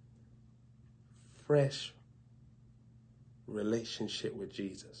anointing, fresh relationship with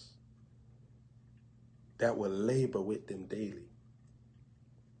Jesus, that will labor with them daily.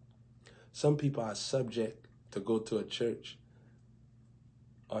 Some people are subject to go to a church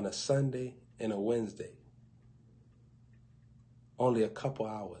on a Sunday and a Wednesday, only a couple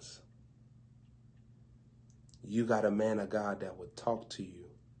hours. You got a man of God that would talk to you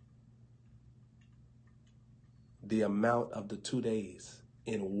the amount of the 2 days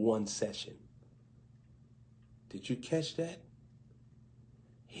in one session. Did you catch that?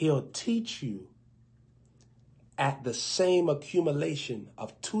 He'll teach you at the same accumulation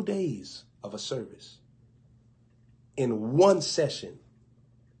of 2 days of a service in one session,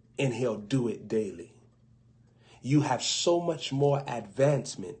 and he'll do it daily. You have so much more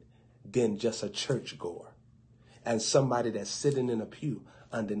advancement than just a churchgoer and somebody that's sitting in a pew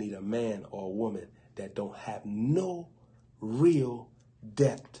underneath a man or a woman that don't have no real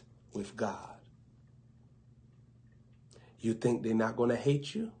depth with God. You think they're not going to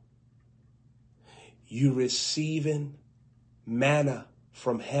hate you? You're receiving manna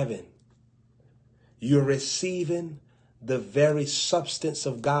from heaven. You're receiving the very substance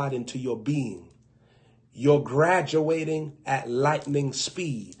of God into your being. You're graduating at lightning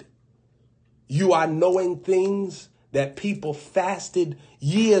speed. You are knowing things that people fasted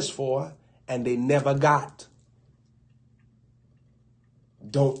years for and they never got.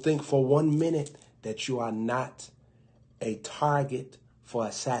 Don't think for 1 minute that you are not a target for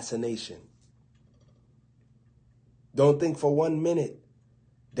assassination. Don't think for 1 minute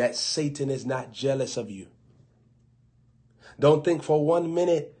that Satan is not jealous of you. Don't think for 1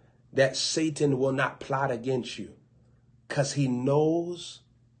 minute that Satan will not plot against you, because he knows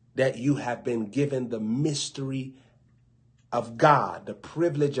that you have been given the mystery of God, the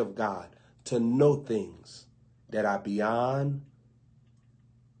privilege of God, to know things that are beyond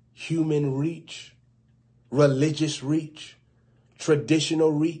human reach, religious reach,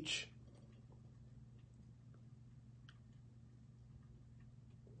 traditional reach.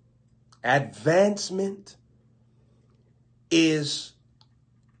 Advancement is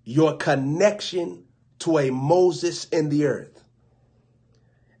your connection to a Moses in the earth.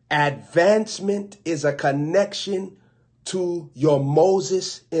 Advancement is a connection to your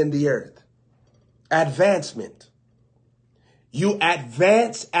Moses in the earth. Advancement. You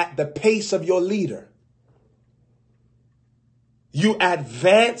advance at the pace of your leader. You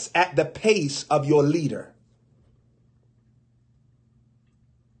advance at the pace of your leader.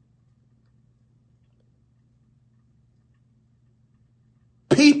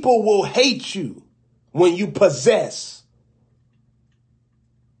 People will hate you when you possess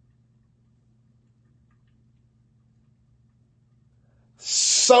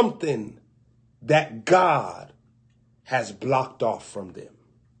something that God has blocked off from them.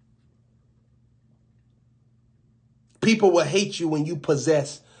 People will hate you when you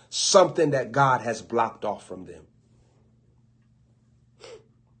possess something that God has blocked off from them.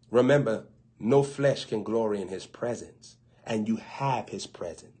 Remember, no flesh can glory in his presence, and you have his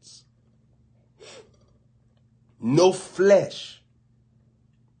presence. No flesh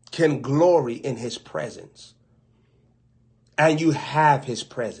can glory in his presence, and you have his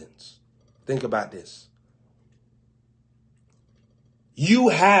presence. Think about this. You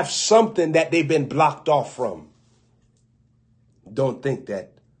have something that they've been blocked off from. Don't think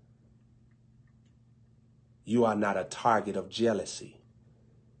that you are not a target of jealousy.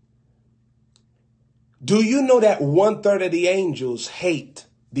 Do you know that 1/3 of the angels hate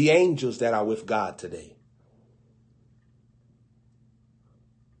the angels that are with God today?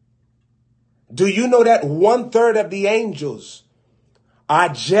 Do you know that 1/3 of the angels are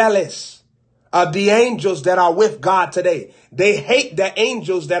jealous of the angels that are with God today? They hate the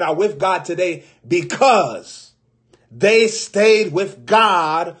angels that are with God today because they stayed with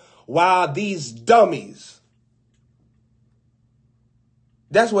God while these dummies.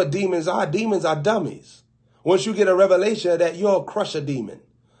 That's what demons are. Demons are dummies. Once you get a revelation of that, you'll crush a demon.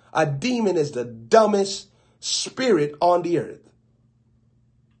 A demon is the dumbest spirit on the earth.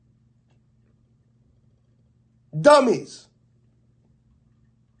 Dummies.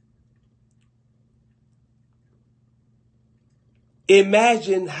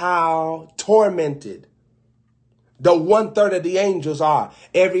 Imagine how tormented the 1/3 of the angels are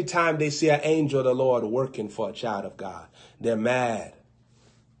every time they see an angel of the Lord working for a child of God. They're mad.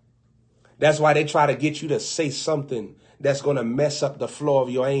 That's why they try to get you to say something that's going to mess up the flow of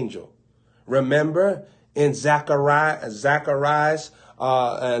your angel. Remember in Zacharias,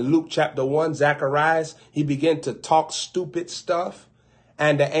 Luke chapter 1, Zacharias, he began to talk stupid stuff.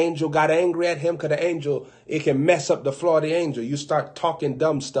 And the angel got angry at him because the angel, it can mess up the flow of the angel. You start talking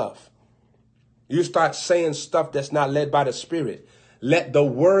dumb stuff. You start saying stuff that's not led by the Spirit. Let the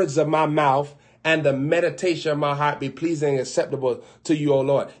words of my mouth and the meditation of my heart be pleasing and acceptable to you, O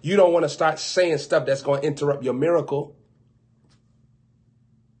Lord. You don't want to start saying stuff that's going to interrupt your miracle.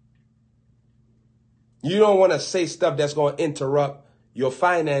 You don't want to say stuff that's going to interrupt your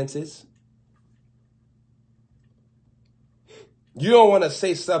finances. You don't want to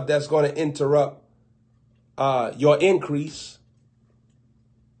say stuff that's going to interrupt your increase.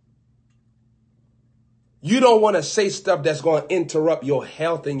 You don't want to say stuff that's going to interrupt your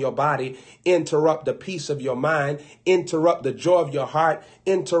health in your body, interrupt the peace of your mind, interrupt the joy of your heart,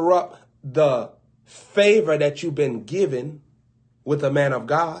 interrupt the favor that you've been given with a man of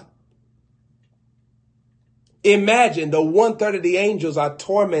God. Imagine the 1/3 of the angels are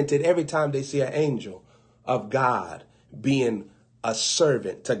tormented every time they see an angel of God being a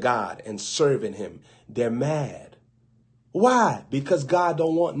servant to God and serving him. They're mad. Why? Because God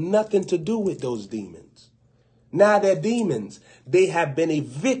don't want nothing to do with those demons. Now they're demons. They have been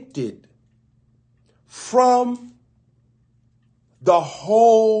evicted from the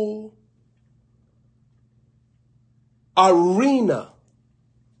whole arena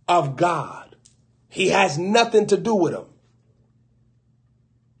of God. He has nothing to do with them.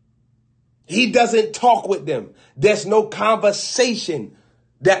 He doesn't talk with them. There's no conversation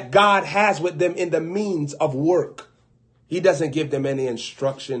that God has with them in the means of work. He doesn't give them any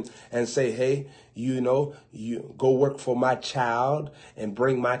instruction and say, hey, you go work for my child and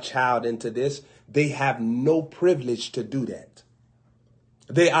bring my child into this. They have no privilege to do that.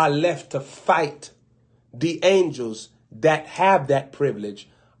 They are left to fight the angels that have that privilege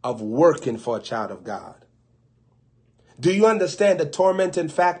of working for a child of God. Do you understand the tormenting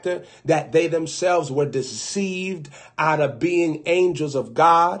factor that they themselves were deceived out of being angels of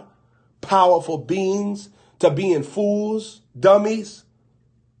God, powerful beings, to being fools, dummies,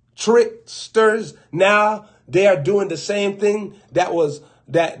 tricksters? Now they are doing the same thing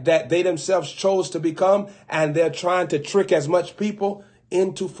that they themselves chose to become, and they're trying to trick as much people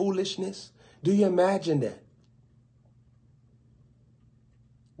into foolishness. Do you imagine that?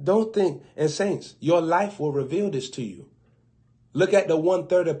 Don't think, and saints, your life will reveal this to you. Look at the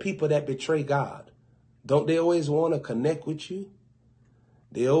 1/3 of people that betray God. Don't they always want to connect with you?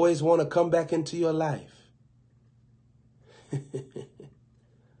 They always want to come back into your life.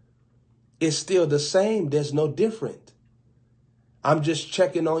 It's still the same. There's no different. I'm just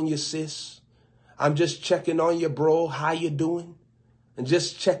checking on you, sis. I'm just checking on you, bro. How you doing? And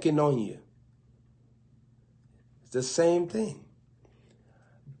just checking on you. It's the same thing.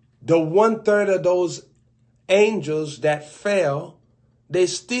 The 1/3 of those angels that fell, they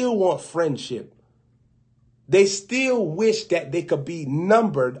still want friendship. They still wish that they could be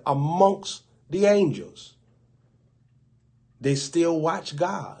numbered amongst the angels. They still watch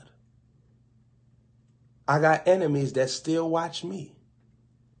God. I got enemies that still watch me.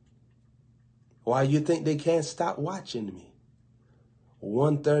 Why you think they can't stop watching me?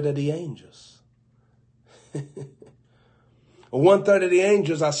 1/3 of the angels. 1/3 of the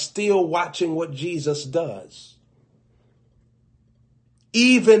angels are still watching what Jesus does.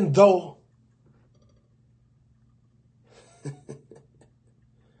 Even though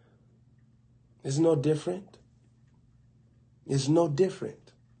it's no different. It's no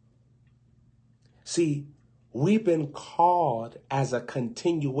different. See, we've been called as a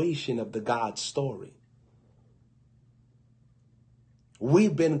continuation of the God story.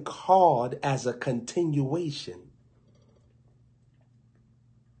 We've been called as a continuation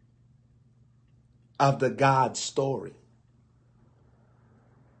of the God story.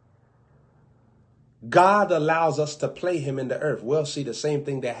 God allows us to play him in the earth. We'll see the same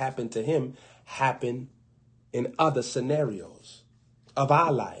thing that happened to him happen in other scenarios of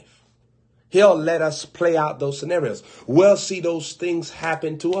our life. He'll let us play out those scenarios. We'll see those things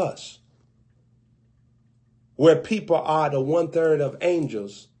happen to us. Where people are the 1/3 of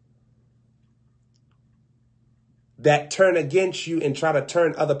angels that turn against you and try to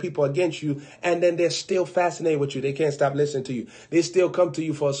turn other people against you, and then they're still fascinated with you. They can't stop listening to you. They still come to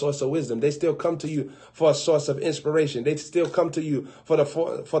you for a source of wisdom. They still come to you for a source of inspiration. They still come to you for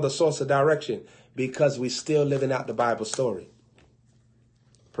the source of direction, because we're still living out the Bible story.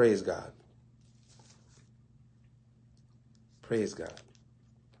 Praise God. Praise God.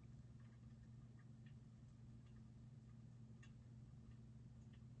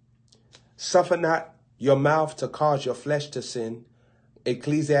 Suffer not your mouth to cause your flesh to sin.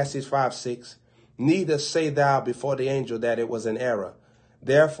 Ecclesiastes 5:6. Neither say thou before the angel that it was an error.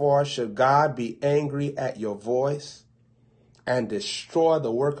 Therefore should God be angry at your voice and destroy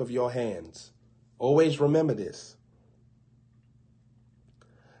the work of your hands. Always remember this.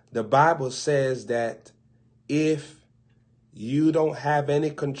 The Bible says that if you don't have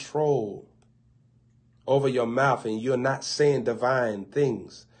any control over your mouth and you're not saying divine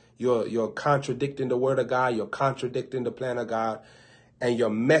things, you're contradicting the word of God, you're contradicting the plan of God, and you're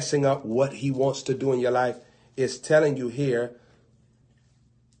messing up what he wants to do in your life, it's telling you here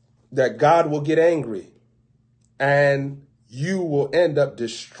that God will get angry and you will end up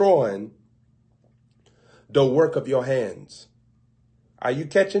destroying the work of your hands. Are you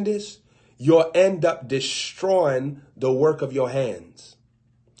catching this? You'll end up destroying the work of your hands.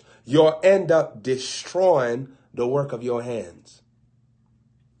 You'll end up destroying the work of your hands.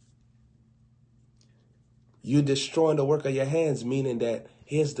 You destroying the work of your hands, meaning that,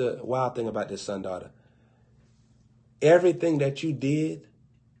 here's the wild thing about this, son, daughter. Everything that you did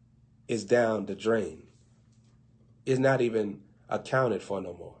is down the drain. It's not even accounted for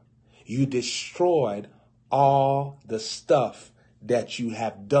no more. You destroyed all the stuff that you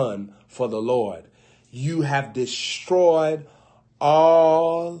have done for the Lord. You have destroyed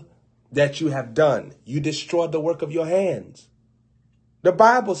all that you have done. You destroyed the work of your hands. The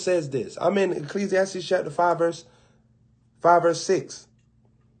Bible says this. I'm in Ecclesiastes chapter 5, verse 6.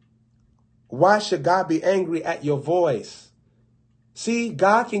 Why should God be angry at your voice? See,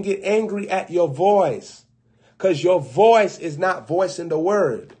 God can get angry at your voice because your voice is not voicing the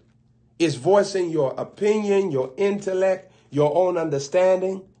word. It's voicing your opinion, your intellect, your own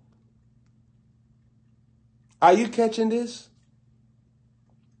understanding. Are you catching this?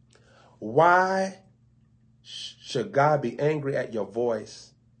 Why should God be angry at your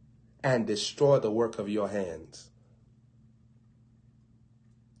voice and destroy the work of your hands?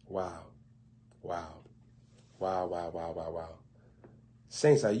 Wow. Wow. Wow, wow, wow, wow, wow.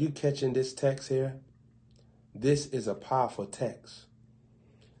 Saints, are you catching this text here? This is a powerful text.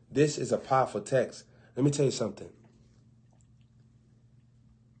 This is a powerful text. Let me tell you something.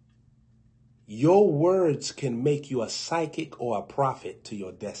 Your words can make you a psychic or a prophet to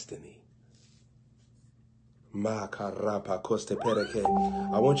your destiny. I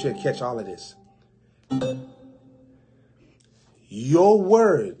want you to catch all of this. Your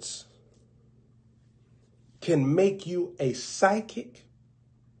words can make you a psychic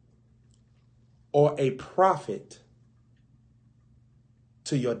or a prophet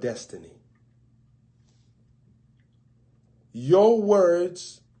to your destiny. Your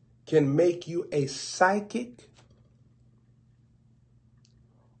words can make you a psychic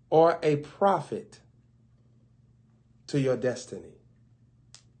or a prophet to your destiny.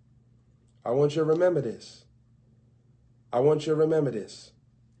 I want you to remember this. I want you to remember this.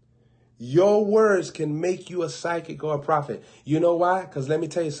 Your words can make you a psychic or a prophet. You know why? Because let me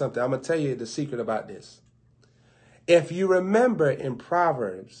tell you something. I'm going to tell you the secret about this. If you remember in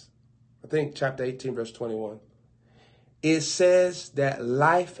Proverbs, I think chapter 18, verse 21, it says that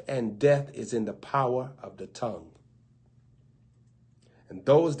life and death is in the power of the tongue. And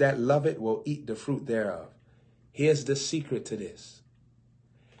those that love it will eat the fruit thereof. Here's the secret to this.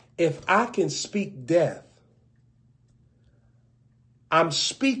 If I can speak death, I'm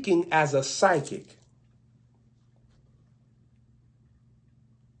speaking as a psychic.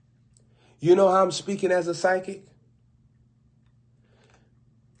 You know how I'm speaking as a psychic?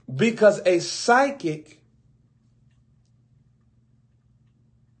 Because a psychic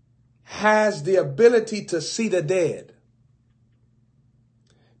has the ability to see the dead.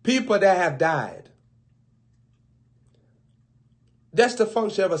 People that have died. That's the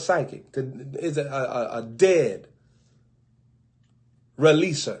function of a psychic. Is a dead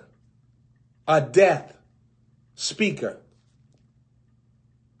releaser, a death speaker.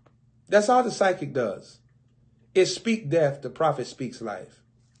 That's all the psychic does. It speaks death, the prophet speaks life.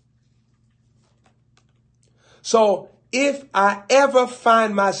 So if I ever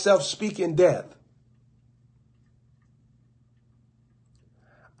find myself speaking death,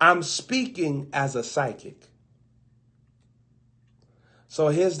 I'm speaking as a psychic. So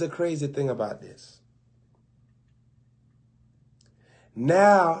here's the crazy thing about this.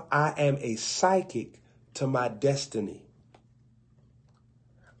 Now I am a psychic to my destiny.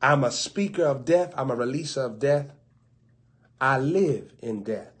 I'm a speaker of death. I'm a releaser of death. I live in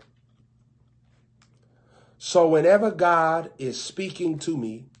death. So whenever God is speaking to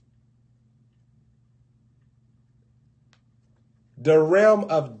me, the realm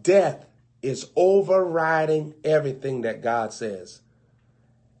of death is overriding everything that God says.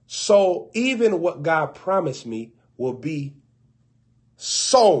 So even what God promised me will be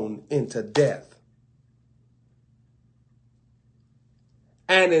sown into death.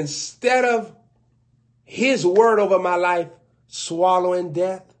 And instead of his word over my life swallowing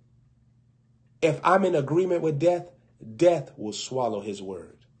death, if I'm in agreement with death, death will swallow his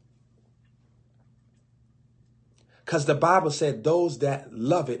word. Because the Bible said those that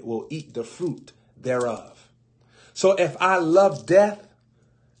love it will eat the fruit thereof. So if I love death,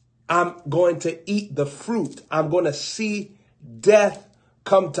 I'm going to eat the fruit. I'm going to see death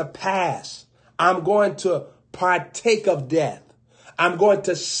come to pass. I'm going to partake of death. I'm going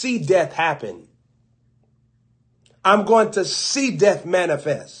to see death happen. I'm going to see death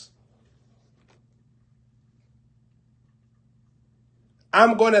manifest.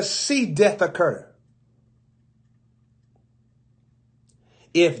 I'm going to see death occur.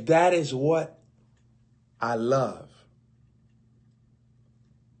 If that is what I love.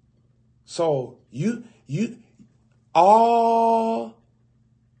 So you all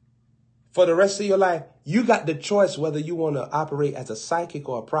for the rest of your life, you got the choice whether you want to operate as a psychic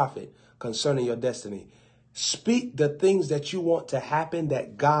or a prophet concerning your destiny. Speak the things that you want to happen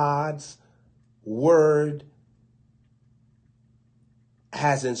that God's word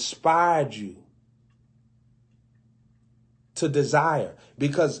has inspired you to desire,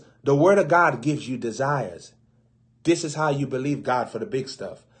 because the word of God gives you desires. This is how you believe God for the big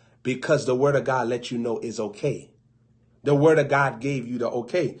stuff, because the word of God lets you know it's okay. The word of God gave you the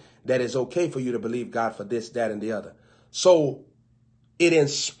okay, that it's okay for you to believe God for this, that, and the other. So it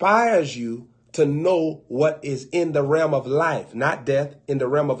inspires you to know what is in the realm of life, not death, in the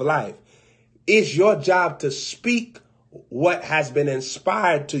realm of life. It's your job to speak what has been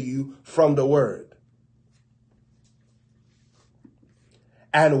inspired to you from the word.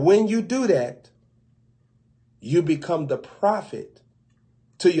 And when you do that, you become the prophet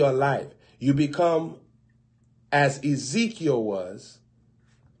to your life. You become as Ezekiel was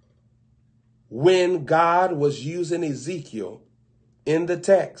when God was using Ezekiel in the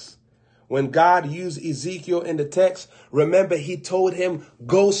text. When God used Ezekiel in the text, remember he told him,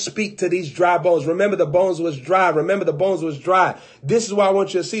 go speak to these dry bones. Remember the bones was dry. Remember the bones was dry. This is what I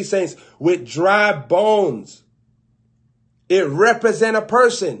want you to see, saints, with dry bones. It represents a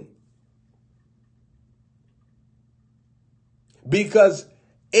person. Because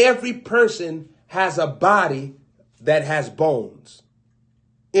every person has a body that has bones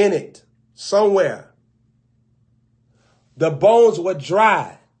in it somewhere. The bones were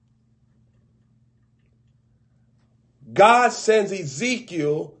dry. God sends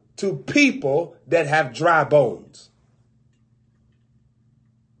Ezekiel to people that have dry bones.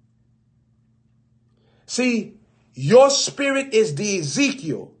 See, your spirit is the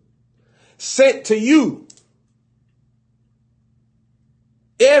Ezekiel sent to you.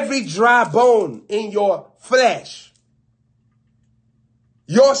 Every dry bone in your flesh,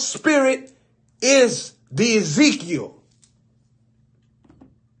 your spirit is the Ezekiel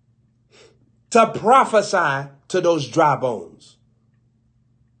to prophesy to those dry bones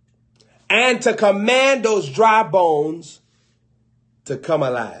and to command those dry bones to come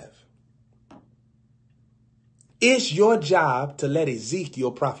alive. It's your job to let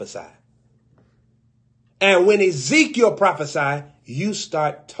Ezekiel prophesy. And when Ezekiel prophesy, you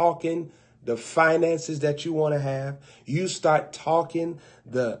start talking the finances that you want to have. You start talking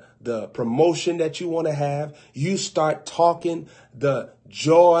the promotion that you want to have. You start talking the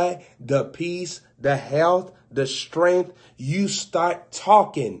joy, the peace, the health, the strength. You start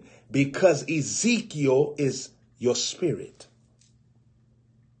talking because Ezekiel is your spirit.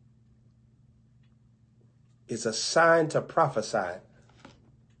 It's a sign to prophesy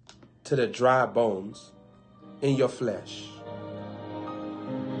to the dry bones in your flesh.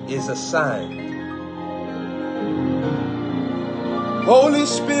 Is a sign. Holy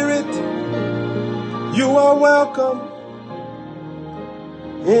Spirit, you are welcome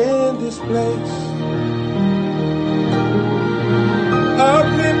in this place.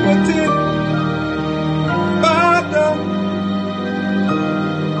 Omnipotent Father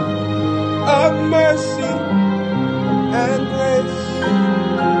of mercy and grace,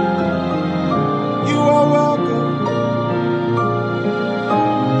 you are welcome.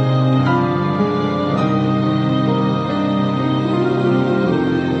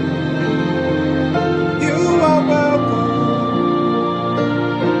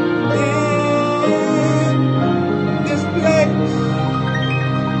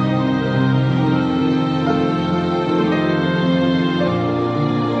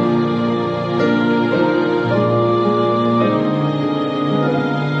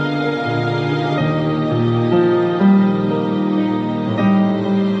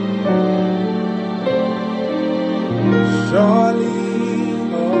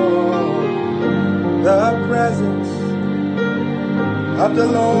 Of the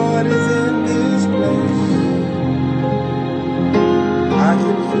Lord is in this place. I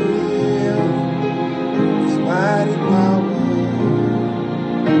can feel His mighty power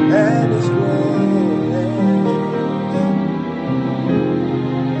and His grace.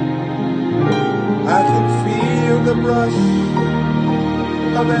 I can feel the brush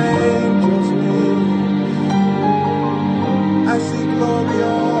of angels' wings. I see glory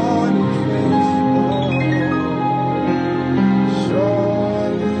on His face.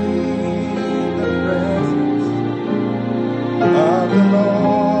 Of the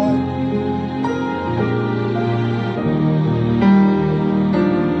Lord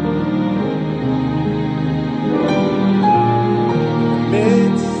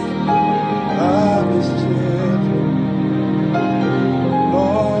midst of His children,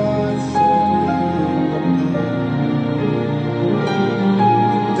 Lord send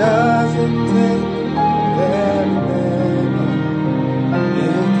doesn't take very many.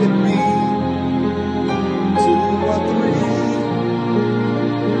 It can be 2 or 3.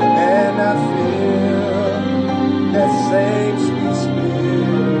 And I feel that same sweet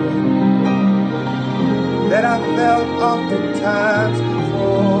spirit that I felt oftentimes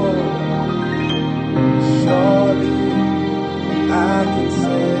before. Surely I can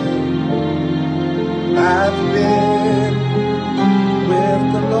say I've been with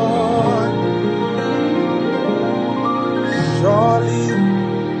the Lord. Surely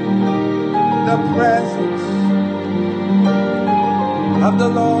the presence of the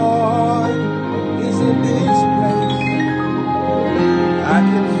Lord is in this place. I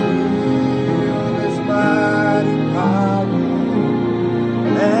can feel His mighty power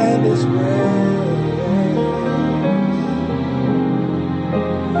and His grace.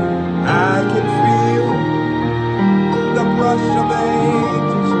 I can feel the brush of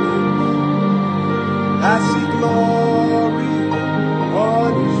angels' wings. I see glory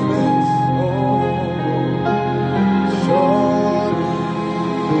on His face. Oh, sure.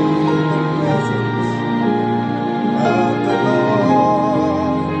 Of the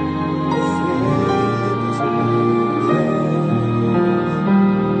Lord is in His place.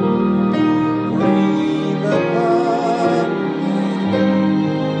 Breathe upon me,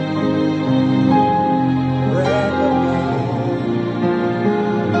 breath of God.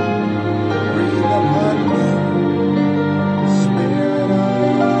 Breathe upon me.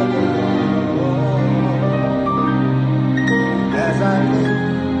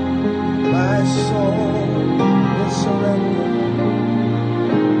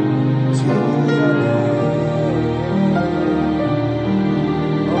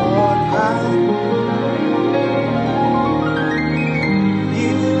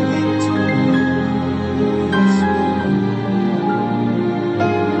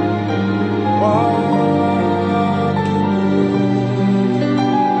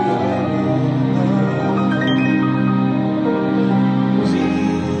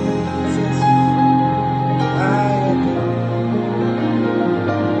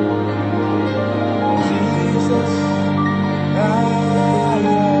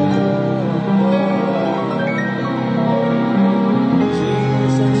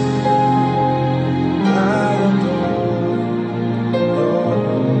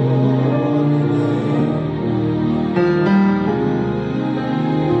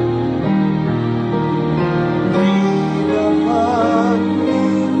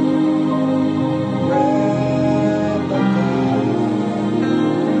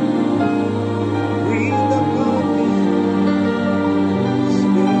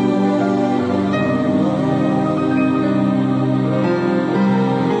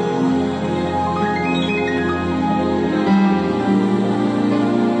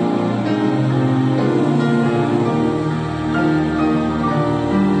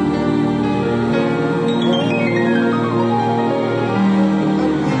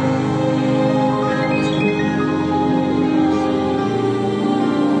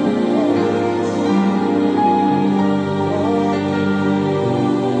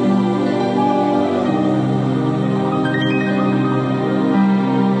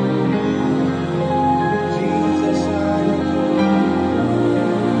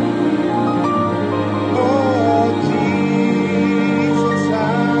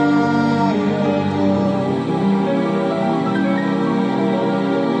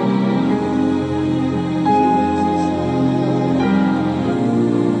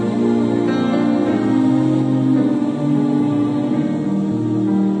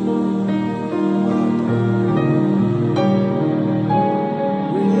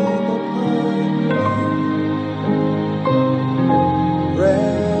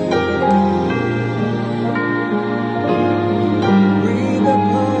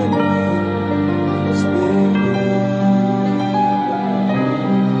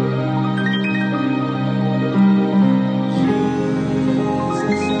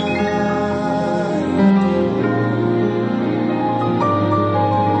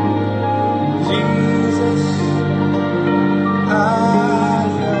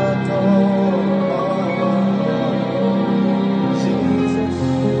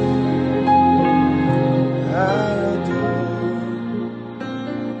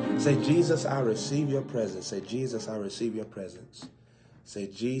 Say, Jesus, I receive your presence. Say, Jesus, I receive your presence. Say,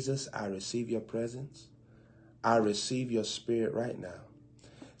 Jesus, I receive your presence. I receive your spirit right now.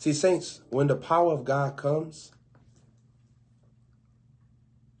 See, saints, when the power of God comes,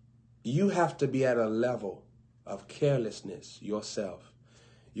 you have to be at a level of carelessness yourself.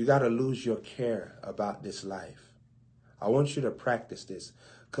 You got to lose your care about this life. I want you to practice this,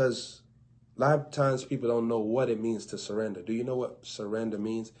 because a lot of times people don't know what it means to surrender. Do you know what surrender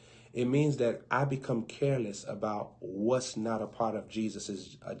means? It means that I become careless about what's not a part of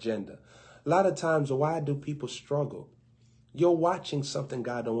Jesus' agenda. A lot of times, why do people struggle? You're watching something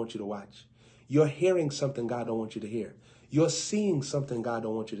God don't want you to watch. You're hearing something God don't want you to hear. You're seeing something God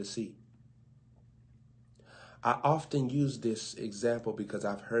don't want you to see. I often use this example because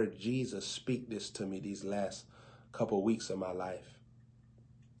I've heard Jesus speak this to me these last couple of weeks of my life.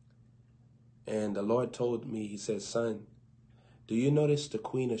 And the Lord told me, he said, son, do you notice the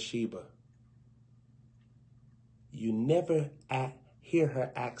Queen of Sheba? You never hear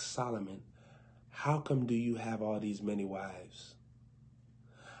her ask Solomon, how come do you have all these many wives?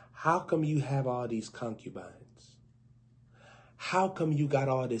 How come you have all these concubines? How come you got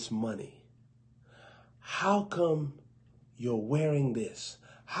all this money? How come you're wearing this?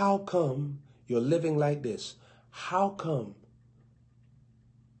 How come you're living like this? How come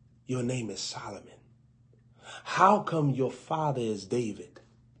your name is Solomon? How come your father is David?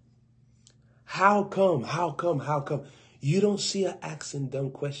 How come? You don't see her asking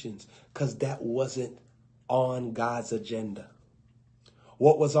dumb questions because that wasn't on God's agenda.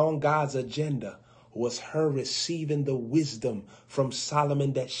 What was on God's agenda was her receiving the wisdom from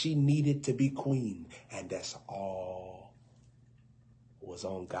Solomon that she needed to be queen. And that's all was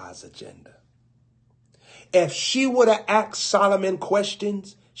on God's agenda. If she would have asked Solomon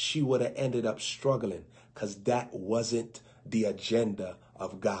questions, she would have ended up struggling, because that wasn't the agenda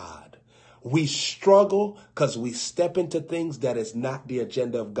of God. We struggle because we step into things that is not the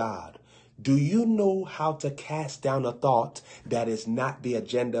agenda of God. Do you know how to cast down a thought that is not the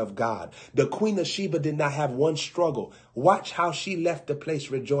agenda of God? The Queen of Sheba did not have one struggle. Watch how she left the place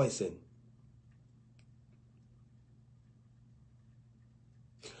rejoicing.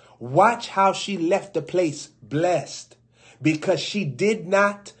 Watch how she left the place blessed, because she did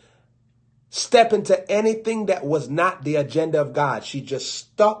not step into anything that was not the agenda of God. She just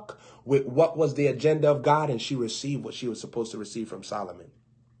stuck with what was the agenda of God, and she received what she was supposed to receive from Solomon.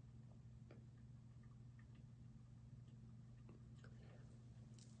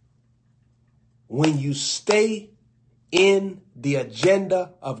 When you stay in the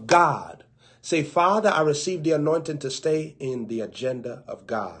agenda of God, say, Father, I receive the anointing to stay in the agenda of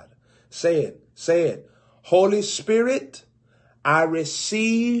God. Say it. Say it. Holy Spirit, I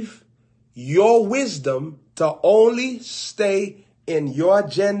receive your wisdom to only stay in your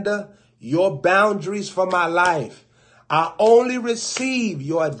agenda, your boundaries for my life. I only receive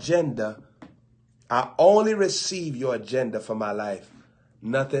your agenda. I only receive your agenda for my life.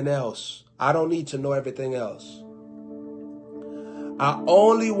 Nothing else. I don't need to know everything else. I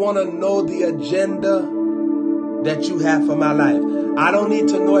only want to know the agenda that you have for my life. I don't need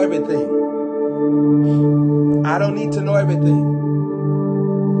to know everything. I don't need to know everything.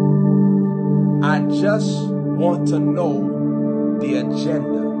 I just want to know the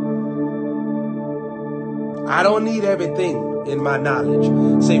agenda. I don't need everything in my knowledge.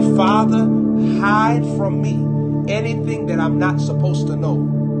 Say, Father, hide from me anything that I'm not supposed to know.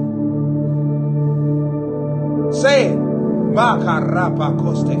 Say it. Makarapa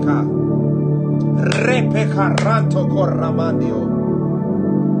kosteka. Repekaranto koramandio.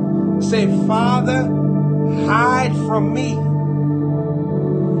 Say, Father, hide from me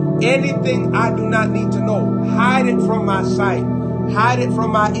anything I do not need to know. Hide it from my sight. Hide it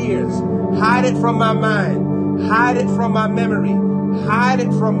from my ears. Hide it from my mind. Hide it from my memory. Hide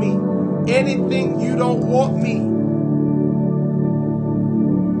it from me. Anything you don't want me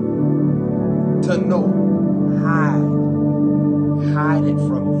to know. Hide it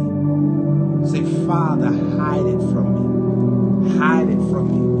from me. Say, Father, hide it from me. Hide it from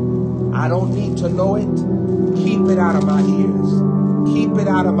me. I don't need to know it. Keep it out of my ears. Keep it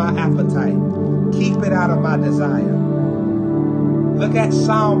out of my appetite. Keep it out of my desire. Look at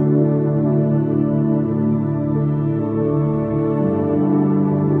Psalm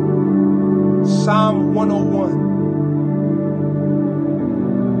 101.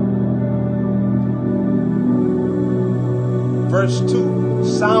 Verse 2,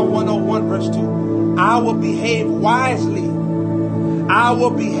 Psalm 101, verse 2. I will behave wisely. I will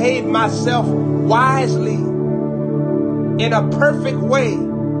behave myself wisely in a perfect way.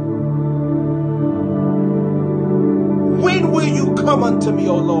 When will you come unto me,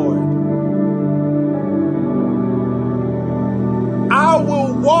 O Lord? I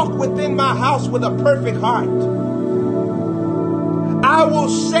will walk within my house with a perfect heart. I will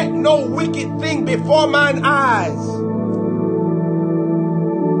set no wicked thing before mine eyes.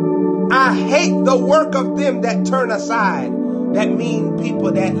 I hate the work of them that turn aside. That mean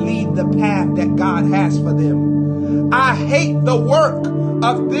people that leave the path that God has for them. I hate the work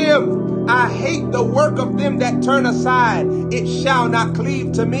of them. I hate the work of them that turn aside. It shall not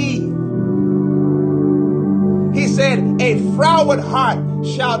cleave to me. He said, a froward heart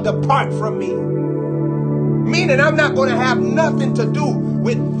shall depart from me. Meaning I'm not going to have nothing to do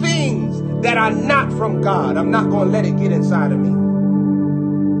with things that are not from God. I'm not going to let it get inside of me.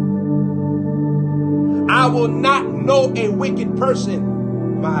 I will not know a wicked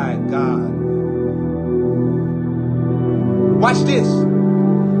person. My God. Watch this.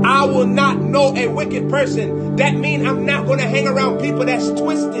 I will not know a wicked person. That means I'm not going to hang around people that's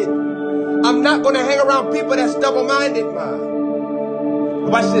twisted. I'm not going to hang around people that's double-minded.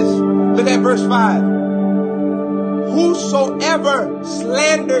 Watch this. Look at verse 5. Whosoever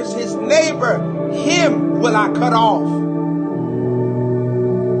slanders his neighbor, him will I cut off.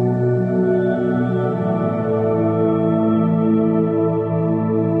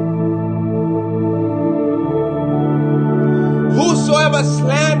 Whosoever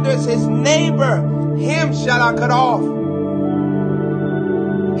slanders his neighbor, him shall I cut off.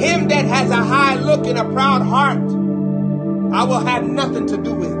 Him that has a high look and a proud heart, I will have nothing to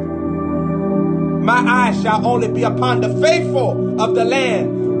do with. My eyes shall only be upon the faithful of the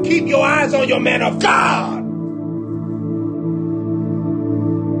land. Keep your eyes on your man of God.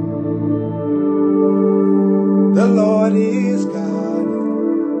 The Lord is God.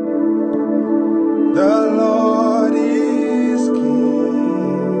 The Lord is King.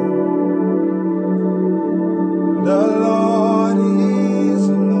 The Lord is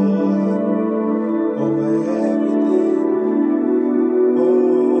Lord over everything.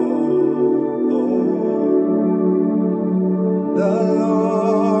 Oh.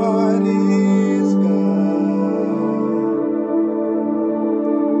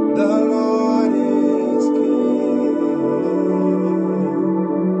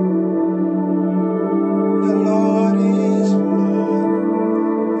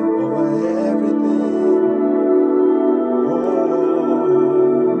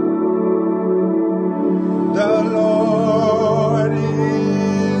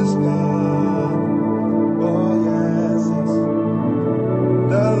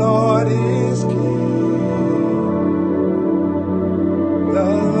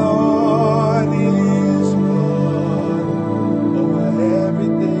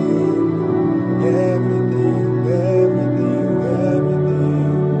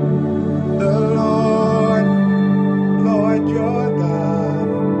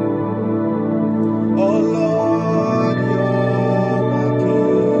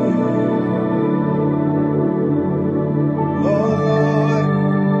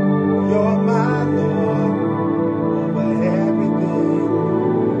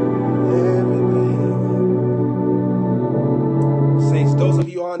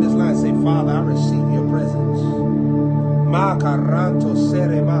 you are on this line, say, Father, I receive your presence. Makaranto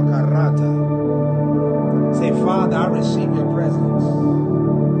sere makarata. Say, Father, I receive your presence.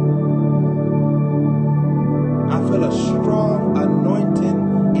 I feel a strong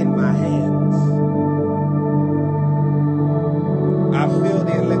anointing in my hands. I feel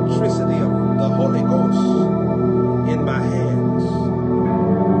the electricity of the Holy Ghost in my hands.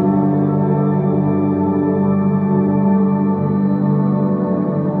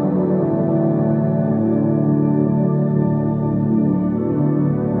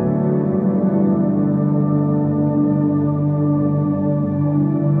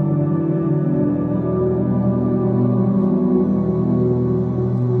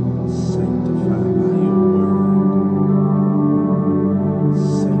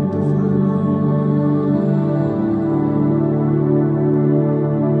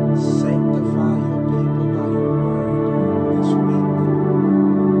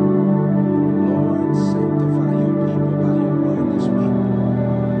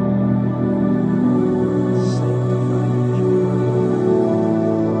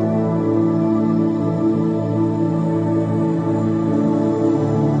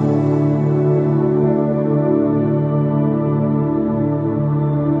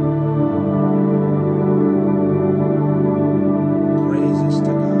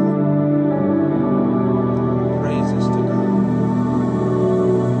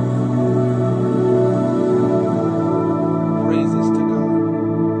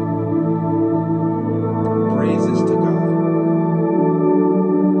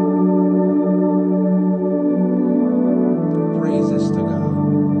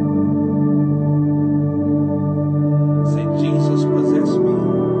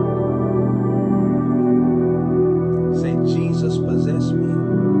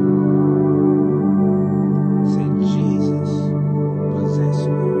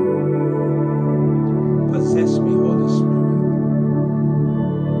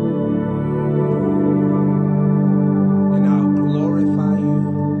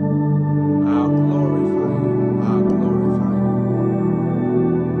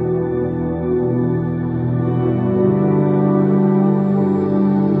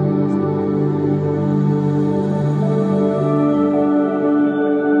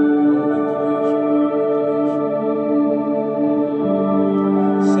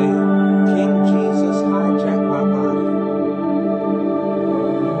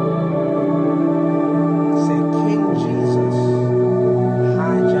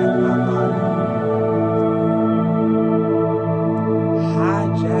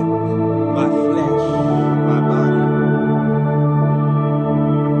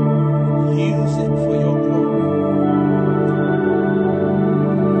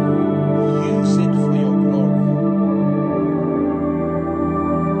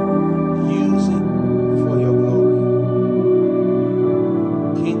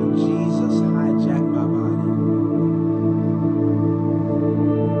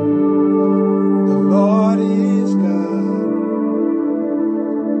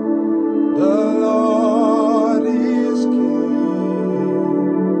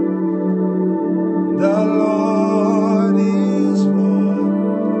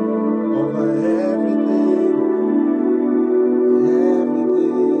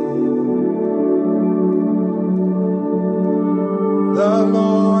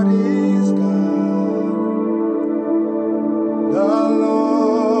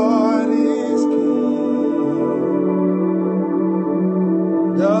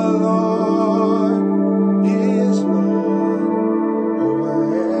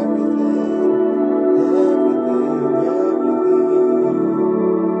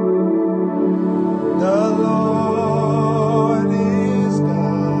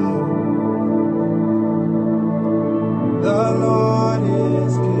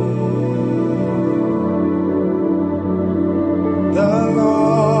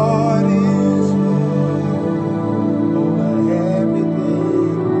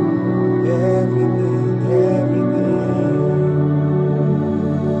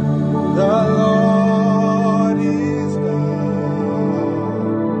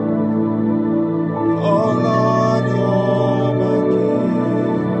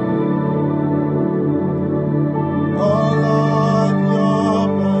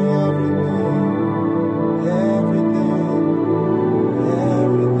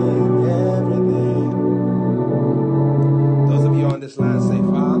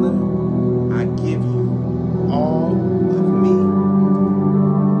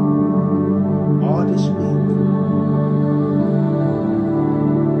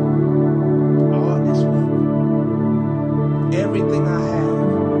 Everything I have,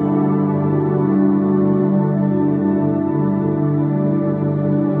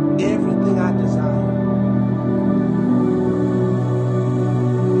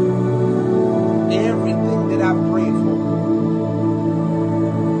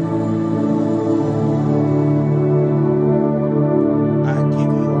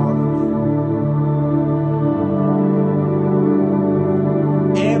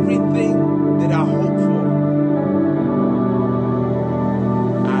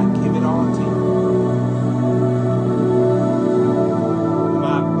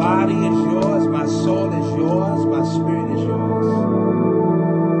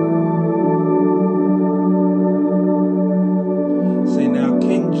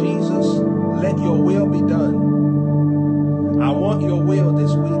 your will be done. I want your will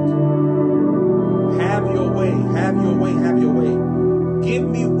this week. Have your way, have your way, have your way. Give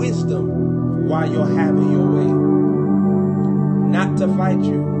me wisdom while you're having your way. Not to fight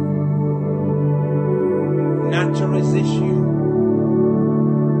you, not to resist you,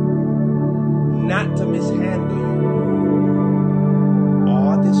 not to mishandle you.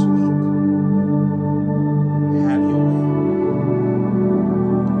 All this week, have your way.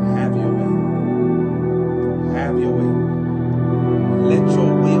 Have your way. Have your way. Let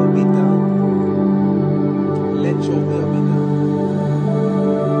your will be done. Let your will be done.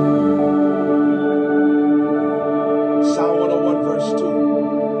 Psalm 101 verse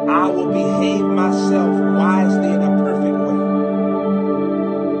 2. I will behave myself wisely in a perfect way.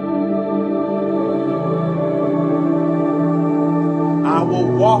 I will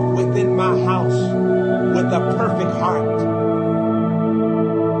walk within my house with a perfect heart.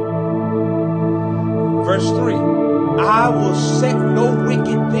 Verse 3. I will set no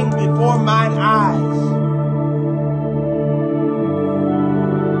wicked thing before mine eyes.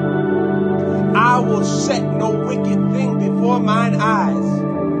 I will set no wicked thing before mine eyes.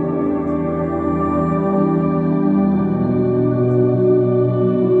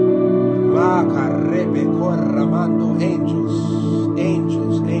 Angels,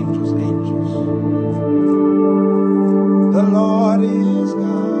 angels, angels, angels. The Lord is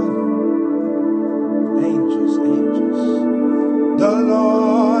God. Angels, angels. The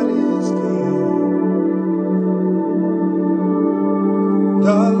Lord is King.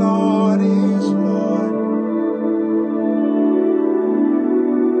 The Lord is Lord.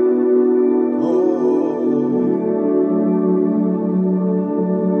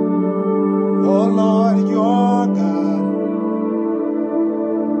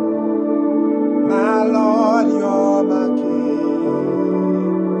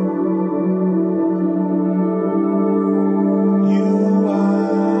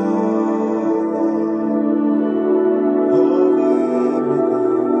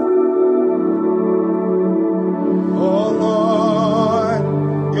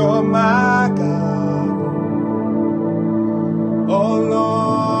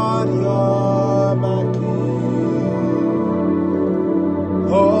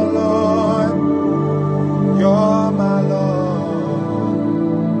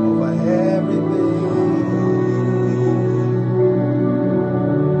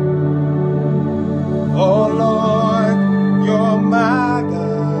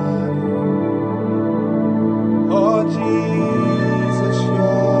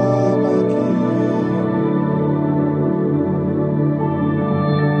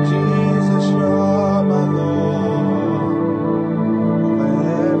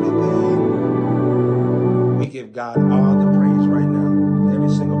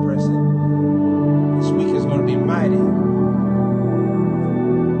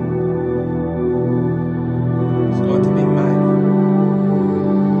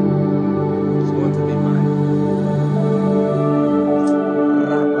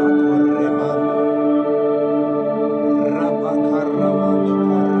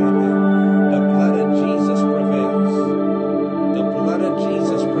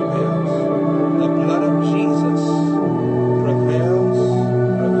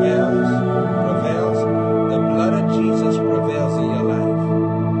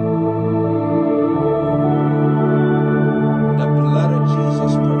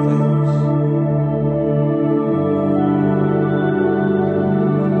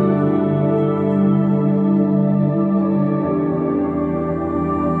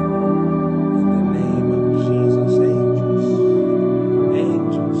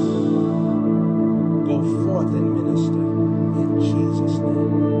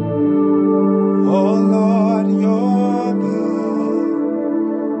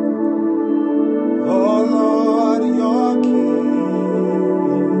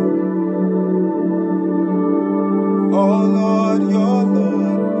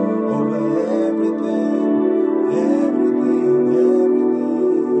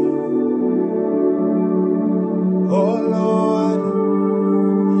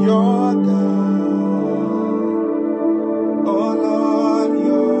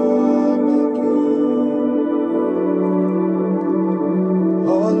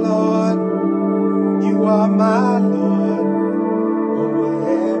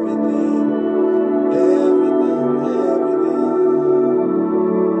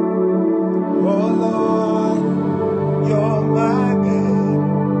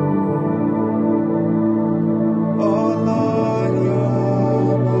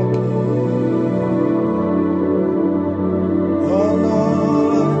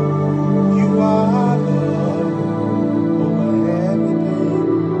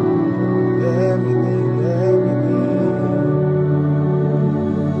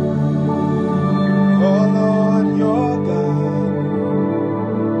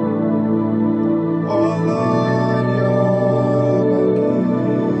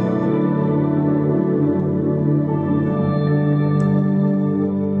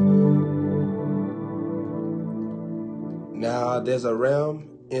 There's a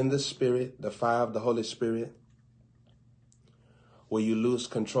realm in the Spirit, the fire of the Holy Spirit, where you lose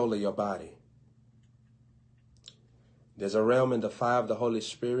control of your body. There's a realm in the fire of the Holy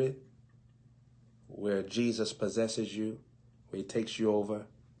Spirit where Jesus possesses you, where he takes you over.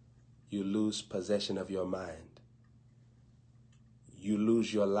 You lose possession of your mind. You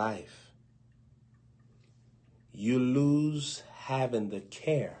lose your life. You lose having the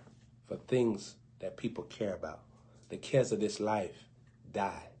care for things that people care about. The cares of this life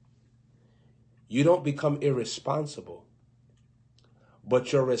die. You don't become irresponsible,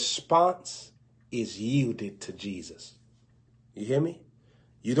 but your response is yielded to Jesus. You hear me?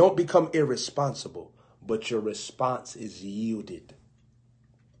 You don't become irresponsible, but your response is yielded.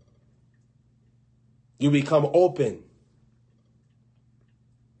 You become open.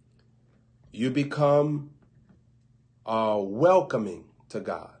 You become welcoming to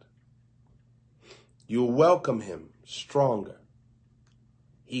God. You welcome him stronger.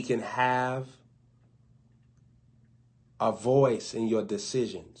 He can have a voice in your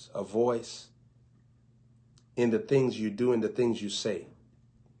decisions, a voice in the things you do and the things you say.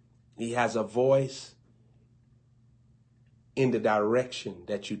 He has a voice in the direction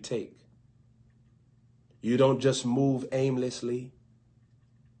that you take. You don't just move aimlessly.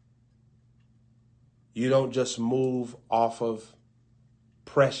 You don't just move off of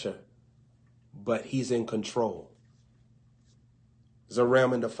pressure, but he's in control. There's a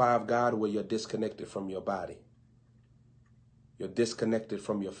realm in the fire of God where you're disconnected from your body. You're disconnected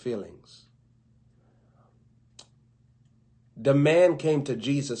from your feelings. The man came to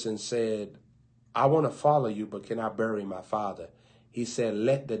Jesus and said, I want to follow you, but can I bury my father? He said,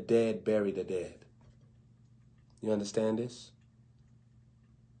 let the dead bury the dead. You understand this?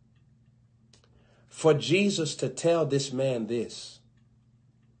 For Jesus to tell this man this,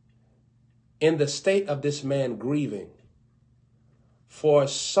 in the state of this man grieving, for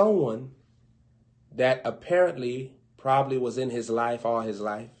someone that apparently probably was in his life all his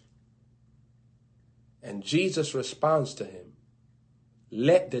life, and Jesus responds to him,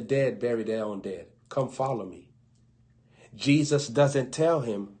 let the dead bury their own dead. Come follow me. Jesus doesn't tell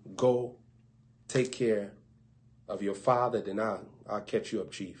him, go take care of your father, then I'll catch you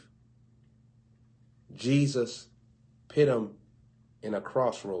up, chief. Jesus put him in a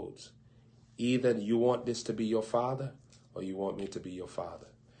crossroads. Either you want this to be your father or you want me to be your father.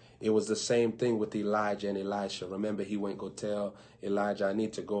 It was the same thing with Elijah and Elisha. Remember, he went go tell Elijah, I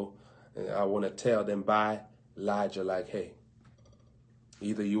need to go. And I want to tell them by Elijah, like, hey,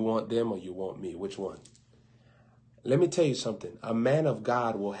 either you want them or you want me. Which one? Let me tell you something. A man of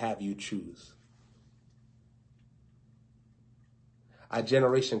God will have you choose. Our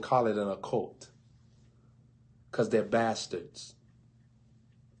generation call it an occult because they're bastards.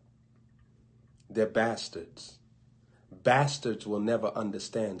 They're bastards. Bastards will never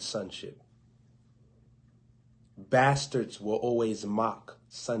understand sonship. Bastards will always mock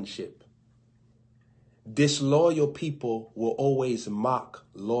sonship. Disloyal people will always mock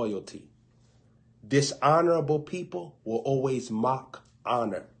loyalty. Dishonorable people will always mock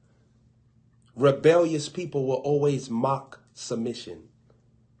honor. Rebellious people will always mock submission.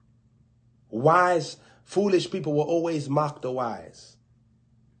 Foolish people will always mock the wise.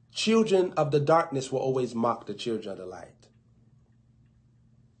 Children of the darkness will always mock the children of the light.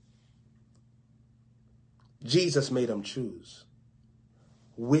 Jesus made them choose.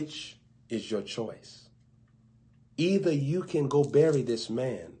 Which is your choice? Either you can go bury this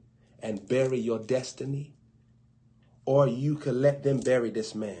man and bury your destiny, or you can let them bury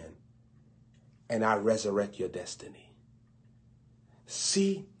this man and I resurrect your destiny.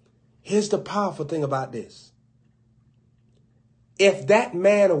 See, here's the powerful thing about this. If that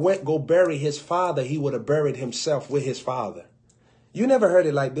man went go bury his father, he would have buried himself with his father. You never heard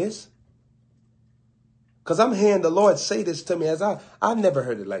it like this. Because I'm hearing the Lord say this to me as I've never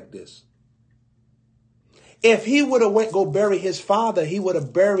heard it like this. If he would have went go bury his father, he would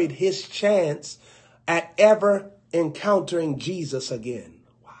have buried his chance at ever encountering Jesus again.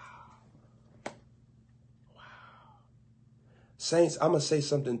 Wow. Saints, I'm going to say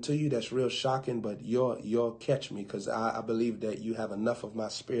something to you that's real shocking, but you'll catch me because I believe that you have enough of my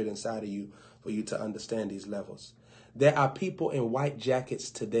spirit inside of you for you to understand these levels. There are people in white jackets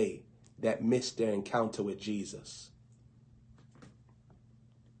today that missed their encounter with Jesus.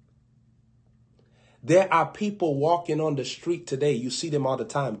 There are people walking on the street today, you see them all the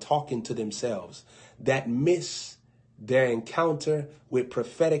time talking to themselves, that miss their encounter with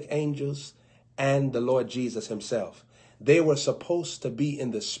prophetic angels and the Lord Jesus himself. They were supposed to be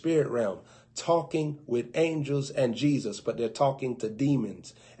in the spirit realm talking with angels and Jesus, but they're talking to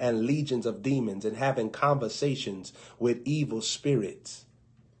demons and legions of demons and having conversations with evil spirits.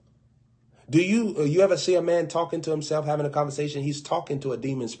 Do you ever see a man talking to himself, having a conversation? He's talking to a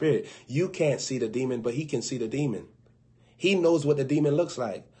demon spirit. You can't see the demon, but he can see the demon. He knows what the demon looks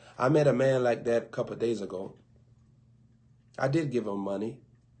like. I met a man like that a couple of days ago. I did give him money.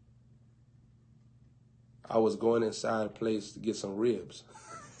 I was going inside a place to get some ribs.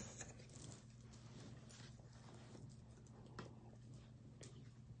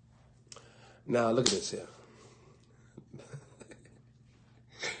 Now, look at this here.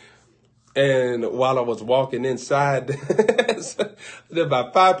 And while I was walking inside, there were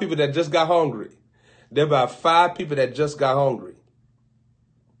about 5 people that just got hungry. There were about 5 people that just got hungry.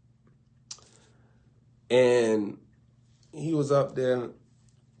 And he was up there.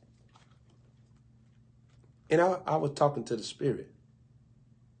 And I was talking to the spirit.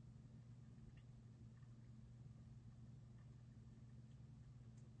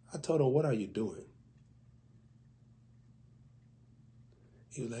 I told him, what are you doing?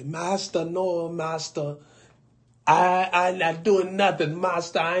 He was like, Master, no, Master. I'm not doing nothing,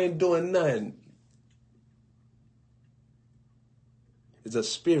 Master. I ain't doing nothing. It's a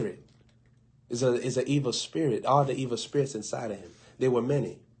spirit. It's an evil spirit. All the evil spirits inside of him. There were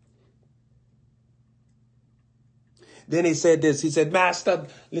many. Then he said this. He said, Master,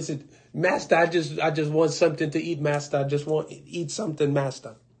 listen, Master, I just want something to eat, Master. I just want to eat something,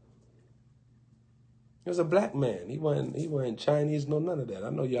 Master. He was a black man. He wasn't Chinese, no none of that. I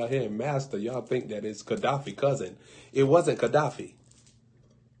know y'all hearing Master. Y'all think that it's Gaddafi's cousin. It wasn't Gaddafi.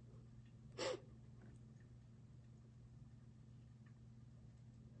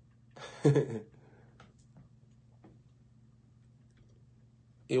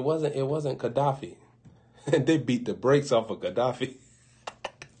 It wasn't Gaddafi. They beat the brakes off of Gaddafi.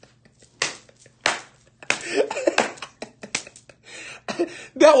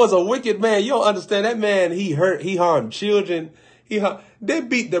 That was a wicked man. You don't understand. That man, he harmed children. They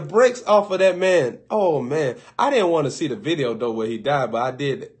beat the brakes off of that man. Oh, man. I didn't want to see the video, though, where he died, but I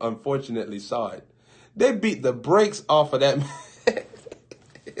did, unfortunately, saw it. They beat the brakes off of that man.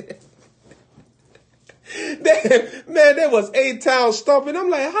 Man, there was A-Town stomping. I'm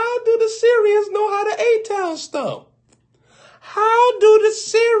like, how do the Syrians know how to A-Town stomp? How do the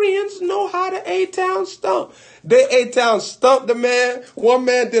Syrians know how to A-Town stomp? They A-Town stumped the man. One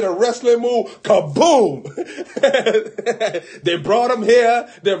man did a wrestling move. Kaboom! They brought him here.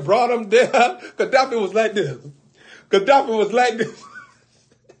 They brought him there. Gaddafi was like this. Gaddafi was like this.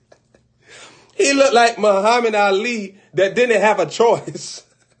 He looked like Muhammad Ali that didn't have a choice.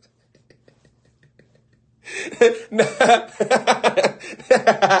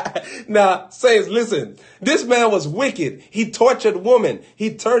 Now, saints, listen. This man was wicked. He tortured women.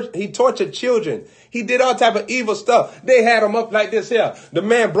 He tortured children. He did all type of evil stuff. They had him up like this here. The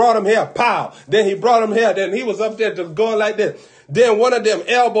man brought him here, pow. Then he brought him here. Then he was up there just going like this. Then one of them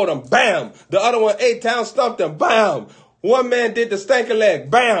elbowed him, bam. The other one, A-Town stumped him, bam. One man did the stanker leg,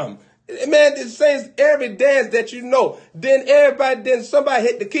 bam. Man, it says every dance that you know. Then somebody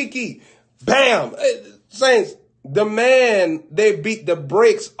hit the kiki, bam. Saints, the man, they beat the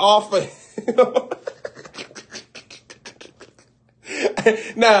brakes off of him.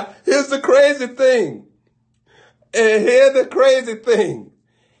 Now, here's the crazy thing. And here's the crazy thing.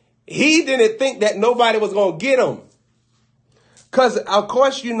 He didn't think that nobody was going to get him. Because, of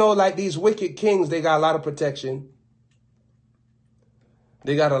course, you know, like these wicked kings, they got a lot of protection.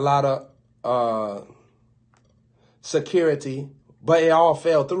 They got a lot of security, but it all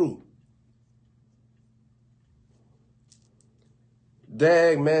fell through.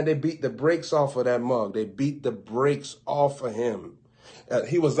 Dang, man, they beat the brakes off of that mug. They beat the brakes off of him.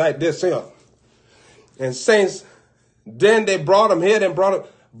 He was like this here. And saints, then they brought him here,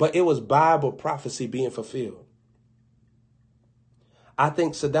 but it was Bible prophecy being fulfilled. I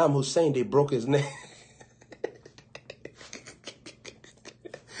think Saddam Hussein, they broke his neck.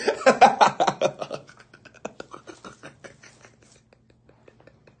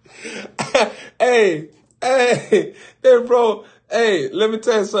 Hey, let me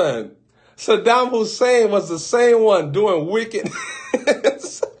tell you something. Saddam Hussein was the same one doing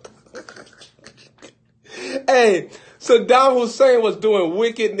wickedness. Hey, Saddam Hussein was doing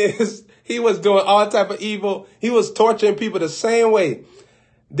wickedness. He was doing all type of evil. He was torturing people the same way.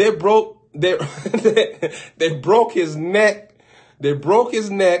 They broke his neck. They broke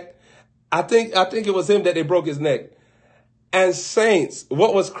his neck. I think it was him that they broke his neck. And saints,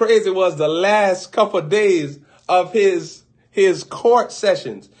 what was crazy was the last couple of days of his court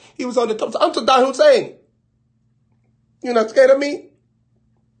sessions. He was on the top. I'm Saddam Hussein. You're not scared of me?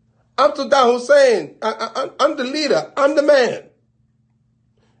 I'm Saddam Hussein. I'm the leader. I'm the man.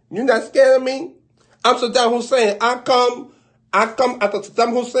 You're not scared of me? I'm Saddam Hussein. I come after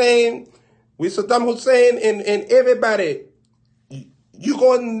Saddam Hussein. With Saddam Hussein and everybody. You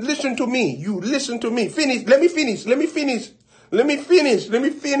go and listen to me. You listen to me. Finish. Let me finish. Let me finish. Let me finish. Let me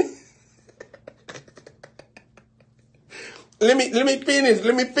finish. Let me finish.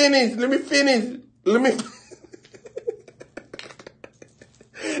 Let me finish. Let me finish. Let me.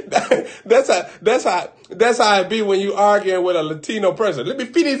 That's how it be when you arguing with a Latino person. Let me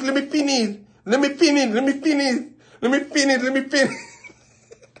finish. Let me finish. Let me finish. Let me finish. Let me finish. Let me finish.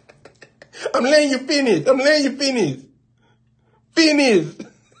 I'm letting you finish. I'm letting you finish. Finish.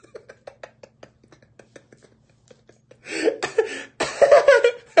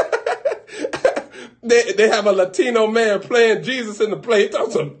 They have a Latino man playing Jesus in the play.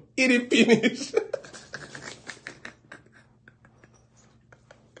 Talk some itty finish.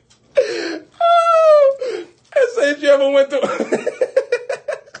 It says you ever went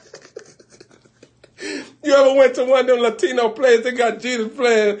to one of them Latino plays, they got Jesus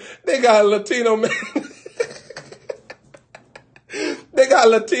playing, they got a Latino man. They got a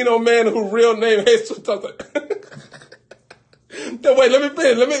Latino man whose real name is Jesus. Wait, let me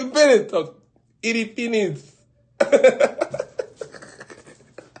finish. Itty finish.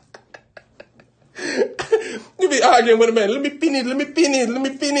 You be arguing with a man. Let me finish.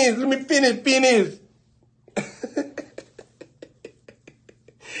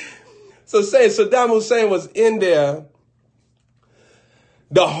 So say Saddam Hussein was in there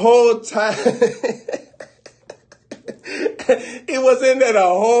the whole time. He was in there the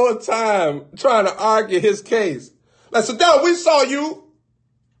whole time trying to argue his case. Like, Saddam, we saw you.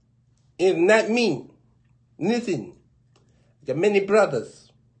 It's not me. Nothing. There are many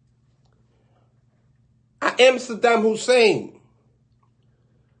brothers. I am Saddam Hussein.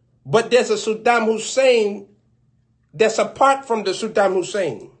 But there's a Saddam Hussein that's apart from the Saddam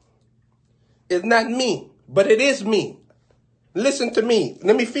Hussein. It's not me, but it is me. Listen to me.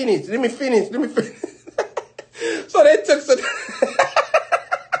 Let me finish. So they took Saddam.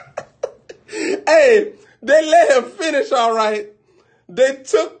 Hey, they let him finish all right. They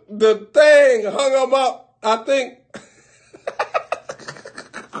took the thing, hung him up, I think.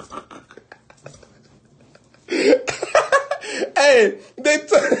 Hey, they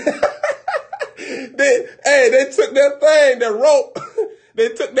took that thing, that rope. They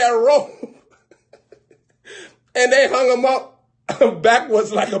took that rope and they hung him up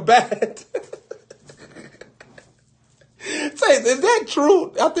backwards like a bat. Say, is that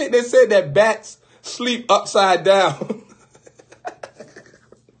true? I think they said that bats sleep upside down.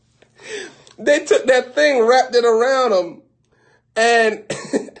 They took that thing, wrapped it around him, and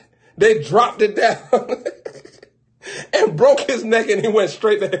they dropped it down and broke his neck, and he went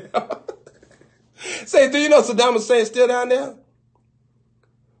straight to hell. Say, do you know Saddam Hussein is still down there?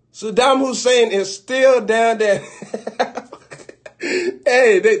 Saddam Hussein is still down there.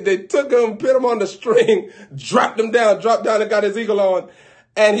 Hey, they took him, put him on the string, dropped him down, and got his eagle on,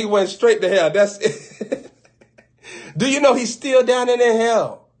 and he went straight to hell. That's it. Do you know he's still down in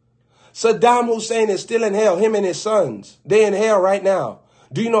hell? Saddam Hussein is still in hell, him and his sons. They're in hell right now.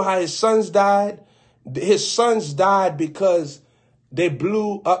 Do you know how his sons died? His sons died because they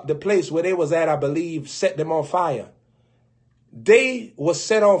blew up the place where they was at, I believe, set them on fire. They were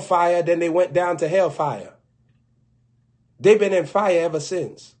set on fire, then they went down to hellfire. They've been in fire ever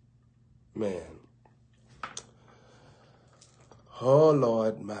since. Man. Oh,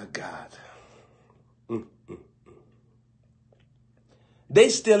 Lord, my God. They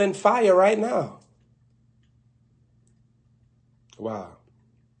still in fire right now. Wow.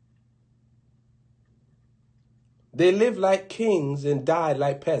 They live like kings and died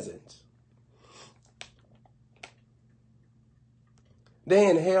like peasants. They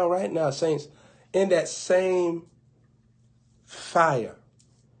in hell right now, saints, in that same fire.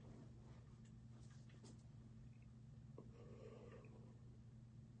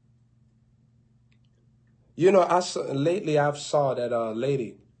 You know, lately I've saw that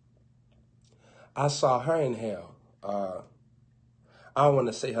lady. I saw her in hell. I don't want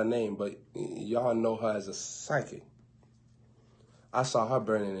to say her name, but y'all know her as a psychic. I saw her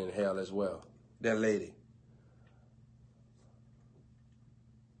burning in hell as well. That lady.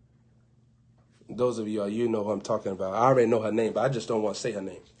 Those of you know who I'm talking about. I already know her name, but I just don't want to say her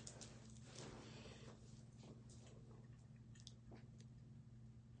name.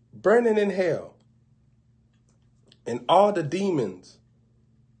 Burning in hell. And all the demons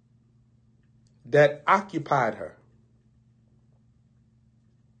that occupied her.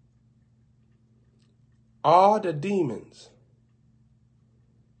 All the demons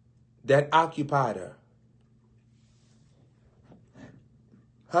that occupied her.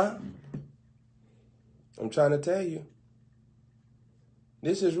 Huh? I'm trying to tell you.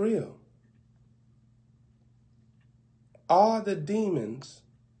 This is real. All the demons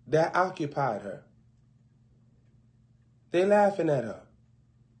that occupied her, they laughing at her.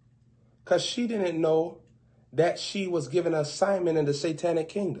 Because she didn't know that she was given an assignment in the satanic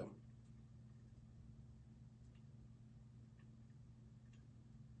kingdom.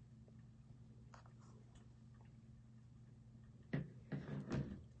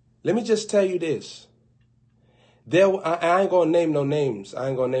 Let me just tell you this. I ain't going to name no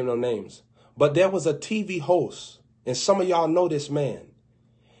names. But there was a TV host, and some of y'all know this man.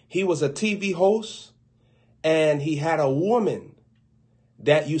 He was a TV host, and he had a woman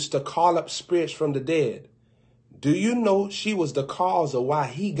that used to call up spirits from the dead. Do you know she was the cause of why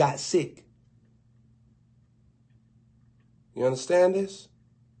he got sick? You understand this?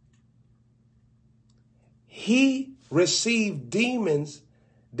 He received demons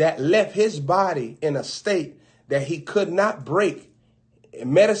that left his body in a state that he could not break.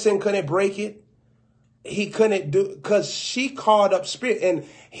 Medicine couldn't break it. He couldn't do, because she called up spirit, and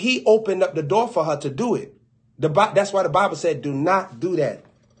he opened up the door for her to do it. That's why the Bible said, do not do that.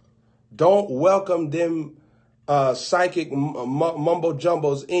 Don't welcome them psychic mumbo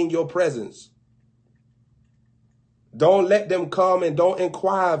jumbos in your presence. Don't let them come, and don't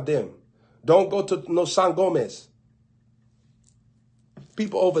inquire of them. Don't go to no San Gomez.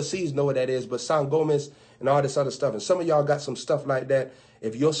 People overseas know what that is, but San Gomez and all this other stuff. And some of y'all got some stuff like that.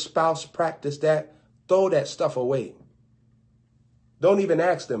 If your spouse practiced that, throw that stuff away. Don't even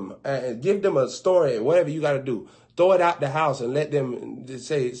ask them. Give them a story, whatever you got to do. Throw it out the house and let them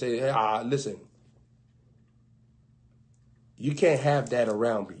say, hey, listen. You can't have that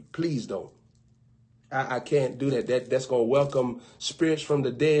around me. Please don't. I can't do that. That's going to welcome spirits from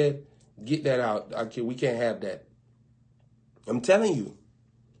the dead. Get that out. We can't have that. I'm telling you.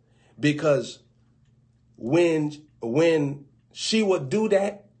 Because when she would do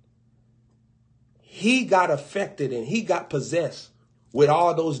that, he got affected and he got possessed with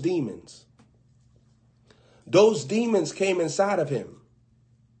all those demons. Those demons came inside of him.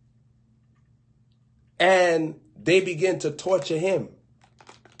 And they began to torture him.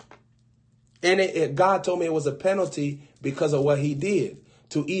 And God told me it was a penalty because of what he did,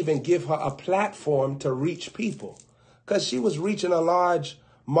 to even give her a platform to reach people. Because she was reaching a large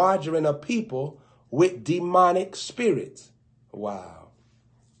margarine of people with demonic spirits. Wow.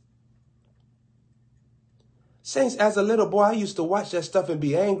 Saints, as a little boy, I used to watch that stuff and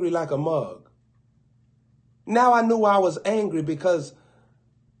be angry like a mug. Now I knew I was angry because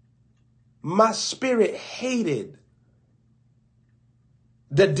my spirit hated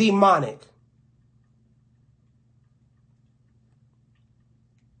the demonic.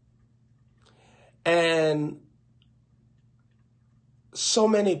 And so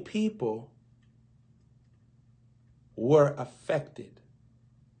many people were affected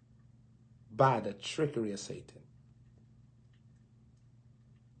by the trickery of Satan.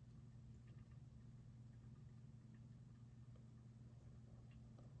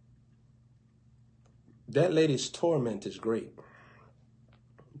 That lady's torment is great.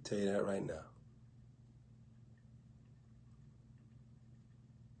 I'll tell you that right now.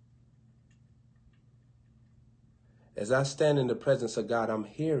 As I stand in the presence of God, I'm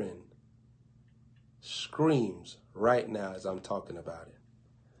hearing screams right now as I'm talking about it.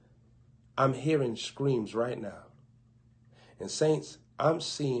 I'm hearing screams right now. And saints, I'm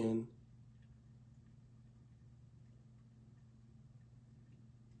seeing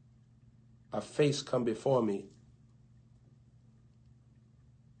a face come before me.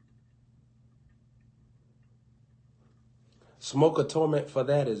 Smoke of torment for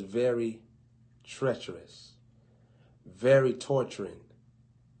that is very treacherous. Very torturing.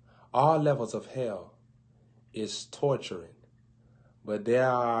 All levels of hell is torturing, but there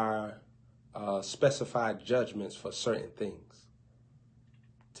are specified judgments for certain things.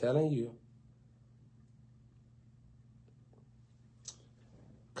 Telling you.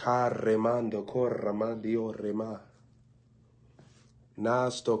 Carremando corramandio rema.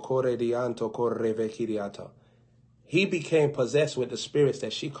 Nasto corre dianto corre veciriato. He became possessed with the spirits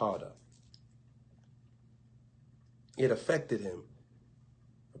that she called up. It affected him.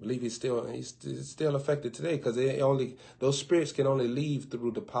 I believe he's still affected today, because those spirits can only leave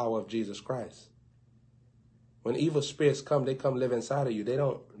through the power of Jesus Christ. When evil spirits come, they come live inside of you.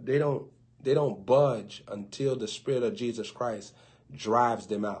 They don't budge until the Spirit of Jesus Christ drives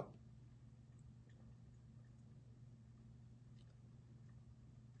them out.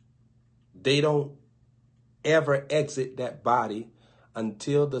 They don't ever exit that body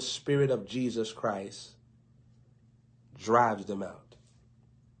until the Spirit of Jesus Christ drives them out.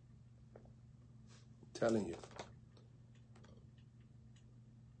 Telling you.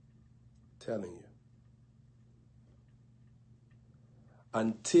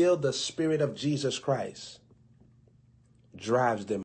 Until the Spirit of Jesus Christ drives them